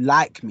think you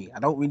like me. I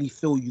don't really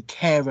feel you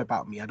care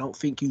about me. I don't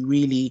think you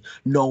really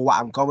know what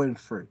I'm going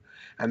through.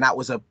 And that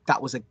was a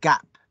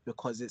gap,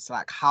 because it's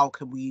like, how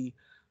can we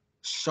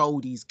show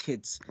these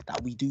kids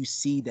that we do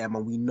see them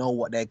and we know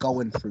what they're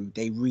going through?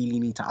 They really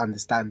need to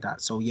understand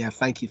that. So yeah,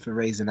 thank you for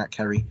raising that,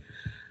 Kerry.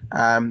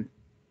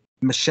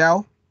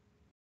 Michelle.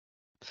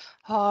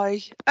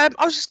 Hi. I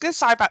was just going to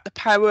say about the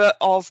power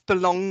of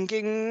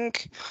belonging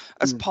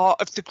as part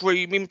of the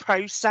grooming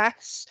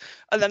process.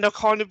 And then I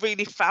kind of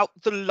really felt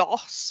the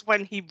loss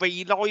when he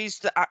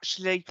realised that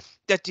actually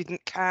they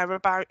didn't care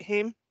about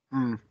him.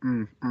 And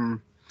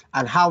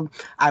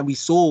we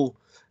saw,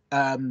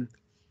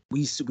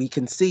 we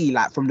can see,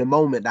 like, from the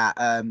moment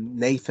that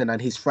Nathan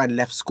and his friend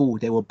left school,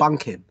 they were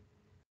bunking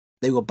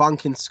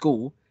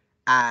school,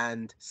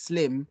 and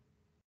Slim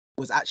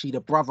was actually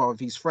the brother of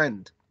his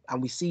friend.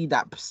 And we see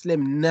that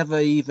Slim never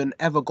even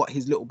ever got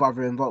his little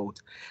brother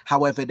involved.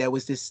 However, there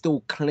was this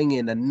still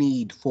clinging a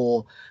need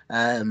for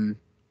Nathan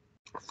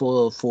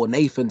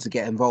to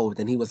get involved,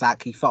 and he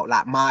felt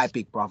like my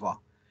big brother,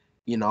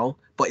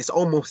 But it's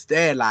almost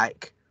there,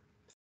 like,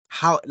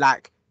 how,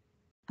 like,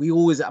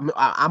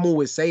 I'm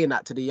always saying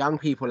that to the young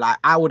people, like,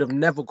 I would have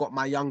never got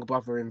my younger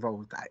brother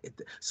involved.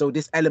 So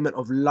this element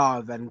of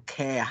love and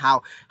care,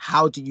 how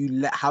do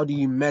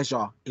you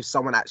measure if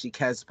someone actually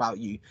cares about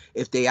you?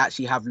 If they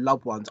actually have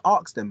loved ones,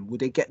 ask them, would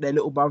they get their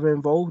little brother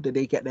involved? Did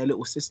they get their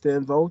little sister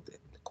involved?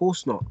 Of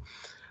course not.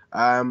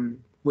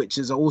 Which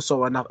is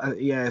also another,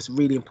 it's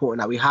really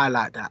important that we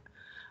highlight that.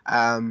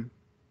 And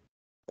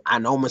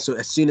almost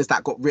as soon as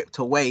that got ripped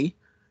away,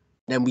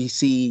 then we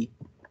see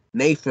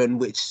Nathan,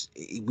 which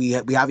we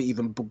haven't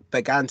even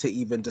began to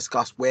even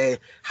discuss where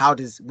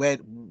does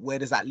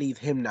that leave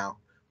him now,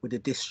 with the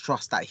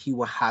distrust that he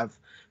will have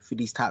for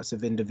these types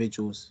of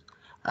individuals,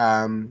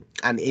 and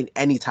in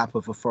any type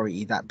of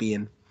authority that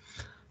being.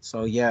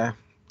 So yeah,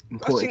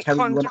 important. Kerry,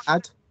 you want to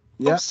add?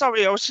 Yeah. Oh,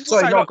 sorry, I was just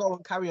sorry. saying, No, go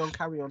on. Carry on.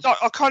 Like,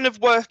 I kind of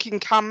work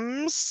in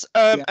CAMS,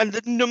 and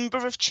the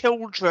number of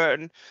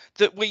children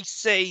that we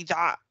see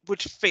that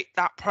would fit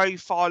that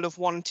profile of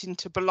wanting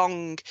to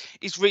belong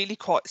is really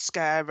quite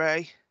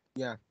scary.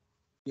 Yeah,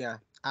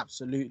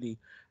 absolutely.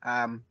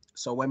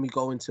 So when we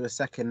go into a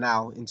second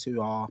now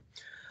into our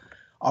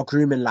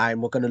grooming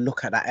line, we're going to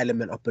look at that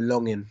element of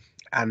belonging,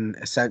 and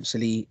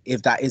essentially,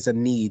 if that is a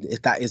need,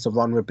 if that is a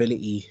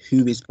vulnerability,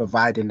 who is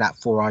providing that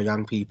for our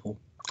young people?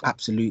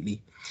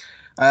 Absolutely.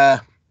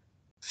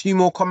 Few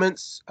more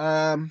comments.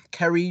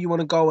 Kerry, you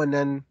want to go, and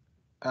then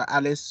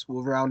Alice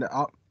will round it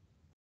up.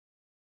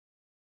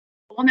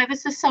 I'm ever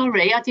so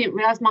sorry. I didn't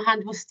realise my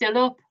hand was still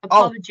up.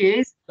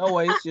 Apologies. No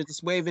worries. You're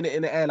just waving it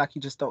in the air like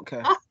you just don't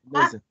care.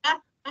 Amazing.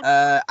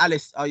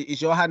 Alice,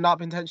 is your hand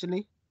up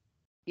intentionally?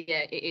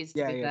 Yeah, it is, to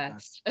Yeah, be yeah,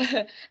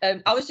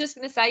 fair. I was just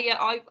going to say, yeah,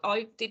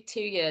 I did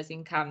 2 years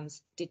in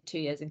CAMS.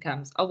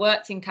 I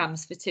worked in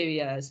CAMS for 2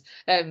 years.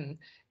 And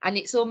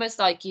it's almost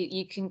like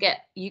you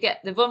get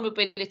the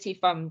vulnerability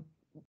from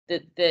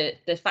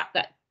the fact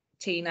that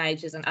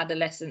teenagers and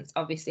adolescents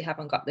obviously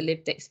haven't got the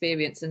lived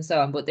experience and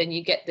so on, but then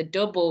you get the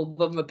double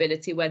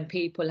vulnerability when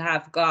people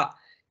have got,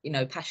 you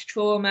know, past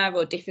trauma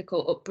or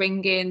difficult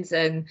upbringings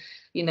and,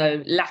 you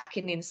know,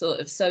 lacking in sort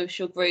of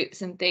social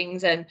groups and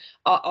things. And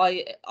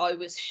I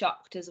was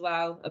shocked as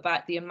well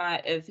about the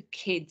amount of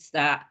kids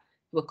that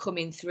were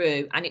coming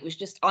through, and it was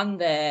just on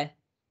their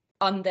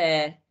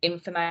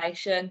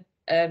information,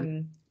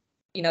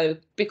 you know,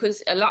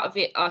 because a lot of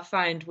it I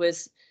found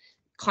was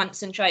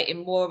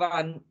concentrating more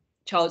on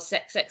child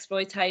sex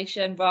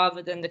exploitation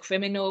rather than the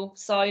criminal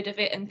side of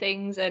it and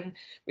things. And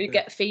we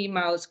get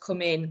females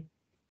come in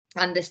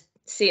and the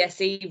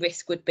CSE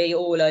risk would be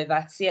all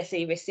over,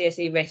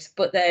 CSE risk,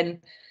 but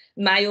then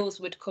males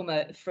would come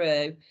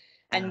through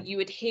and you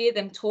would hear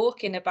them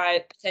talking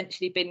about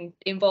potentially being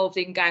involved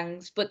in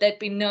gangs, but there'd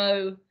be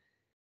no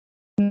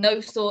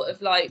sort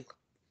of like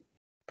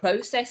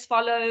process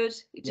followed.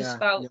 It just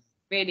felt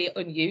really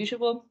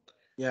unusual.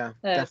 Yeah,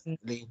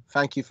 definitely.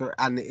 Thank you for,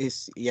 and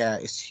it's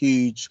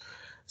huge.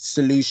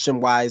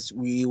 Solution wise,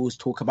 we always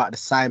talk about the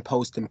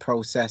signposting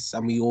process,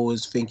 and we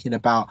always thinking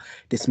about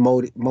this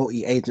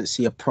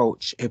multi-agency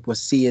approach. If we're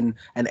seeing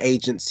an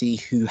agency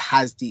who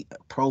has the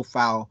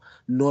profile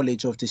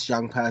knowledge of this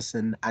young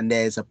person, and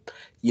there's a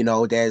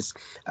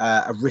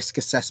risk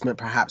assessment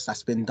perhaps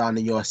that's been done,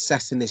 and you're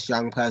assessing this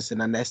young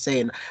person, and they're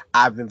saying,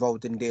 I've been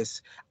involved in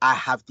this, I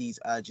have these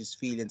urges,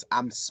 feelings,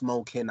 I'm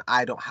smoking,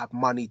 I don't have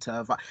money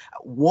to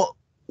what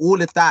all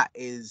of that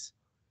is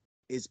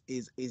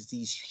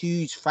these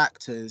huge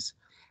factors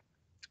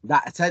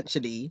that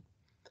essentially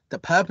the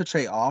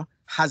perpetrator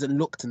hasn't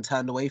looked and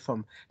turned away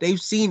from. They've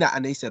seen that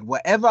and they said,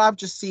 whatever I've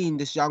just seen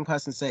this young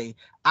person say,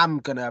 I'm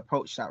gonna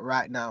approach that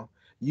right now.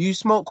 You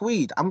smoke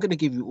weed, I'm gonna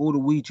give you all the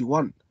weed you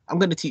want. I'm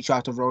gonna teach you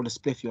how to roll a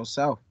spliff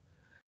yourself.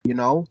 You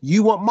know,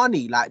 you want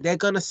money, like they're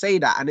gonna say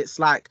that, and it's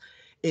like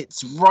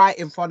it's right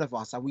in front of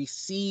us, and we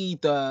see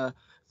the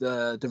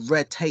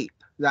red tape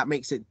that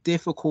makes it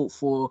difficult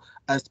for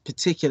a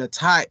particular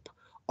type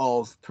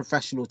of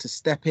professional to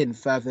step in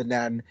further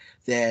than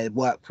their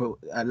work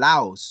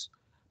allows.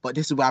 But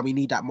this is why we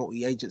need that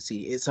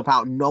multi-agency. It's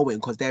about knowing,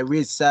 because there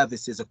is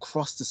services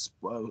across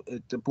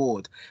the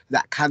board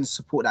that can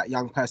support that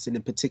young person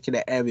in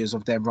particular areas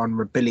of their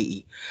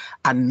vulnerability.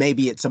 And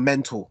maybe it's a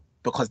mentor,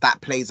 because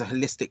that plays a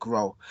holistic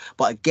role.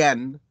 But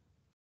again,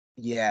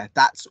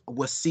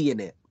 we're seeing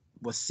it.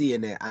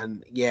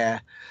 And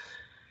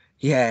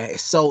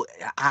so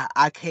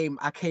I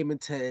came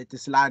into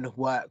this line of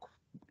work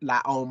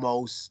like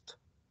almost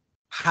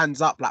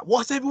hands up, like,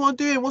 what's everyone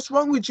doing? What's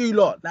wrong with you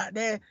lot?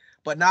 Like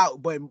but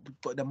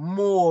the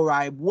more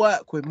I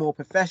work with more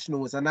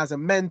professionals and as a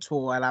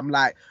mentor, and I'm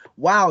like,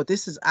 wow,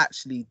 this is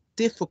actually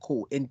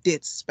difficult in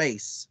this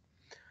space.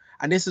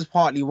 And this is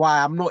partly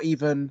why I'm not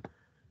even,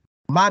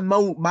 my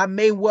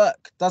main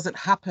work doesn't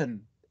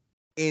happen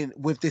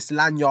with this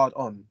lanyard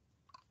on.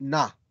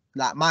 Nah,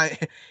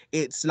 like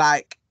it's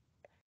like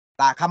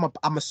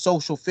I'm a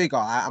social figure.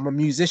 I'm a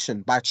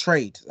musician by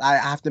trade. I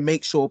have to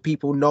make sure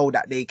people know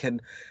that they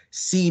can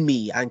see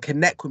me and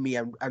connect with me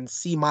and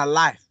see my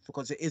life,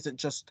 because it isn't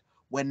just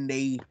when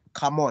they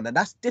come on. And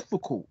that's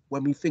difficult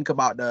when we think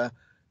about the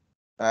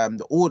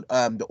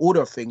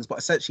order of things. But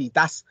essentially,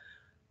 that's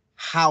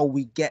how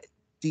we get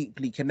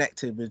deeply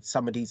connected with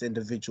some of these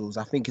individuals.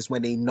 I think it's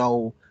when they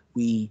know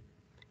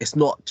it's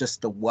not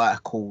just a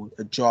work or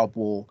a job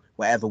or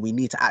whatever. We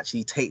need to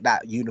actually take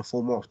that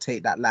uniform off,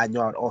 take that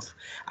lanyard off,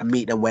 and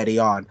meet them where they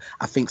are. And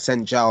I think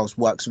St. Giles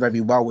works very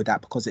well with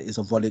that, because it is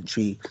a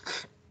voluntary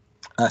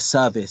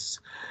service.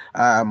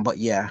 But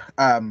yeah,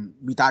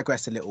 we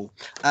digress a little.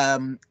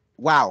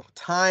 Wow,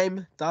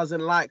 time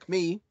doesn't like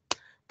me,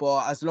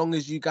 but as long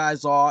as you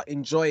guys are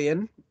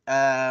enjoying,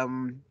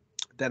 then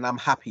I'm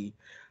happy.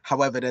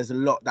 However, there's a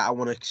lot that I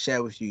want to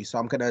share with you, so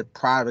I'm going to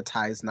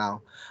prioritize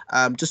now.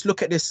 Just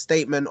look at this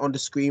statement on the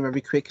screen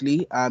very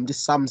quickly. This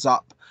sums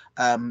up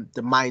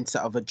the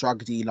mindset of a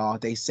drug dealer.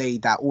 They say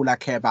that all I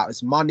care about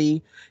is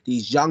money.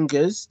 These young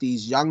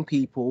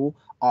people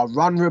are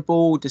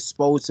vulnerable,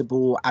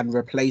 disposable, and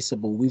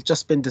replaceable. We've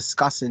just been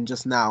discussing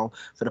just now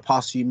for the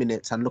past few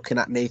minutes and looking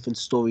at Nathan's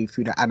story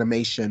through the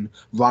animation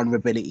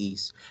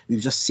vulnerabilities.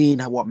 We've just seen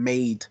what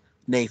made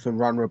Nathan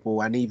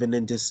vulnerable, and even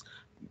in this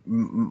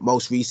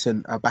most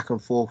recent back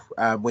and forth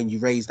when you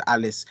raised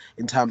Alice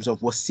in terms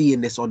of we're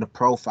seeing this on the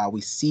profile.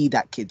 We see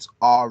that kids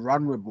are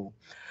vulnerable,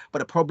 but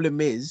the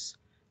problem is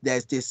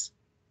there's this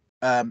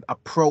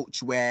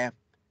approach where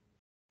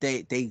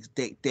they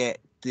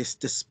this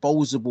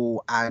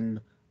disposable and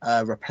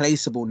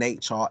replaceable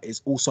nature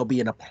is also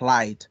being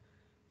applied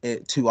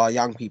to our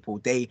young people.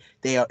 They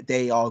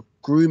are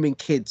grooming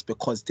kids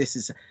because this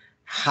is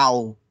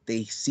how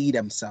they see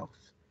themselves.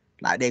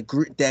 Like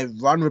their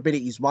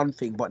vulnerability is one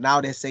thing, but now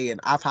they're saying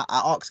I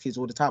ask kids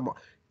all the time,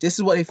 this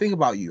is what they think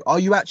about you. Are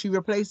you actually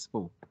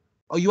replaceable?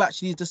 Are you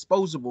actually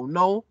disposable?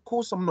 No, of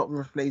course I'm not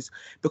replaced,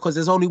 because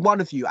there's only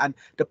one of you. And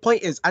the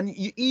point is, and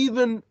you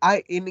even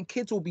in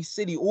kids will be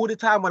silly all the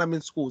time when I'm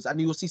in schools, and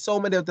you'll see so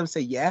many of them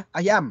say, yeah,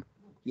 I am.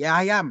 Yeah,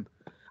 I am.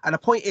 And the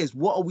point is,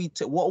 what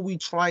are we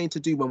trying to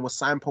do when we're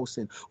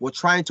signposting? We're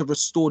trying to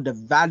restore the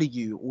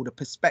value or the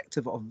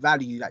perspective of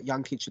value that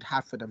young kids should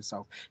have for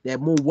themselves. They're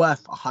more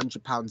worth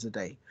 £100 a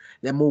day.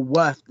 They're more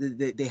worth.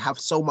 They have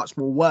so much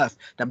more worth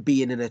than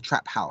being in a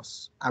trap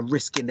house and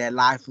risking their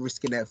life,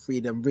 risking their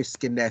freedom,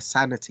 risking their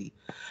sanity.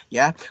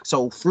 Yeah.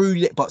 So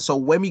so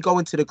when we go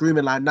into the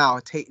grooming line now,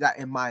 take that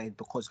in mind,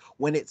 because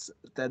when it's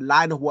the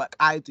line of work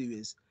I do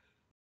is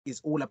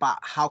all about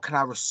how can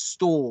I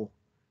restore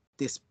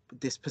this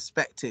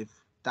perspective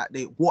that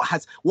what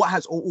has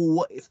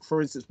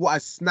for instance, what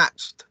has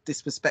snatched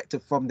this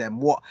perspective from them,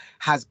 what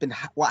has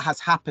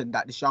happened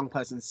that this young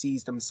person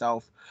sees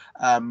themselves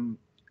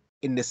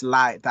in this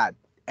light that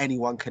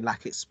anyone can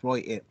like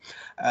exploit it,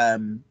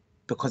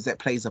 because that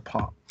plays a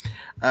part.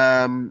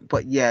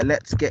 But yeah,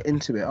 let's get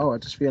into it. Oh, I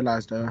just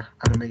realized the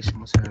animation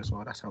was here as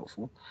well. That's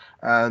helpful.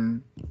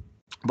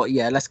 But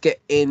yeah, let's get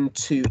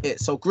into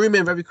it. So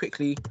grooming very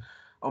quickly.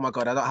 Oh my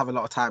god, I don't have a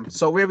lot of time.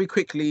 So very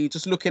quickly,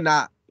 just looking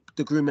at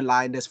the grooming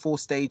line, there's 4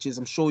 stages.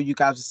 I'm sure you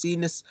guys have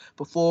seen this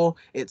before.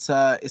 It's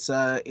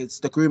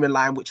the grooming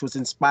line, which was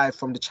inspired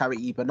from the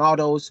charity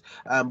Bernardo's,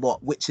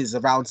 which is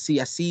around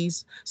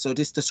CSCs. So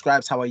this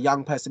describes how a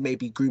young person may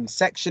be groomed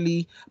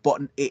sexually,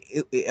 but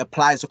it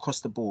applies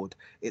across the board.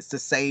 It's the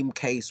same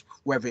case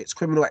whether it's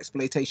criminal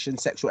exploitation,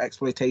 sexual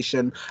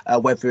exploitation,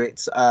 whether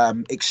it's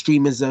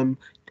extremism.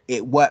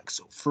 It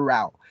works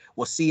throughout.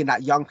 We're seeing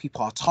that young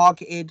people are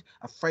targeted,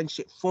 a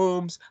friendship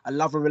forms, a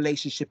lover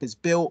relationship is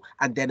built,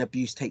 and then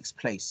abuse takes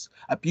place.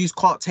 Abuse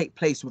can't take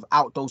place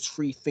without those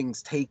 3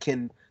 things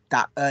taking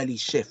that early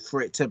shift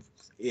for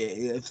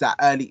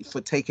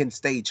taking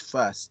stage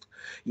first.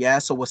 Yeah,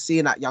 so we're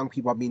seeing that young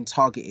people are being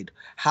targeted.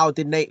 How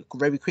did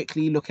very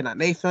quickly looking at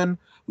Nathan,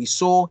 we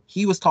saw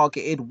he was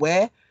targeted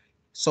where?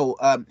 So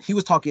he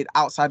was targeted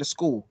outside of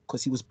school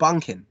because he was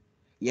bunking.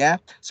 Yeah,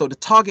 so the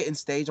targeting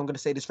stage, I'm going to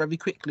say this very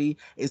quickly,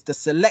 is the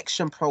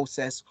selection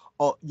process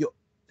of you're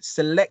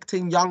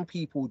selecting young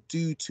people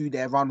due to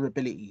their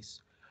vulnerabilities.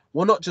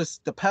 Well, not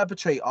just the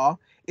perpetrator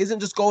isn't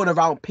just going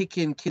around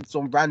picking kids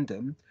on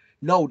random.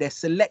 No, they're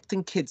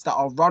selecting kids that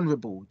are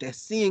vulnerable. They're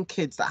seeing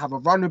kids that have a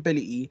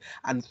vulnerability,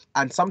 and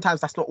sometimes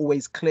that's not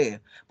always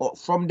clear. But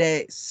from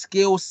their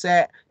skill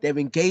set, their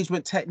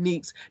engagement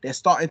techniques, they're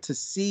starting to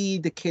see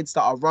the kids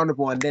that are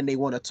vulnerable, and then they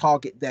want to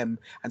target them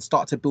and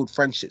start to build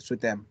friendships with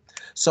them.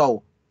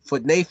 So for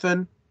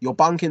Nathan, you're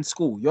bunking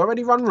school. You're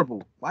already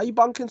vulnerable. Why are you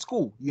bunking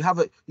school? You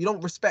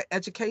don't respect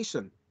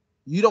education.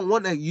 You don't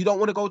want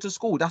to go to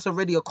school. That's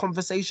already a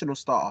conversational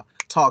starter,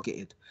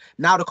 targeted.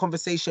 Now the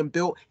conversation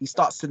built, he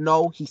starts to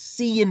know, he's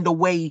seeing the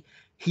way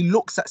he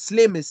looks at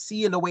Slim, is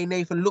seeing the way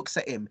Nathan looks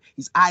at him.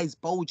 His eyes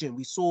bulging.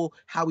 We saw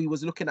how he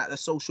was looking at the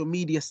social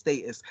media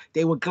status.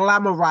 They were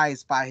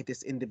glamorized by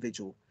this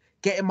individual.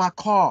 Get in my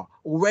car.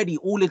 Already,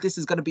 all of this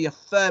is going to be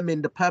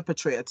affirming the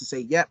perpetrator to say,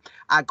 yep,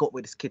 I got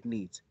what this kid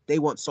needs. They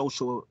want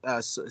social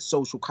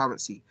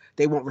currency.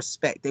 They want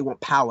respect. They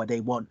want power. They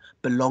want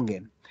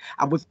belonging.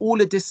 And with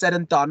all of this said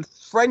and done,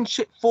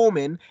 friendship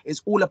forming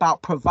is all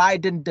about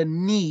providing the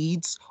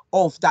needs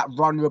of that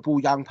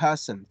vulnerable young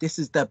person. This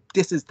is the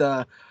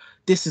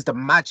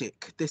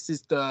magic. This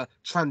is the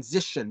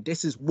transition.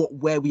 This is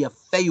where we have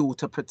failed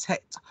to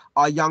protect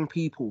our young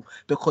people,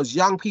 because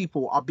young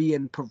people are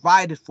being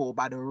provided for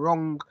by the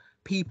wrong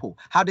people.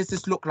 How does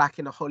this look like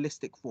in a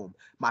holistic form?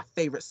 My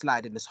favorite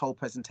slide in this whole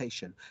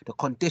presentation, the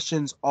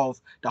conditions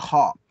of the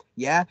heart.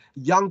 Yeah,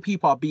 young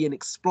people are being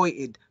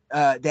exploited.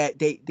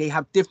 They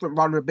have different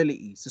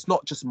vulnerabilities. It's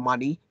not just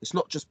money. It's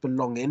not just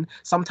belonging.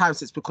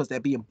 Sometimes it's because they're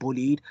being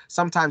bullied.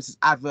 Sometimes it's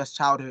adverse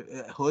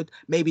childhood.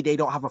 Maybe they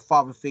don't have a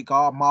father figure,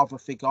 a mother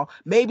figure.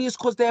 Maybe it's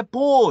because they're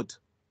bored.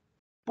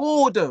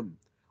 Boredom.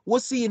 We're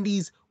seeing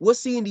these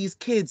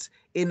kids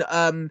in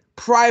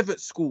private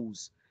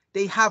schools.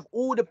 They have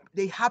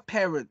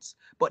parents,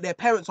 but their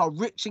parents are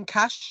rich in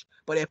cash,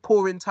 but they're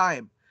poor in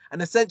time.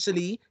 And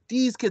essentially,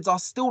 these kids are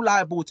still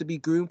liable to be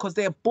groomed because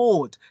they're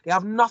bored. They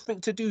have nothing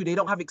to do. They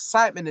don't have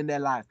excitement in their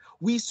life.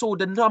 We saw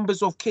the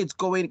numbers of kids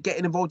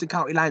getting involved in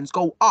county lines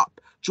go up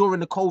during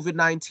the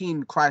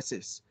COVID-19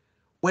 crisis.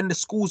 When the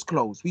schools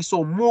closed, we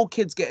saw more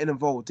kids getting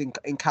involved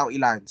in county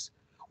lines.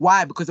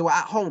 Why? Because they were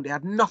at home. They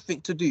had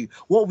nothing to do.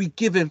 What are we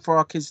giving for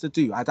our kids to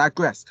do? I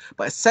digress.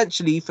 But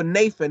essentially, for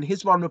Nathan,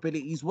 his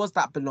vulnerabilities was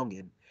that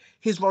belonging.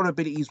 his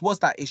vulnerabilities was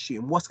that issue.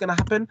 And what's going to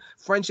happen?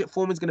 Friendship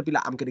Foreman is going to be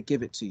like, I'm going to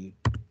give it to you.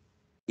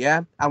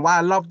 Yeah. And why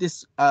I love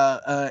this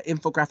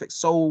infographic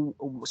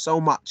so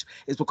much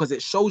is because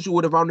it shows you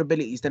all the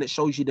vulnerabilities, then it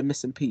shows you the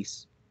missing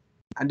piece.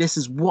 And this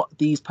is what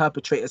these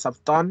perpetrators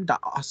have done that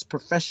us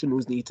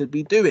professionals need to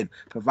be doing,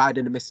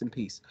 providing the missing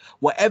piece.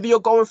 Whatever you're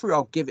going through,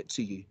 I'll give it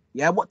to you.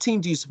 Yeah. What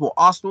team do you support?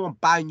 Arsenal. I'm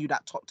buying you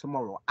that top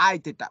tomorrow. I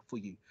did that for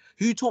you.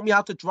 Who taught me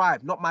how to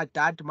drive? Not my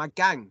dad, my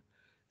gang.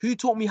 Who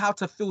taught me how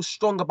to feel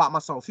strong about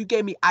myself? Who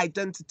gave me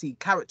identity,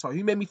 character?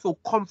 Who made me feel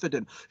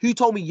confident? Who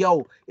told me,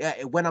 yo,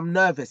 yeah, when I'm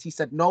nervous, he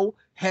said, no,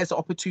 here's the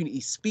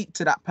opportunity. Speak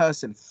to that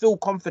person. Feel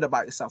confident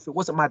about yourself. It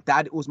wasn't my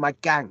dad, it was my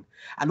gang.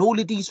 And all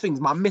of these things,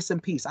 my missing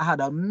piece. I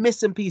had a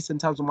missing piece in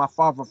terms of my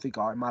father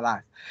figure in my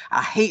life.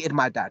 I hated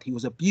my dad. He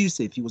was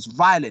abusive. He was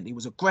violent. He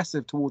was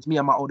aggressive towards me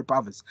and my older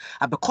brothers.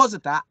 And because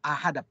of that, I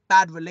had a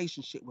bad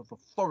relationship with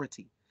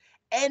authority.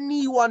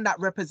 Anyone that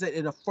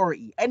represented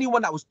authority,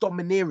 anyone that was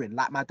domineering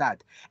like my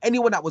dad,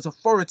 anyone that was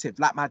authoritative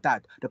like my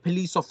dad, the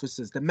police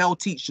officers, the male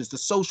teachers, the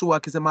social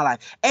workers in my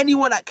life,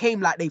 anyone that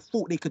came like they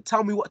thought they could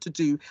tell me what to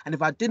do, and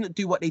if I didn't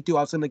do what they do, I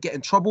was going to get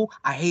in trouble,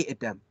 I hated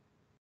them.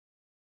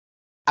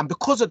 And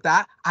because of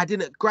that, I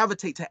didn't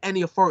gravitate to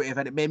any authoritative,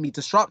 and it made me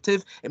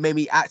disruptive. It made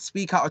me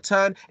speak out of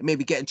turn. It made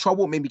me get in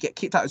trouble. It made me get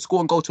kicked out of school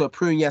and go to a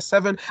Peru in year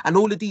 7. And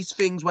all of these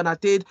things when I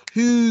did,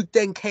 who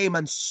then came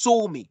and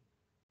saw me?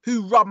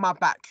 Who rubbed my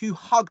back, who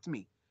hugged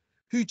me,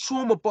 who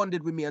trauma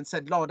bonded with me and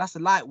said, Lord, that's a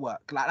light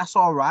work. Like, that's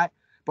all right.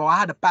 But I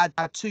had a bad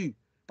dad too.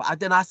 But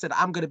then I said,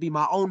 I'm going to be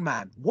my own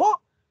man. What?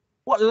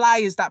 What lie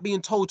is that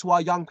being told to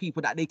our young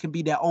people that they can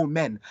be their own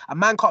men? A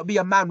man can't be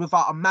a man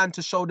without a man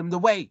to show them the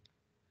way.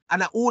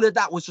 And that all of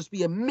that was just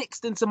being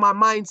mixed into my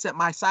mindset,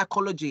 my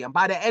psychology. And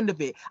by the end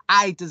of it,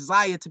 I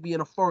desired to be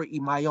an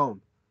authority my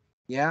own.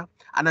 Yeah.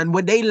 And then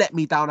when they let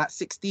me down at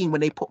 16,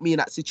 when they put me in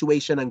that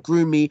situation and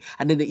grew me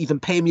and didn't even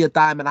pay me a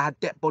dime and I had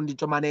debt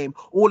bondage on my name,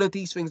 all of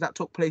these things that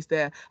took place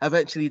there,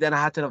 eventually then I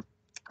had to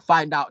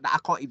find out that I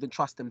can't even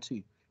trust them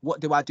too. What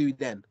do I do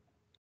then?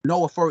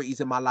 No authorities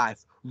in my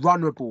life,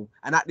 vulnerable.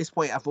 And at this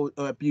point of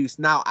abuse,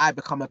 now I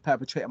become a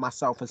perpetrator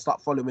myself and start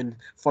following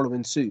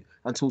suit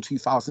until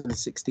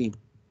 2016.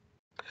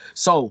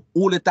 So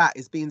all of that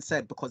is being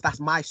said because that's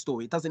my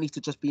story. It doesn't need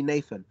to just be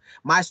Nathan.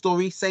 My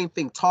story, same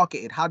thing,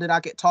 targeted. How did I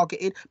get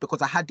targeted?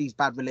 Because I had these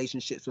bad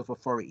relationships with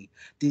authority.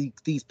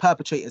 These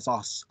perpetrators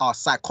are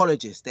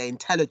psychologists. They're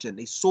intelligent.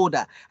 They saw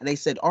that and they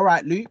said, all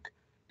right, Luke,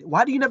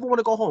 why do you never want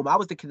to go home? I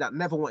was the kid that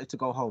never wanted to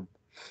go home.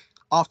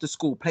 After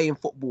school, playing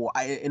football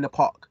in the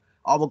park.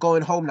 Oh, we're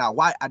going home now.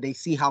 Why? And they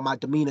see how my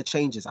demeanor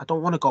changes. I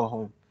don't want to go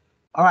home.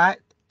 All right,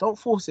 don't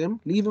force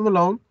him. Leave him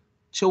alone.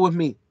 Chill with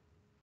me.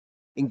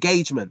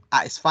 Engagement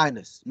at its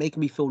finest,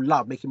 making me feel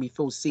loved, making me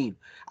feel seen.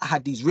 I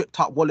had these ripped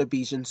up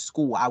wallabies in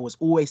school. I was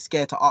always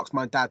scared to ask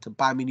my dad to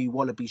buy me new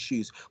wallaby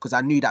shoes because I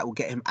knew that would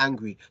get him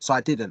angry. So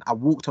I didn't. I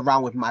walked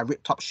around with my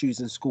ripped up shoes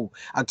in school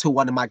until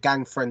one of my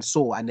gang friends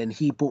saw, and then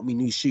he bought me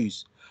new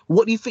shoes.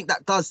 What do you think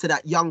that does to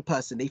that young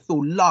person? They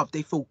feel loved.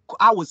 They feel.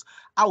 I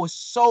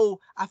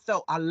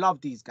felt I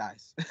loved these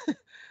guys.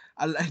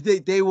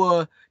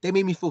 They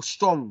made me feel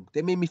strong.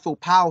 They made me feel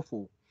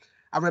powerful.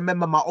 I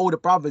remember my older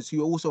brothers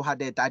who also had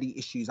their daddy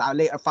issues. I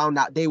later found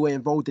out they were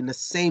involved in the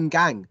same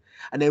gang.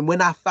 And then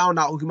when I found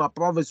out who my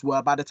brothers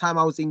were, by the time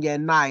I was in year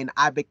 9,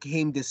 I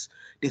became this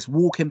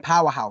walking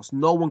powerhouse.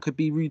 No one could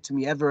be rude to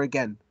me ever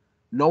again.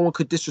 No one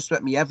could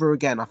disrespect me ever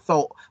again. I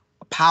felt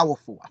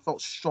powerful. I felt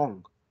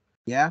strong.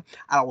 Yeah.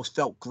 And I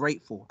felt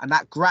grateful. And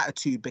that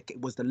gratitude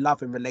was the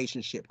love and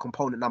relationship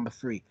component number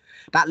 3.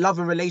 That love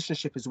and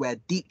relationship is where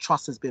deep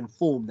trust has been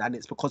formed, and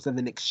it's because of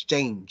an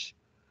exchange.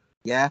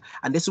 Yeah.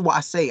 And this is what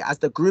I say, as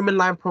the grooming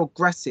line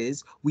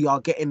progresses, we're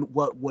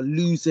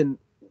losing.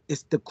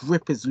 The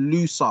grip is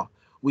looser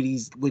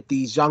with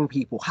these young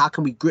people. How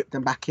can we grip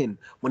them back in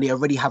when they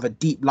already have a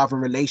deep love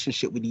and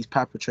relationship with these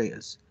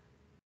perpetrators?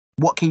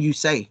 What can you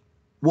say?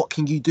 What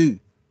can you do?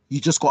 You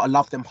just got to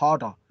love them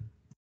harder.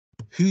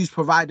 Who's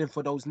providing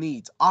for those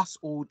needs? Us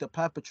or the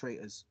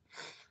perpetrators?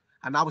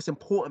 And now it's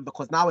important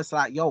because now it's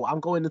like, yo, I'm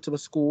going into a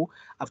school.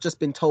 I've just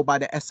been told by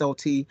the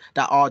SLT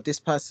that this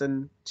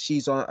person,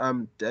 she's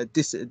on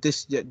this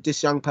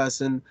young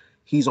person,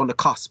 he's on the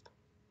cusp.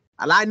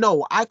 And I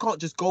know I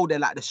can't just go there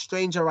like the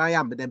stranger I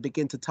am, but then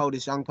begin to tell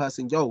this young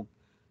person, yo,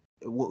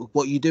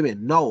 what you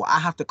doing? No,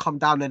 I have to come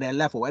down to their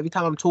level. Every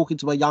time I'm talking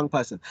to a young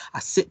person, I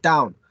sit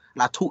down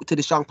and I talk to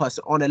this young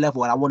person on a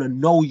level, and I want to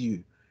know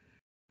you.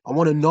 I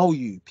want to know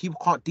you. People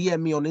can't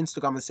DM me on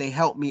Instagram and say,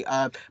 help me,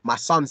 my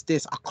son's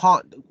this.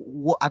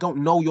 I don't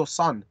know your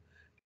son.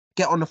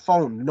 Get on the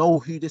phone, know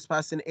who this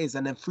person is.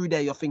 And then through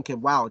there, you're thinking,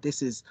 wow,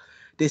 this is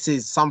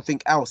something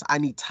else. I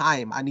need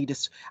time. I need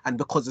this. And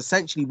because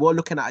essentially we're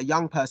looking at a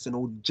young person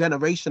or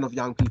generation of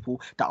young people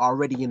that are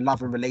already in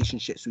love and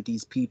relationships with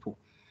these people.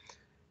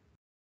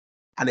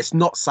 And it's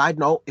not, side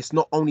note, it's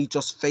not only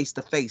just face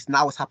to face.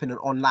 Now it's happening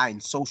online,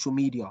 social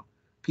media.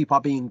 People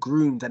are being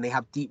groomed and they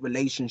have deep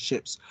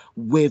relationships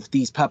with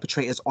these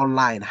perpetrators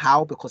online.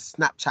 How? Because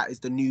Snapchat is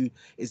the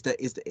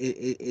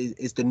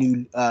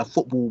new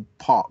football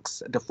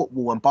parks, the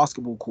football and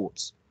basketball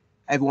courts.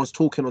 Everyone's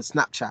talking on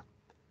Snapchat.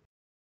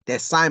 They're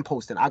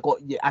signposting.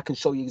 I can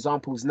show you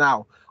examples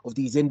now of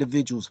these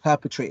individuals,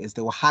 perpetrators.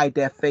 They will hide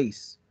their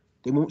face.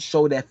 They won't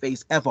show their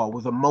face ever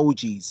with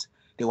emojis.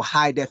 They will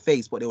hide their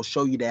face, but they'll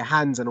show you their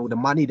hands and all the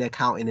money they're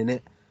counting in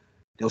it.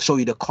 They'll show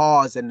you the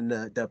cars and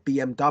the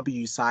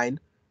BMW sign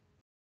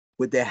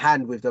with their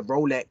hand, with the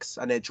Rolex,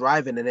 and they're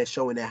driving and they're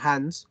showing their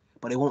hands,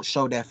 but they won't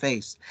show their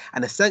face.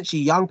 And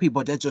essentially, young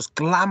people, they're just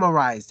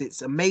glamorized.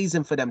 It's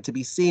amazing for them to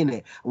be seeing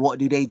it. And what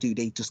do? They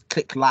just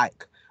click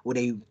like, or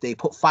they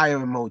put fire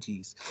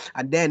emojis.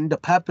 And then the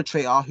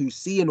perpetrator who's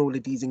seeing all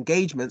of these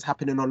engagements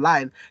happening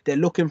online, they're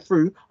looking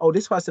through, oh,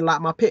 this person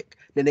liked my pic.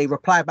 Then they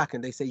reply back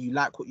and they say, you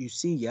like what you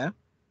see, yeah?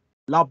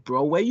 Love,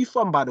 bro. Where you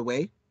from, by the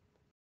way?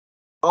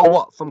 Oh,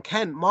 what? From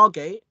Kent,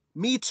 Margate?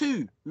 Me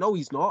too. No,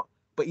 he's not.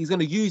 But he's going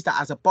to use that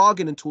as a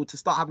bargaining tool to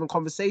start having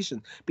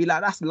conversation. Be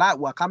like, that's light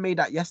work. I made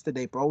that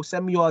yesterday, bro.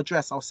 Send me your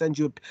address. I'll send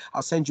you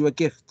a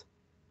gift.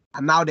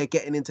 And now they're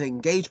getting into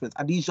engagements.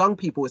 And these young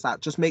people, it's like,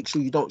 just make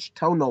sure you don't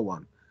tell no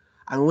one.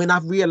 And when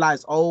I've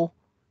realized, oh,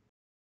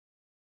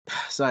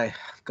 sorry,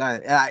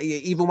 guys,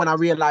 even when I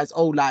realized,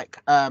 oh,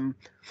 like,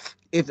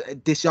 if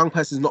this young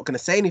person's not going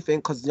to say anything,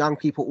 because young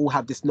people all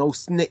have this no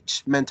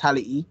snitch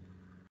mentality,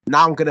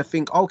 now I'm going to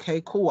think,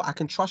 okay, cool, I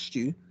can trust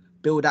you.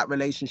 Build that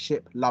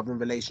relationship, loving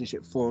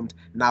relationship formed.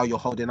 Now you're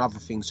holding other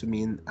things for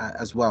me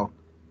as well.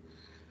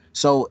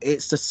 So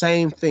it's the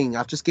same thing.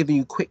 I've just given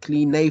you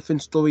quickly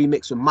Nathan's story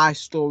mixed with my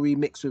story,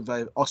 mixed with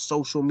a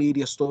social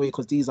media story,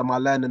 because these are my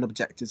learning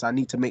objectives. I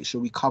need to make sure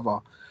we cover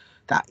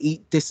that.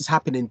 This is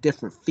happening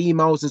different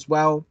females as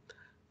well.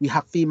 We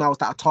have females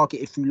that are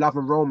targeted through love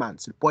and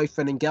romance,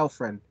 boyfriend and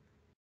girlfriend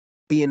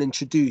being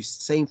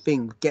introduced. Same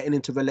thing, getting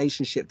into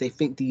relationship. They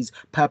think these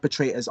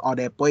perpetrators are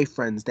their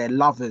boyfriends, their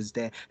lovers,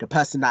 they're the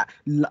person that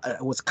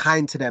was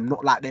kind to them,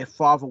 not like their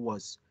father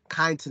was.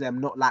 Kind to them,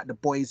 not like the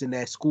boys in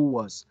their school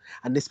was.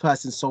 And this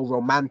person's so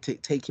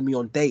romantic, taking me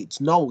on dates.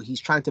 No, he's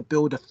trying to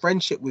build a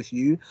friendship with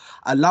you,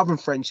 a loving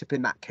friendship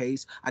in that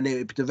case, and then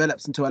it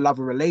develops into a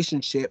loving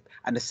relationship,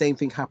 and the same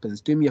thing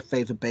happens. Do me a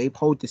favor, babe,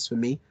 hold this for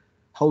me.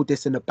 Hold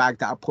this in the bag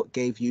that I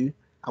gave you,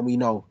 and we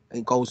know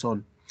it goes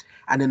on.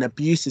 And then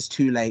abuse is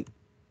too late.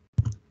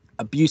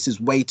 Abuse is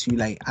way too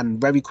late.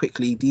 And very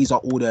quickly, these are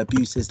all the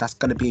abuses that's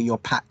going to be in your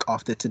pack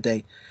after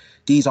today.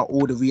 These are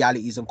all the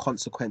realities and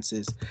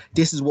consequences.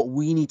 This is what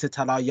we need to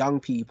tell our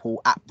young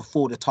people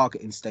before the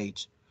targeting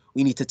stage.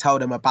 We need to tell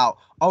them about,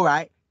 all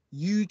right,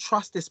 you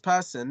trust this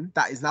person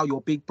that is now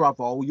your big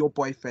brother or your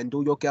boyfriend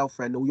or your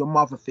girlfriend or your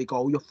mother figure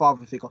or your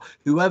father figure,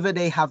 whoever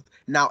they have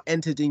now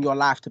entered in your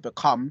life to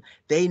become.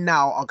 They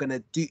now are going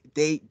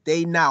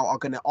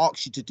to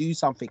ask you to do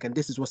something, and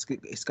this is what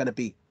it's going to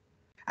be.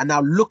 And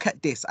now look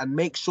at this and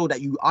make sure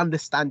that you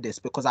understand this,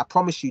 because I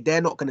promise you,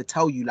 they're not going to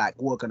tell you like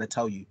we're going to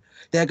tell you.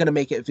 They're going to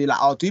make it feel like,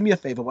 oh, do me a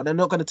favor, but they're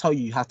not going to tell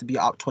you you have to be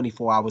up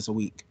 24 hours a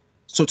week.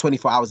 So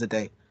 24 hours a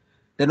day.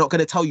 They're not going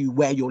to tell you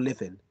where you're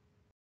living.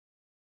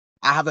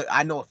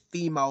 I know a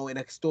female in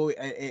a story,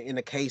 in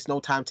a case, no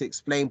time to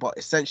explain, but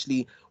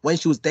essentially when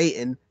she was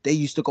dating, they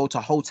used to go to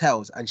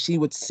hotels and she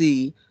would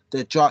see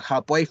her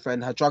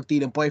drug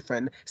dealing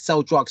boyfriend,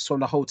 sell drugs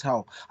from the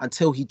hotel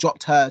until he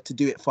dropped her to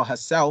do it for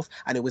herself,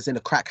 and it was in a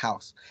crack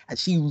house. And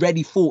she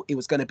really thought it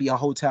was going to be a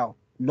hotel.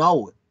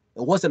 No,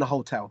 it wasn't a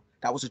hotel.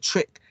 That was a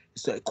trick.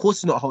 So of course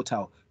it's not a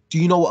hotel. Do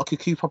you know what a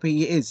cuckoo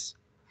property is?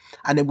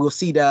 And then we'll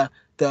see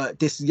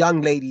this young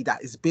lady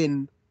that has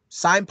been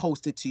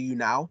signposted to you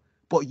now,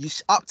 but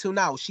up till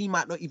now, she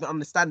might not even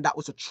understand that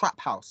was a trap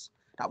house.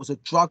 That was a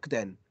drug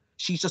den.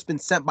 She's just been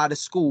sent by the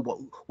school. But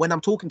when I'm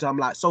talking to her, I'm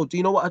like, so do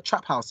you know what a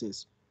trap house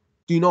is?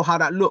 Do you know how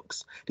that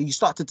looks? Then you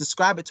start to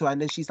describe it to her,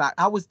 and then she's like,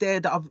 I was there.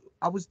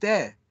 I was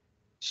there.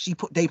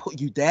 They put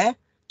you there.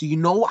 Do you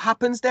know what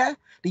happens there?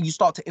 Then you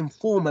start to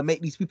inform and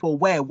make these people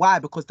aware. Why?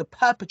 Because the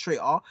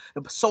perpetrator,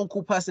 the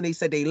so-called person they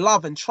said they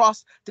love and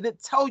trust,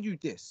 didn't tell you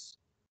this.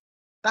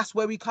 That's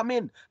where we come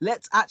in.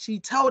 Let's actually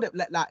tell them.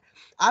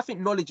 I think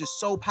knowledge is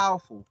so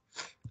powerful.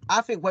 I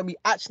think when we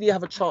actually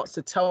have a chance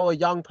to tell a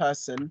young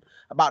person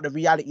about the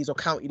realities of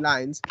county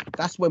lines,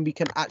 that's when we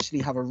can actually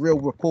have a real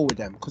rapport with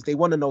them, because they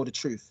want to know the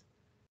truth.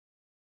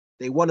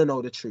 They want to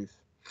know the truth.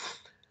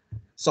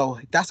 So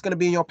that's going to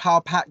be in your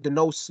power pack. The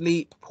no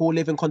sleep, poor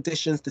living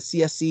conditions, the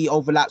CSE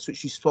overlaps,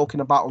 which you've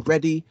spoken about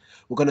already.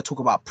 We're going to talk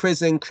about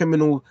prison,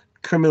 criminal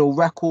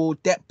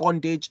record, debt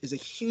bondage is a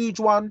huge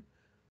one.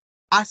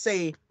 I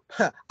say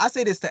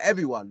this to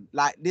everyone,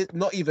 like this,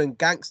 not even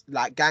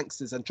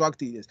gangsters and drug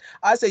dealers.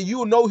 I say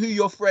you'll know who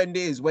your friend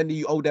is when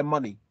you owe them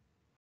money.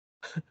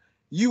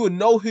 You will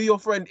know who your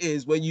friend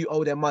is when you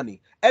owe them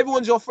money.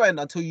 Everyone's your friend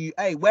until you,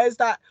 hey, where's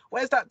that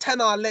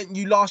tenner I lent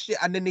you last year?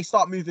 And then they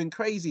start moving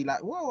crazy.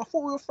 Like, whoa, I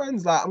thought we were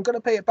friends. Like, I'm going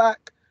to pay it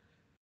back.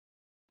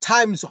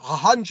 Times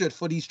 100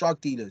 for these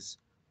drug dealers.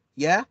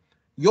 Yeah?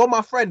 You're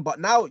my friend, but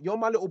now you're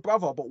my little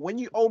brother. But when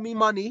you owe me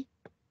money,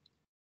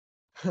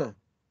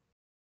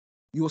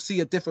 you'll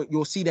see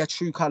their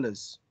true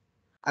colors.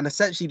 And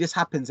essentially this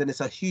happens and it's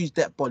a huge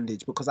debt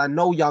bondage, because I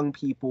know young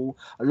people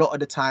a lot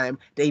of the time,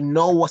 they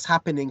know what's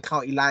happening in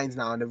county lines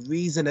now. And the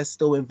reason they're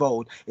still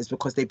involved is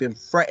because they've been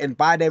threatened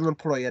by their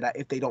employer that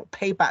if they don't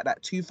pay back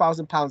that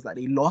 £2,000 that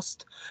they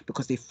lost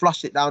because they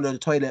flushed it down the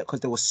toilet because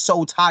they were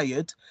so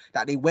tired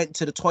that they went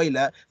to the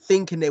toilet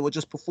thinking they were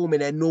just performing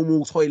their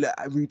normal toilet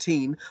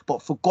routine,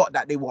 but forgot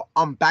that they were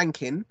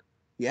unbanking.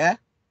 Yeah.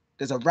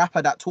 There's a rapper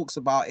that talks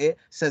about it,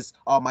 says,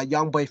 "Oh, my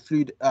young boy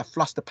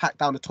flushed the pack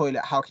down the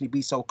toilet. How can he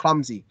be so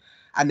clumsy?"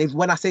 And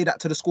when I say that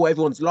to the school,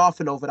 everyone's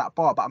laughing over that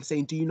bar. But I'm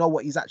saying, do you know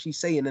what he's actually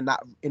saying in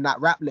that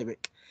rap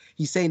lyric?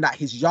 He's saying that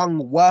his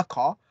young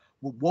worker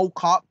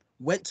woke up,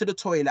 went to the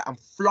toilet and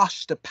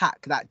flushed the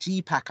pack, that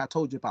G pack I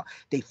told you about.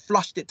 They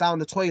flushed it down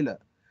the toilet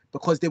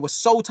because they were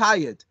so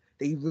tired.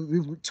 They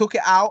took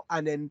it out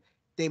and then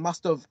they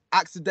must have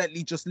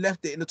accidentally just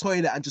left it in the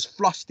toilet and just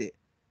flushed it,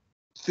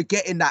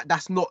 forgetting that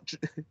that's not,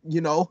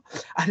 you know.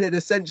 And then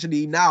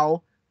essentially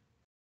now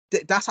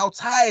that's how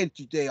tired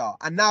they are.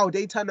 And now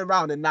they turn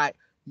around and like,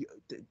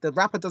 the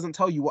rapper doesn't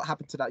tell you what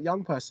happened to that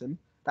young person.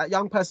 That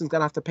young person's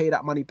gonna have to pay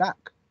that money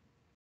back.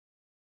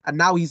 And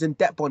now he's in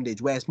debt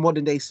bondage, where it's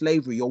modern day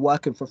slavery. You're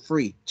working for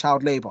free,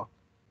 child labor.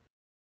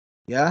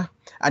 Yeah.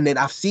 And then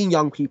I've seen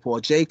young people,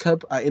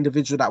 Jacob, an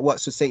individual that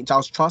works for St.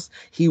 Giles Trust,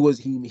 he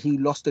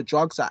lost the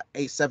drugs at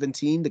age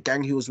 17, the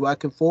gang he was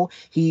working for.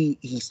 He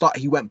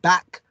went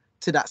back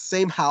to that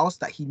same house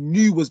that he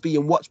knew was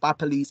being watched by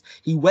police.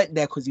 He went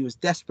there because he was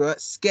desperate,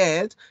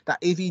 scared that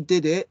if he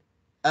didn't,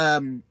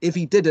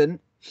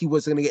 he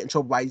was going to get in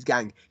trouble by his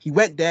gang. He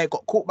went there,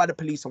 got caught by the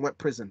police and went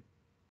prison.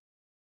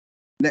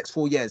 Next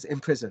 4 years in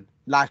prison,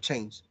 life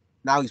changed.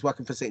 Now he's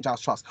working for St. Giles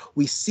Trust.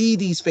 We see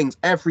these things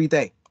every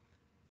day.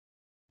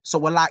 So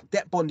we're like,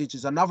 debt bondage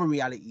is another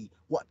reality.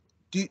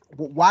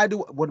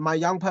 Would my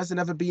young person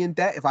ever be in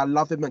debt if I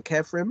love him and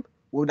care for him?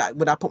 Would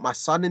I put my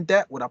son in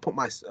debt? Would I put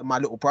my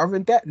little brother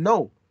in debt?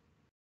 No.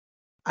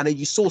 And then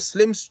you saw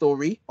Slim's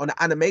story on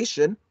the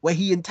animation where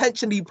he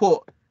intentionally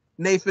put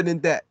Nathan in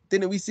debt.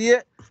 Didn't we see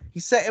it? He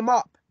set him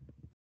up.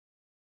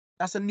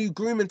 That's a new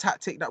grooming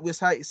tactic that we're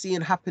seeing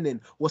happening.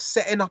 We're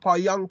setting up our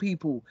young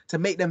people to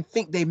make them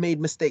think they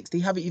made mistakes. They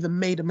haven't even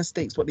made the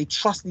mistakes, but they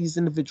trust these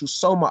individuals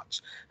so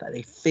much that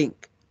they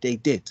think they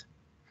did.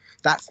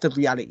 That's the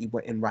reality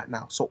we're in right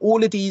now. So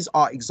all of these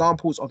are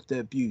examples of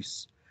the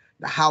abuse.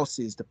 The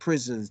houses, the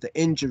prisons, the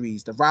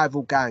injuries, the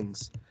rival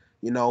gangs,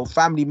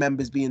 family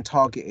members being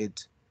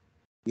targeted.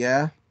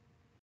 Yeah.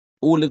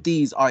 All of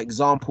these are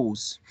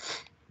examples.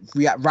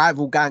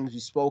 Rival gangs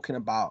we've spoken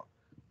about.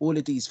 All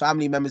of these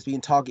family members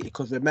being targeted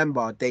because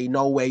remember, they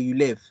know where you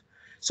live.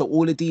 So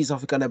all of these are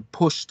going to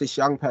push this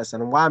young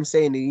person. And why I'm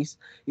saying these,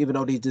 even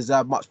though they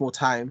deserve much more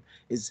time,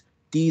 is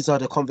these are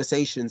the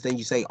conversations then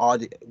you say,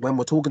 when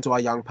we're talking to our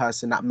young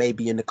person that may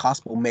be in the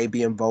cusp or may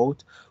be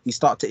involved, we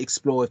start to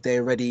explore if they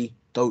already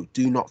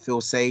do not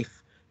feel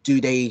safe.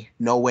 Do they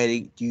know where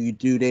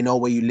they know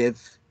where you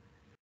live?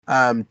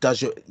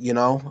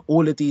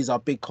 All of these are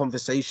big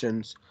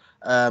conversations,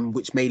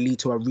 which may lead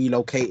to a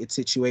relocated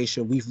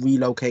situation. We've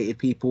relocated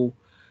people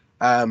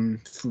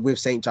with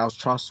St. Giles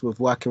Trust, with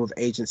working with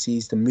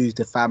agencies to move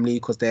the family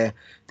because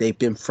they've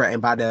been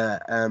threatened by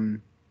the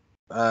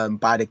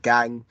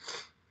gang.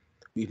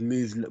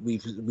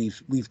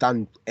 We've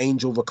done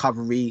angel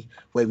recovery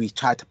where we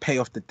tried to pay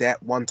off the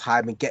debt one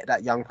time and get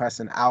that young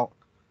person out.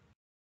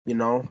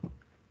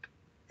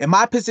 In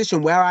my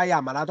position where I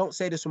am, and I don't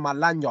say this with my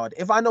lanyard,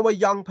 if I know a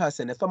young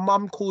person, if a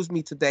mum calls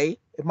me today,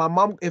 if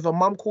a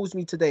mum calls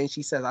me today and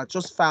she says, I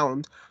just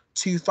found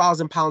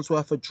 £2,000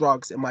 worth of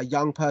drugs in my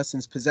young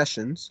person's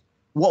possessions,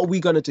 what are we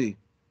going to do?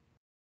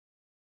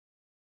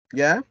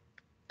 Yeah?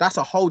 That's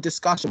a whole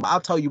discussion, but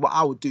I'll tell you what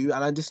I would do,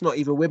 and I'm just not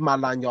even with my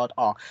lanyard.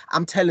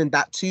 I'm telling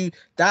that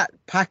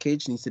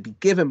package needs to be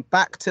given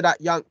back to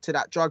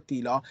that drug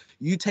dealer.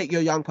 You take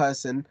your young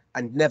person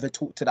and never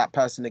talk to that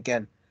person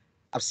again.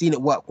 I've seen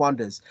it work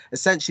wonders.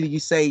 Essentially, you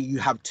say you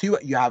have 10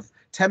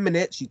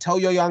 minutes. You tell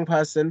your young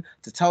person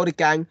to tell the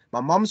gang,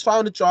 my mum's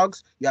found the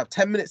drugs. You have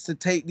 10 minutes to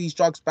take these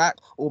drugs back,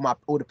 or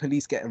the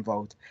police get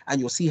involved. And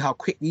you'll see how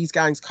quick these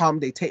gangs come.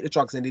 They take the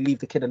drugs and they leave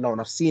the kid alone.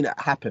 I've seen it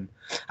happen.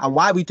 And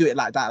why we do it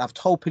like that, I've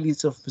told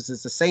police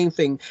officers the same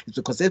thing, is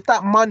because if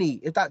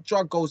that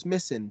drug goes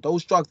missing,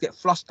 those drugs get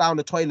flushed down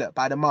the toilet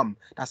by the mum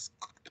that's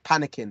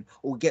panicking,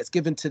 or gets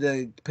given to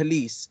the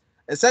police.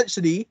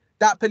 Essentially,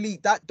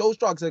 those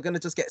drugs are going to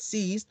just get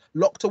seized,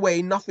 locked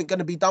away, nothing going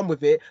to be done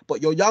with it.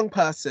 But your young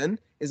person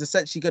is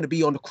essentially going to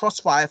be on the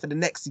crossfire for the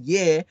next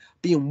year,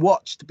 being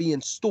watched,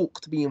 being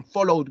stalked, being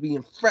followed,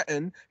 being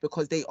threatened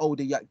because they owe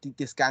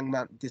this gang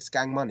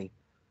money.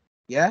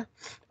 Yeah,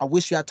 I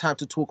wish we had time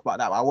to talk about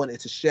that, but I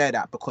wanted to share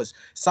that because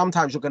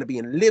sometimes you're going to be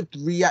in lived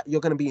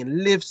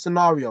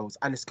scenarios,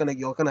 and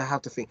you're going to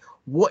have to think,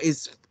 what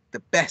is the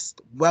best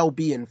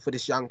well-being for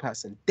this young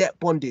person? Debt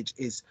bondage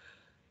is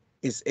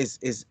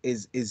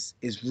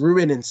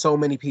ruining so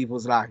many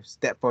people's lives,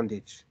 debt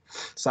bondage.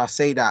 So I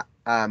say that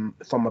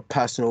from a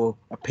personal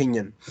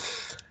opinion.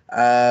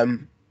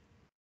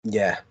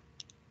 Yeah.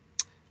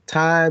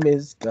 Time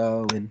is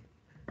going,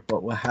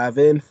 but we're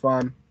having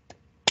fun.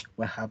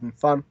 We're having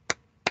fun.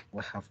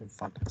 We're having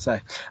fun. So,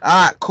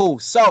 all right, cool.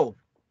 So,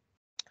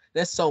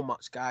 there's so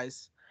much,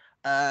 guys.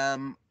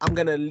 I'm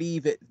gonna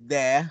leave it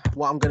there.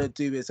 What I'm gonna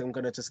do is I'm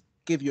gonna just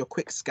give you a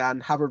quick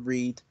scan, have a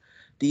read.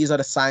 These are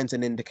the signs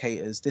and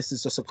indicators. This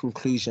is just a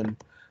conclusion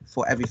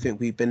for everything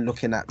we've been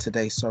looking at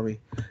today. Sorry.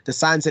 The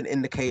signs and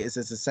indicators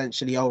is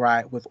essentially, all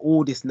right, with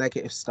all this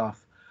negative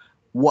stuff,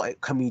 what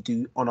can we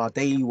do on our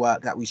daily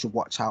work that we should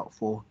watch out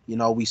for? You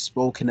know, we've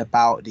spoken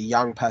about the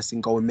young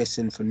person going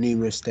missing for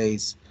numerous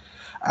days.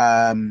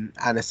 And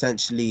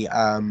essentially,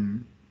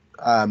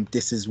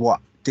 this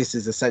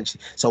is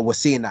essentially. So we're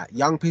seeing that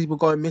young people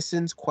going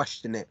missing,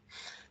 question it.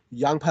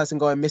 Young person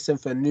going missing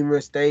for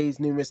numerous days,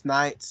 numerous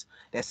nights.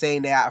 They're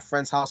saying they're at a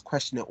friend's house,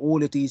 questioning it.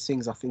 All of these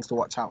things are things to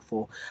watch out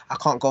for. I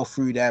can't go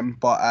through them,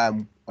 but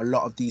a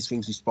lot of these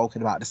things we've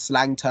spoken about, the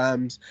slang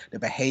terms, the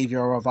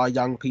behavior of our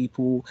young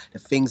people, the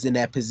things in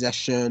their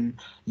possession,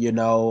 you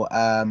know,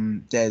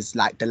 there's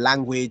like the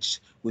language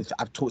with,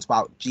 I've talked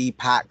about G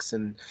packs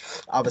and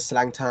other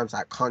slang terms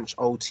like conch,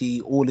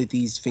 OT, all of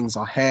these things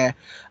are here.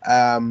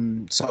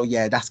 So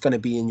yeah, that's going to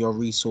be in your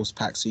resource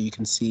pack so you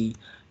can see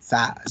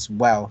that as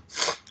well.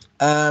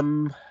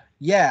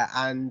 Yeah,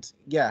 and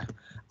yeah,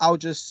 how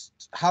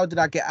did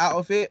I get out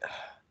of it?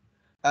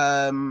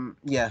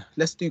 Yeah,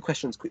 let's do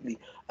questions quickly.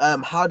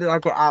 How did I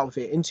get out of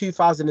it? In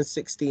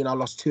 2016, I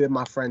lost two of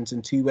my friends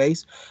in two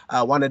ways.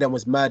 One of them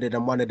was murdered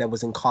and one of them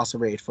was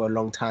incarcerated for a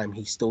long time.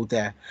 He's still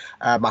there.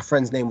 My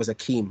friend's name was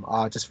Akeem.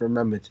 I just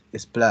remembered,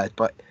 it's blurred,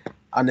 but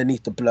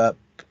underneath the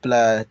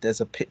blur, there's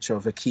a picture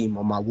of Akeem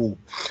on my wall.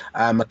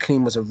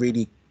 Akeem was a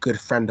really good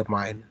friend of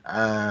mine.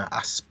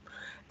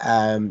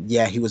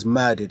 Yeah, he was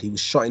murdered. He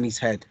was shot in his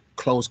head,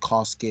 closed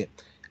casket.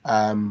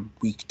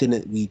 We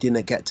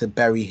didn't get to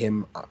bury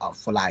him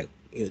for like,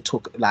 it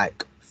took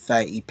like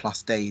 30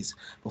 plus days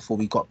before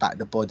we got back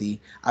the body.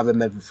 I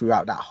remember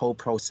throughout that whole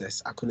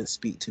process, I couldn't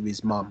speak to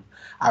his mum.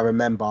 I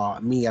remember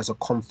me as a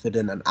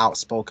confident and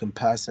outspoken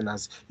person,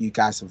 as you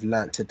guys have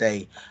learnt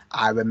today.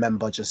 I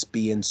remember just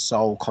being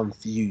so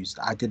confused.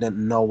 I didn't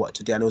know what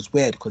to do, and it was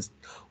weird because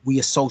we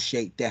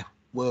associate death.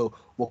 We're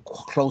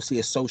closely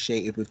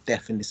associated with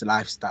death in this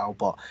lifestyle,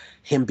 but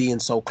him being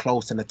so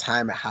close and the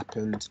time it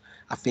happened,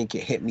 I think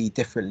it hit me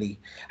differently.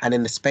 And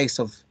in the space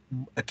of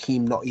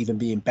Akeem not even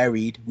being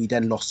buried, we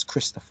then lost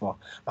Christopher,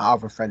 my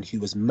other friend, who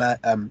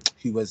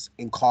was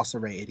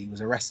incarcerated. He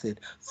was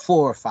arrested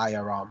for a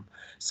firearm.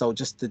 So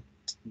just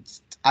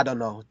I don't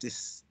know,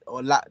 this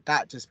or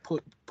that just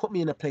put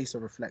me in a place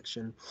of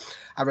reflection.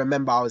 I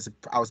remember I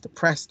was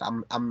depressed.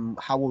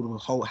 How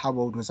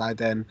old was I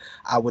then?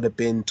 I would have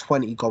been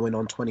 20 going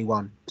on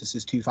 21. This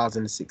is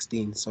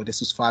 2016, so this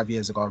was 5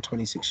 years ago. I'm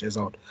 26 years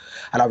old,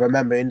 and I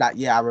remember in that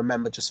year, I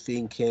remember just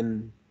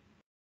thinking,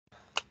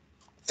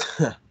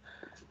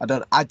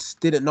 I just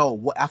didn't know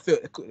what I feel.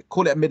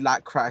 Call it a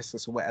midlife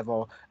crisis or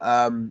whatever.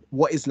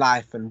 What is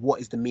life and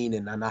what is the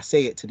meaning? And I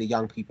say it to the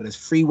young people: there's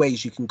three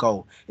ways you can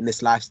go in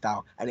this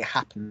lifestyle, and it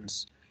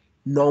happens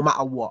no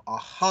matter what.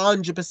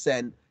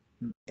 100%,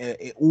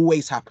 it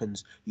always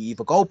happens. You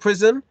either go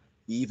prison,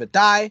 you either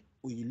die,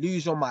 or you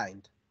lose your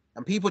mind.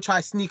 And people try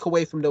to sneak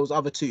away from those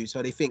other two,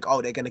 so they think,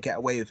 oh, they're going to get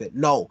away with it.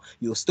 No,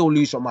 you'll still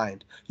lose your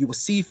mind. You will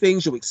see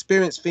things, you'll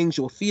experience things,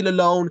 you'll feel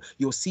alone,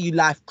 you'll see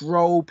life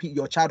grow,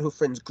 your childhood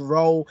friends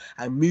grow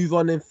and move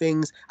on in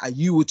things, and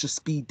you will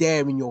just be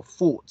there in your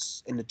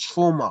thoughts, in the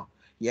trauma.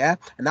 Yeah,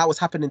 and that was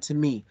happening to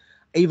me.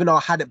 Even though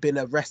I hadn't been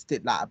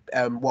arrested,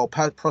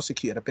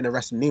 prosecuted, I've been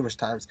arrested numerous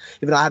times.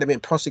 Even though I hadn't been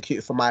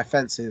prosecuted for my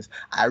offences,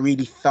 I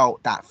really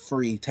felt that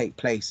free take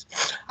place.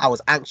 I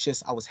was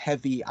anxious, I was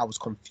heavy, I was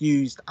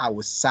confused, I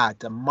was sad.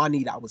 The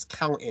money that I was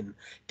counting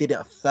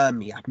didn't affirm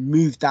me. I've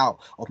moved out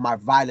of my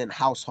violent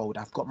household.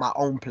 I've got my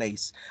own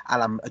place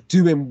and I'm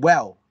doing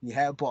well,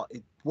 yeah, but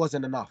it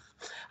wasn't enough.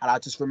 And I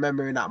just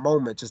remember in that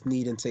moment just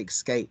needing to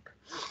escape.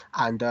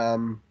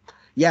 And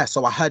yeah,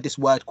 so I heard this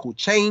word called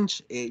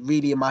change. It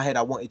really in my head,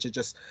 I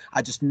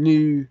just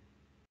knew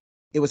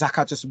it was like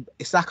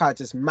it's like I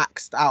just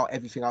maxed out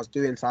everything I was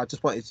doing. So I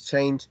just wanted to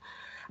change.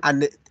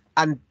 And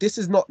this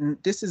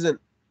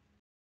isn't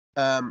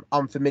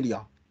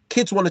unfamiliar.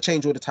 Kids want to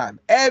change all the time.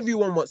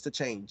 Everyone wants to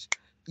change.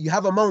 You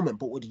have a moment,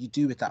 but what do you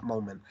do with that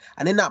moment?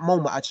 And in that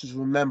moment, I just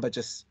remember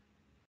just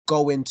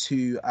going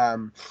to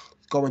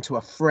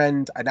a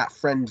friend, and that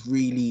friend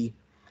really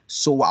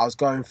saw what I was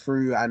going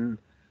through, and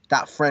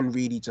that friend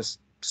really just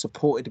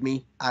supported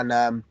me.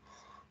 And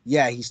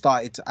yeah, he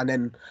started, and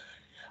then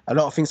a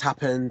lot of things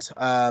happened.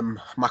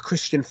 My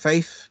Christian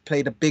faith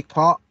played a big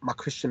part. My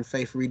Christian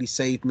faith really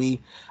saved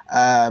me.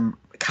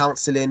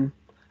 Counseling,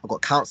 I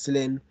got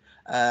counseling,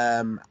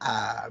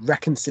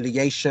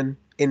 reconciliation.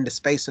 In the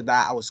space of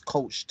that, I was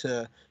coached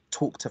to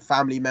talk to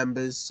family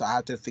members, so I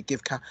had to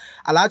forgive.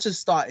 And I just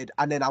started,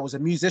 and then I was a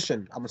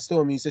musician. I'm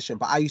still a musician,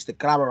 but I used to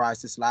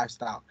glamorize this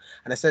lifestyle.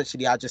 And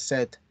essentially, I just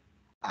said,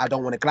 I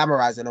don't want to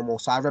glamorize it no more.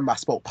 So I remember I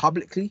spoke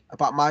publicly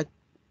about my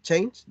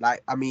change.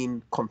 Like, I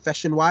mean,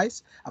 confession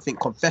wise, I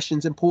think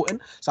confession's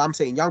important. So I'm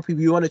saying, young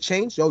people, you want to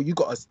change? Yo, you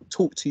got to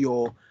talk to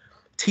your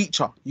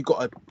teacher. You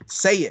got to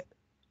say it.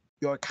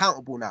 You're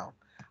accountable now.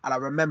 And I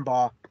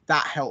remember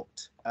that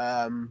helped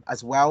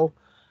as well.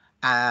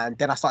 And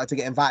then I started to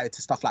get invited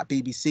to stuff like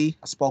BBC.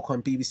 I spoke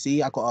on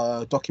BBC. I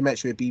got a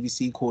documentary at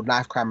BBC called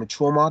Knife Crime and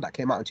Trauma that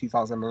came out in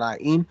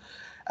 2019.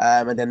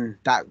 And then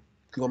that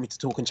got me to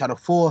talk on Channel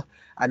 4.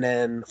 And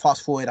then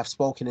fast forward, I've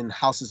spoken in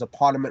Houses of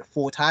Parliament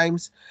 4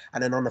 times.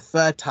 And then on the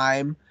third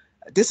time,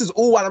 this is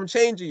all while I'm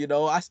changing, you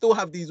know. I still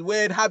have these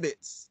weird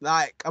habits.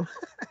 Like,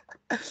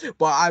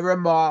 but I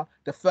remember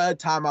the third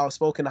time I was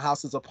spoken in the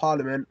Houses of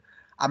Parliament,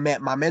 I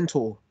met my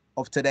mentor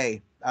of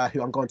today,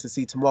 who I'm going to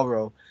see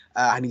tomorrow.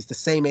 And he's the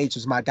same age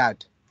as my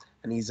dad.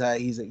 And he's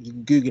you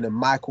can Google him,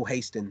 Michael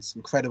Hastings,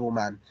 incredible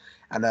man.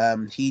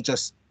 And he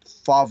just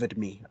fathered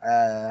me.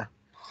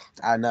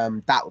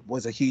 And that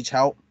was a huge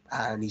help.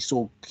 And he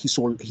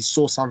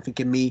saw something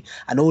in me,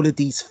 and all of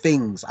these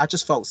things I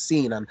just felt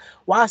seen. And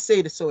why I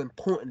say this so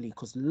importantly,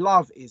 because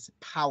love is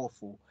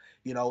powerful.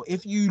 You know,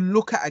 if you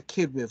look at a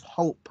kid with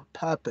hope,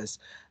 purpose,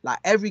 like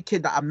every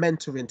kid that I'm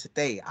mentoring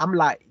today, I'm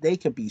like, they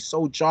can be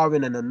so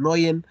jarring and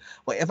annoying,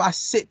 but if I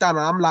sit down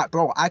and I'm like,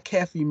 bro, I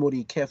care for you more than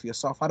you care for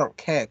yourself, I don't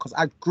care, because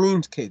I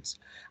groomed kids.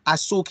 I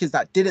saw kids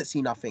that didn't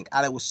see nothing,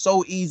 and it was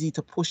so easy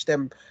to push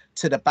them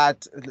to the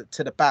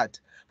bad.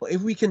 But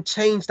if we can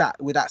change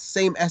that with that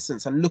same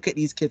essence and look at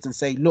these kids and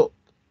say, look,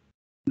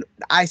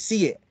 I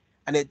see it,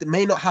 and it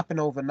may not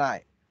happen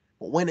overnight,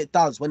 but when it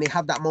does, when they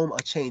have that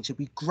moment of change, if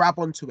we grab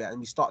onto it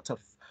and we start to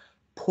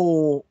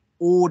pour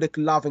all the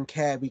love and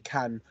care we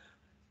can,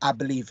 I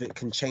believe it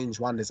can change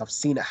wonders. I've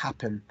seen it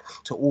happen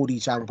to all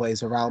these young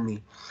boys around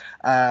me.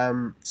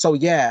 So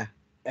yeah,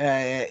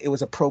 it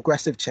was a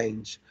progressive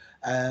change.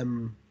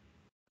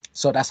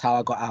 So that's how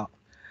I got out.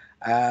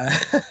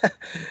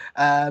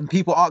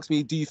 People ask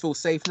me, do you feel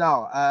safe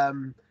now?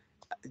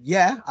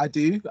 Yeah, I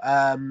do.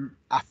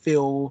 I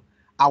feel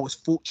I was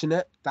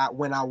fortunate that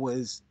when I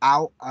was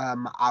out,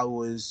 I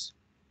was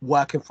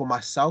working for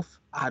myself.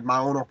 I had my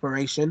own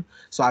operation,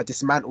 so I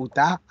dismantled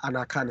that and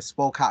I kind of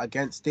spoke out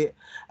against it.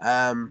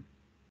 I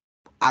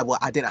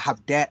didn't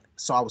have debt,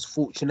 so I was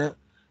fortunate.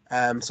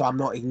 So I'm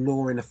not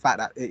ignoring the fact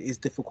that it is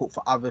difficult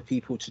for other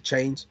people to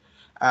change.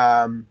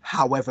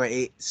 However,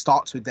 it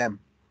starts with them.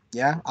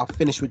 Yeah, I'll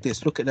finish with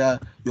this. Look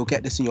at you'll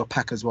get this in your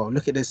pack as well.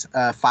 Look at this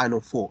final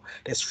thought.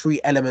 There's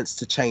 3 elements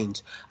to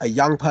change. A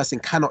young person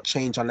cannot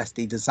change unless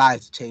they desire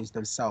to change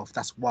themselves.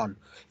 That's 1.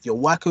 If you're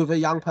working with a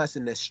young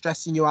person, they're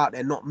stressing you out,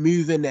 they're not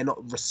moving, they're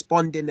not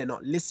responding, they're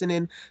not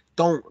listening,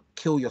 don't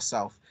kill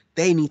yourself.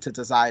 They need to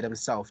desire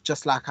themselves,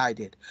 just like I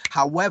did.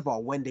 However,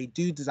 when they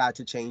do desire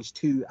to change,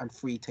 2 and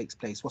 3 takes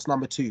place. What's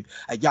number 2?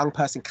 A young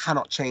person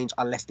cannot change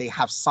unless they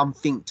have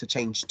something to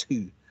change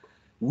to.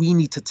 We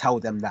need to tell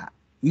them that.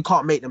 We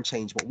can't make them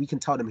change, but we can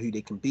tell them who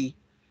they can be.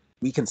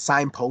 We can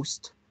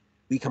signpost.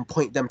 We can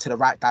point them to the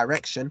right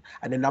direction.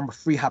 And then number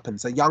 3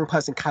 happens. A young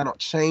person cannot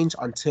change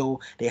until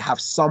they have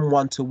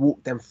someone to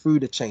walk them through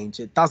the change.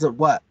 It doesn't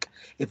work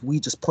if we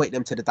just point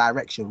them to the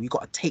direction. We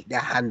got to take their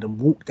hand and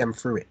walk them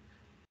through it,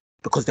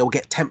 because they'll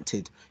get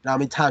tempted. You know how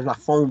many times my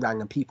phone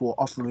rang and people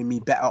were offering me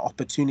better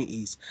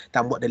opportunities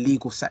than what the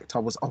legal sector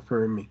was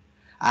offering me.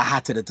 I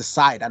had to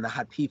decide, and I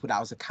had people that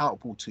I was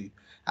accountable to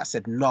that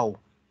said, no,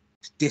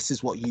 this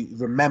is what you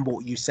remember.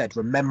 What you said.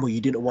 Remember, you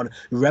didn't want to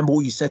remember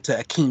what you said to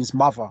Akeem's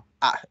mother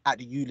at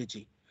the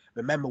eulogy.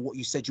 Remember what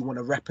you said you want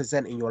to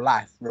represent in your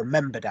life.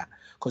 Remember that,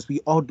 because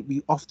we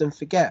often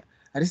forget.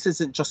 And this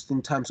isn't just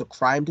in terms of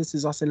crime. This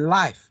is us in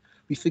life.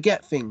 We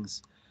forget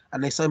things,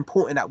 and it's so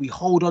important that we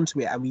hold on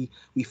to it and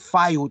we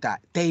file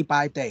that day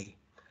by day.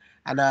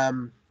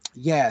 And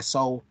yeah,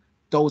 so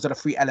those are the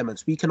 3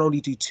 elements. We can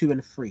only do 2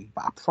 and 3,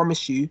 but I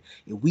promise you,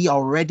 if we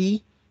are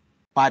ready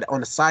on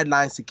the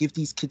sidelines to give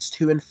these kids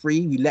 2 and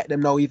 3, we let them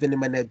know even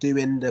when they're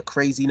doing the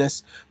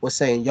craziness, we're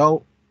saying,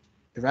 yo,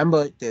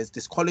 remember there's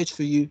this college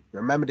for you.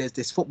 Remember there's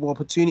this football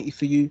opportunity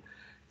for you.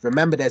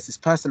 Remember there's this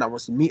person that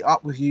wants to meet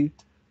up with you.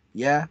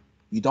 Yeah,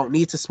 you don't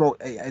need to smoke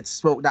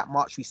that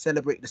much. We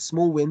celebrate the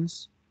small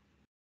wins.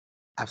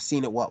 I've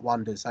seen it work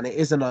wonders, and it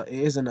isn't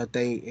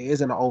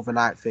an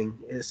overnight thing.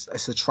 It's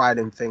a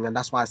trialing thing, and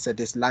that's why I said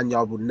this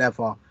lanyard would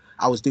never.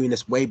 I was doing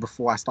this way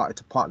before I started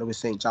to partner with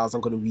St. Giles. I'm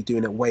going to be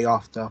doing it way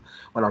after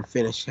when I'm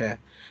finished here.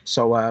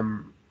 So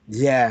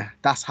yeah,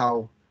 that's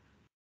how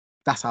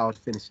I'd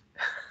finish.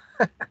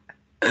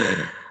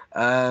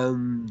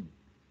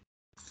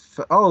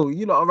 Oh,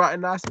 you lot are writing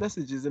nice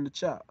messages in the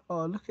chat.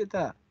 Oh, look at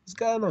that. What's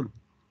going on?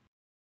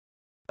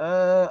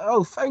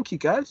 Oh, thank you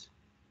guys.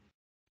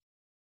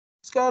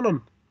 What's going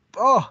on?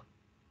 Oh,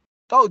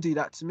 don't do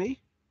that to me.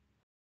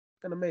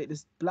 I'm gonna make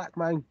this black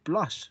man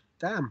blush.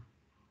 Damn.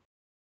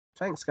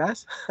 Thanks,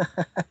 guys.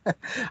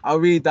 I'll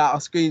read that. I'll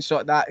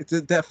screenshot that.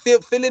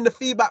 Fill in the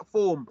feedback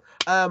form.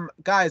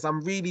 Guys, I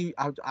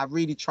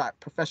really try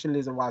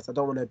professionalism wise. I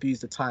don't want to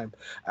abuse the time.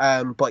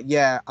 But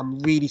yeah, I'm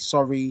really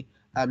sorry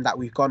that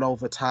we've gone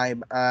over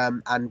time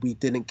and we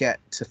didn't get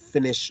to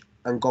finish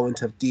and go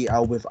into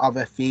detail with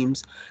other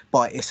themes.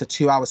 But it's a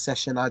 2-hour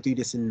session. I do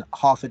this in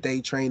half a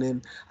day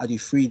training. I do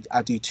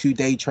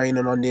 2-day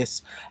training on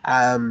this.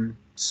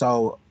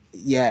 So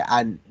yeah,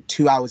 and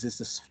 2 hours is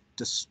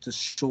the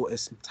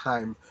shortest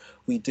time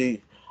we do.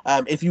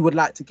 If you would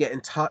like to get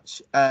in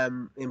touch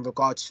in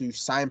regard to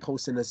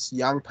signposting as a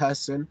young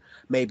person,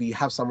 maybe you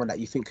have someone that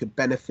you think could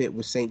benefit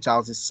with St.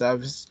 Giles's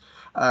service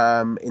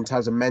in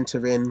terms of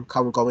mentoring,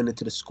 going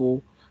into the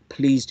school,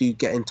 please do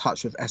get in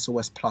touch with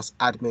SOS Plus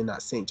admin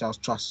at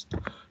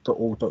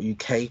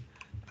stgilestrust.org.uk.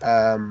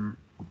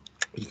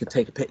 You can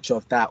take a picture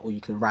of that or you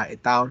can write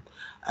it down.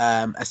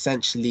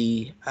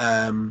 Essentially,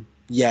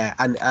 yeah,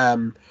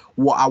 and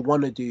what I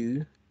want to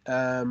do,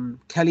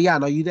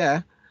 Kellyanne, are you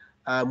there?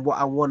 What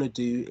I want to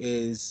do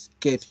is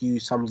give you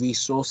some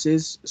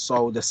resources,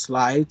 so the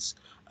slides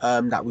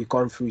that we've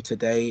gone through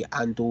today,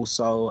 and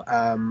also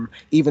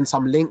even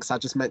some links. I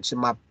just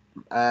mentioned my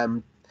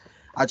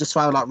I just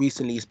found out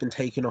recently it's been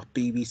taken off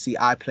BBC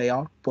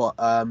iPlayer, but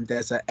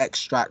there's an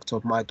extract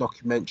of my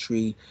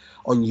documentary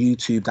on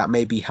YouTube that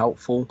may be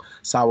helpful,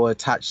 so I will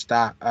attach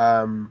that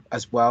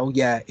as well.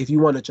 Yeah, if you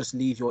want to just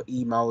leave your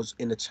emails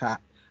in the chat,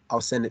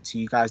 I'll send it to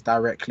you guys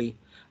directly.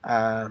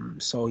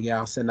 So yeah,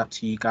 I'll send that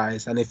to you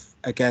guys. And if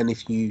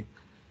you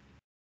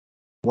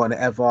want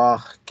to ever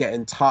get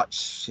in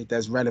touch, if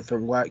there's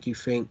relevant work you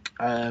think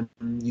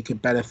you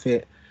could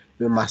benefit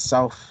with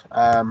myself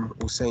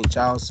or St.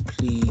 Giles,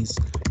 please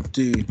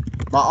do.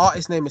 My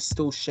artist name is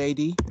still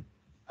Shady.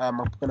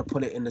 I'm gonna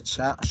put it in the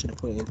chat. I should have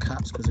put it in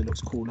caps because it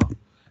looks cooler.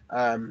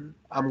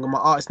 My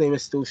artist name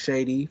is still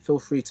Shady. Feel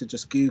free to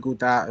just Google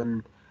that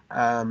and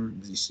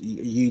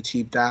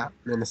YouTube that,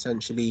 and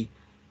essentially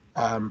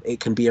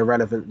it can be a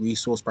relevant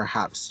resource,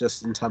 perhaps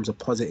just in terms of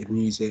positive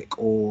music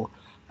or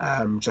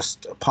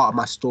just part of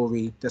my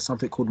story. There's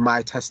something called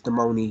My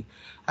Testimony,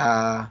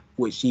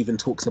 which even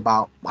talks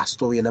about my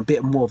story in a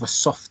bit more of a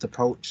soft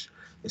approach.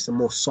 It's a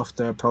more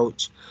softer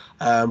approach,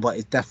 but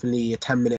it's definitely a 10-minute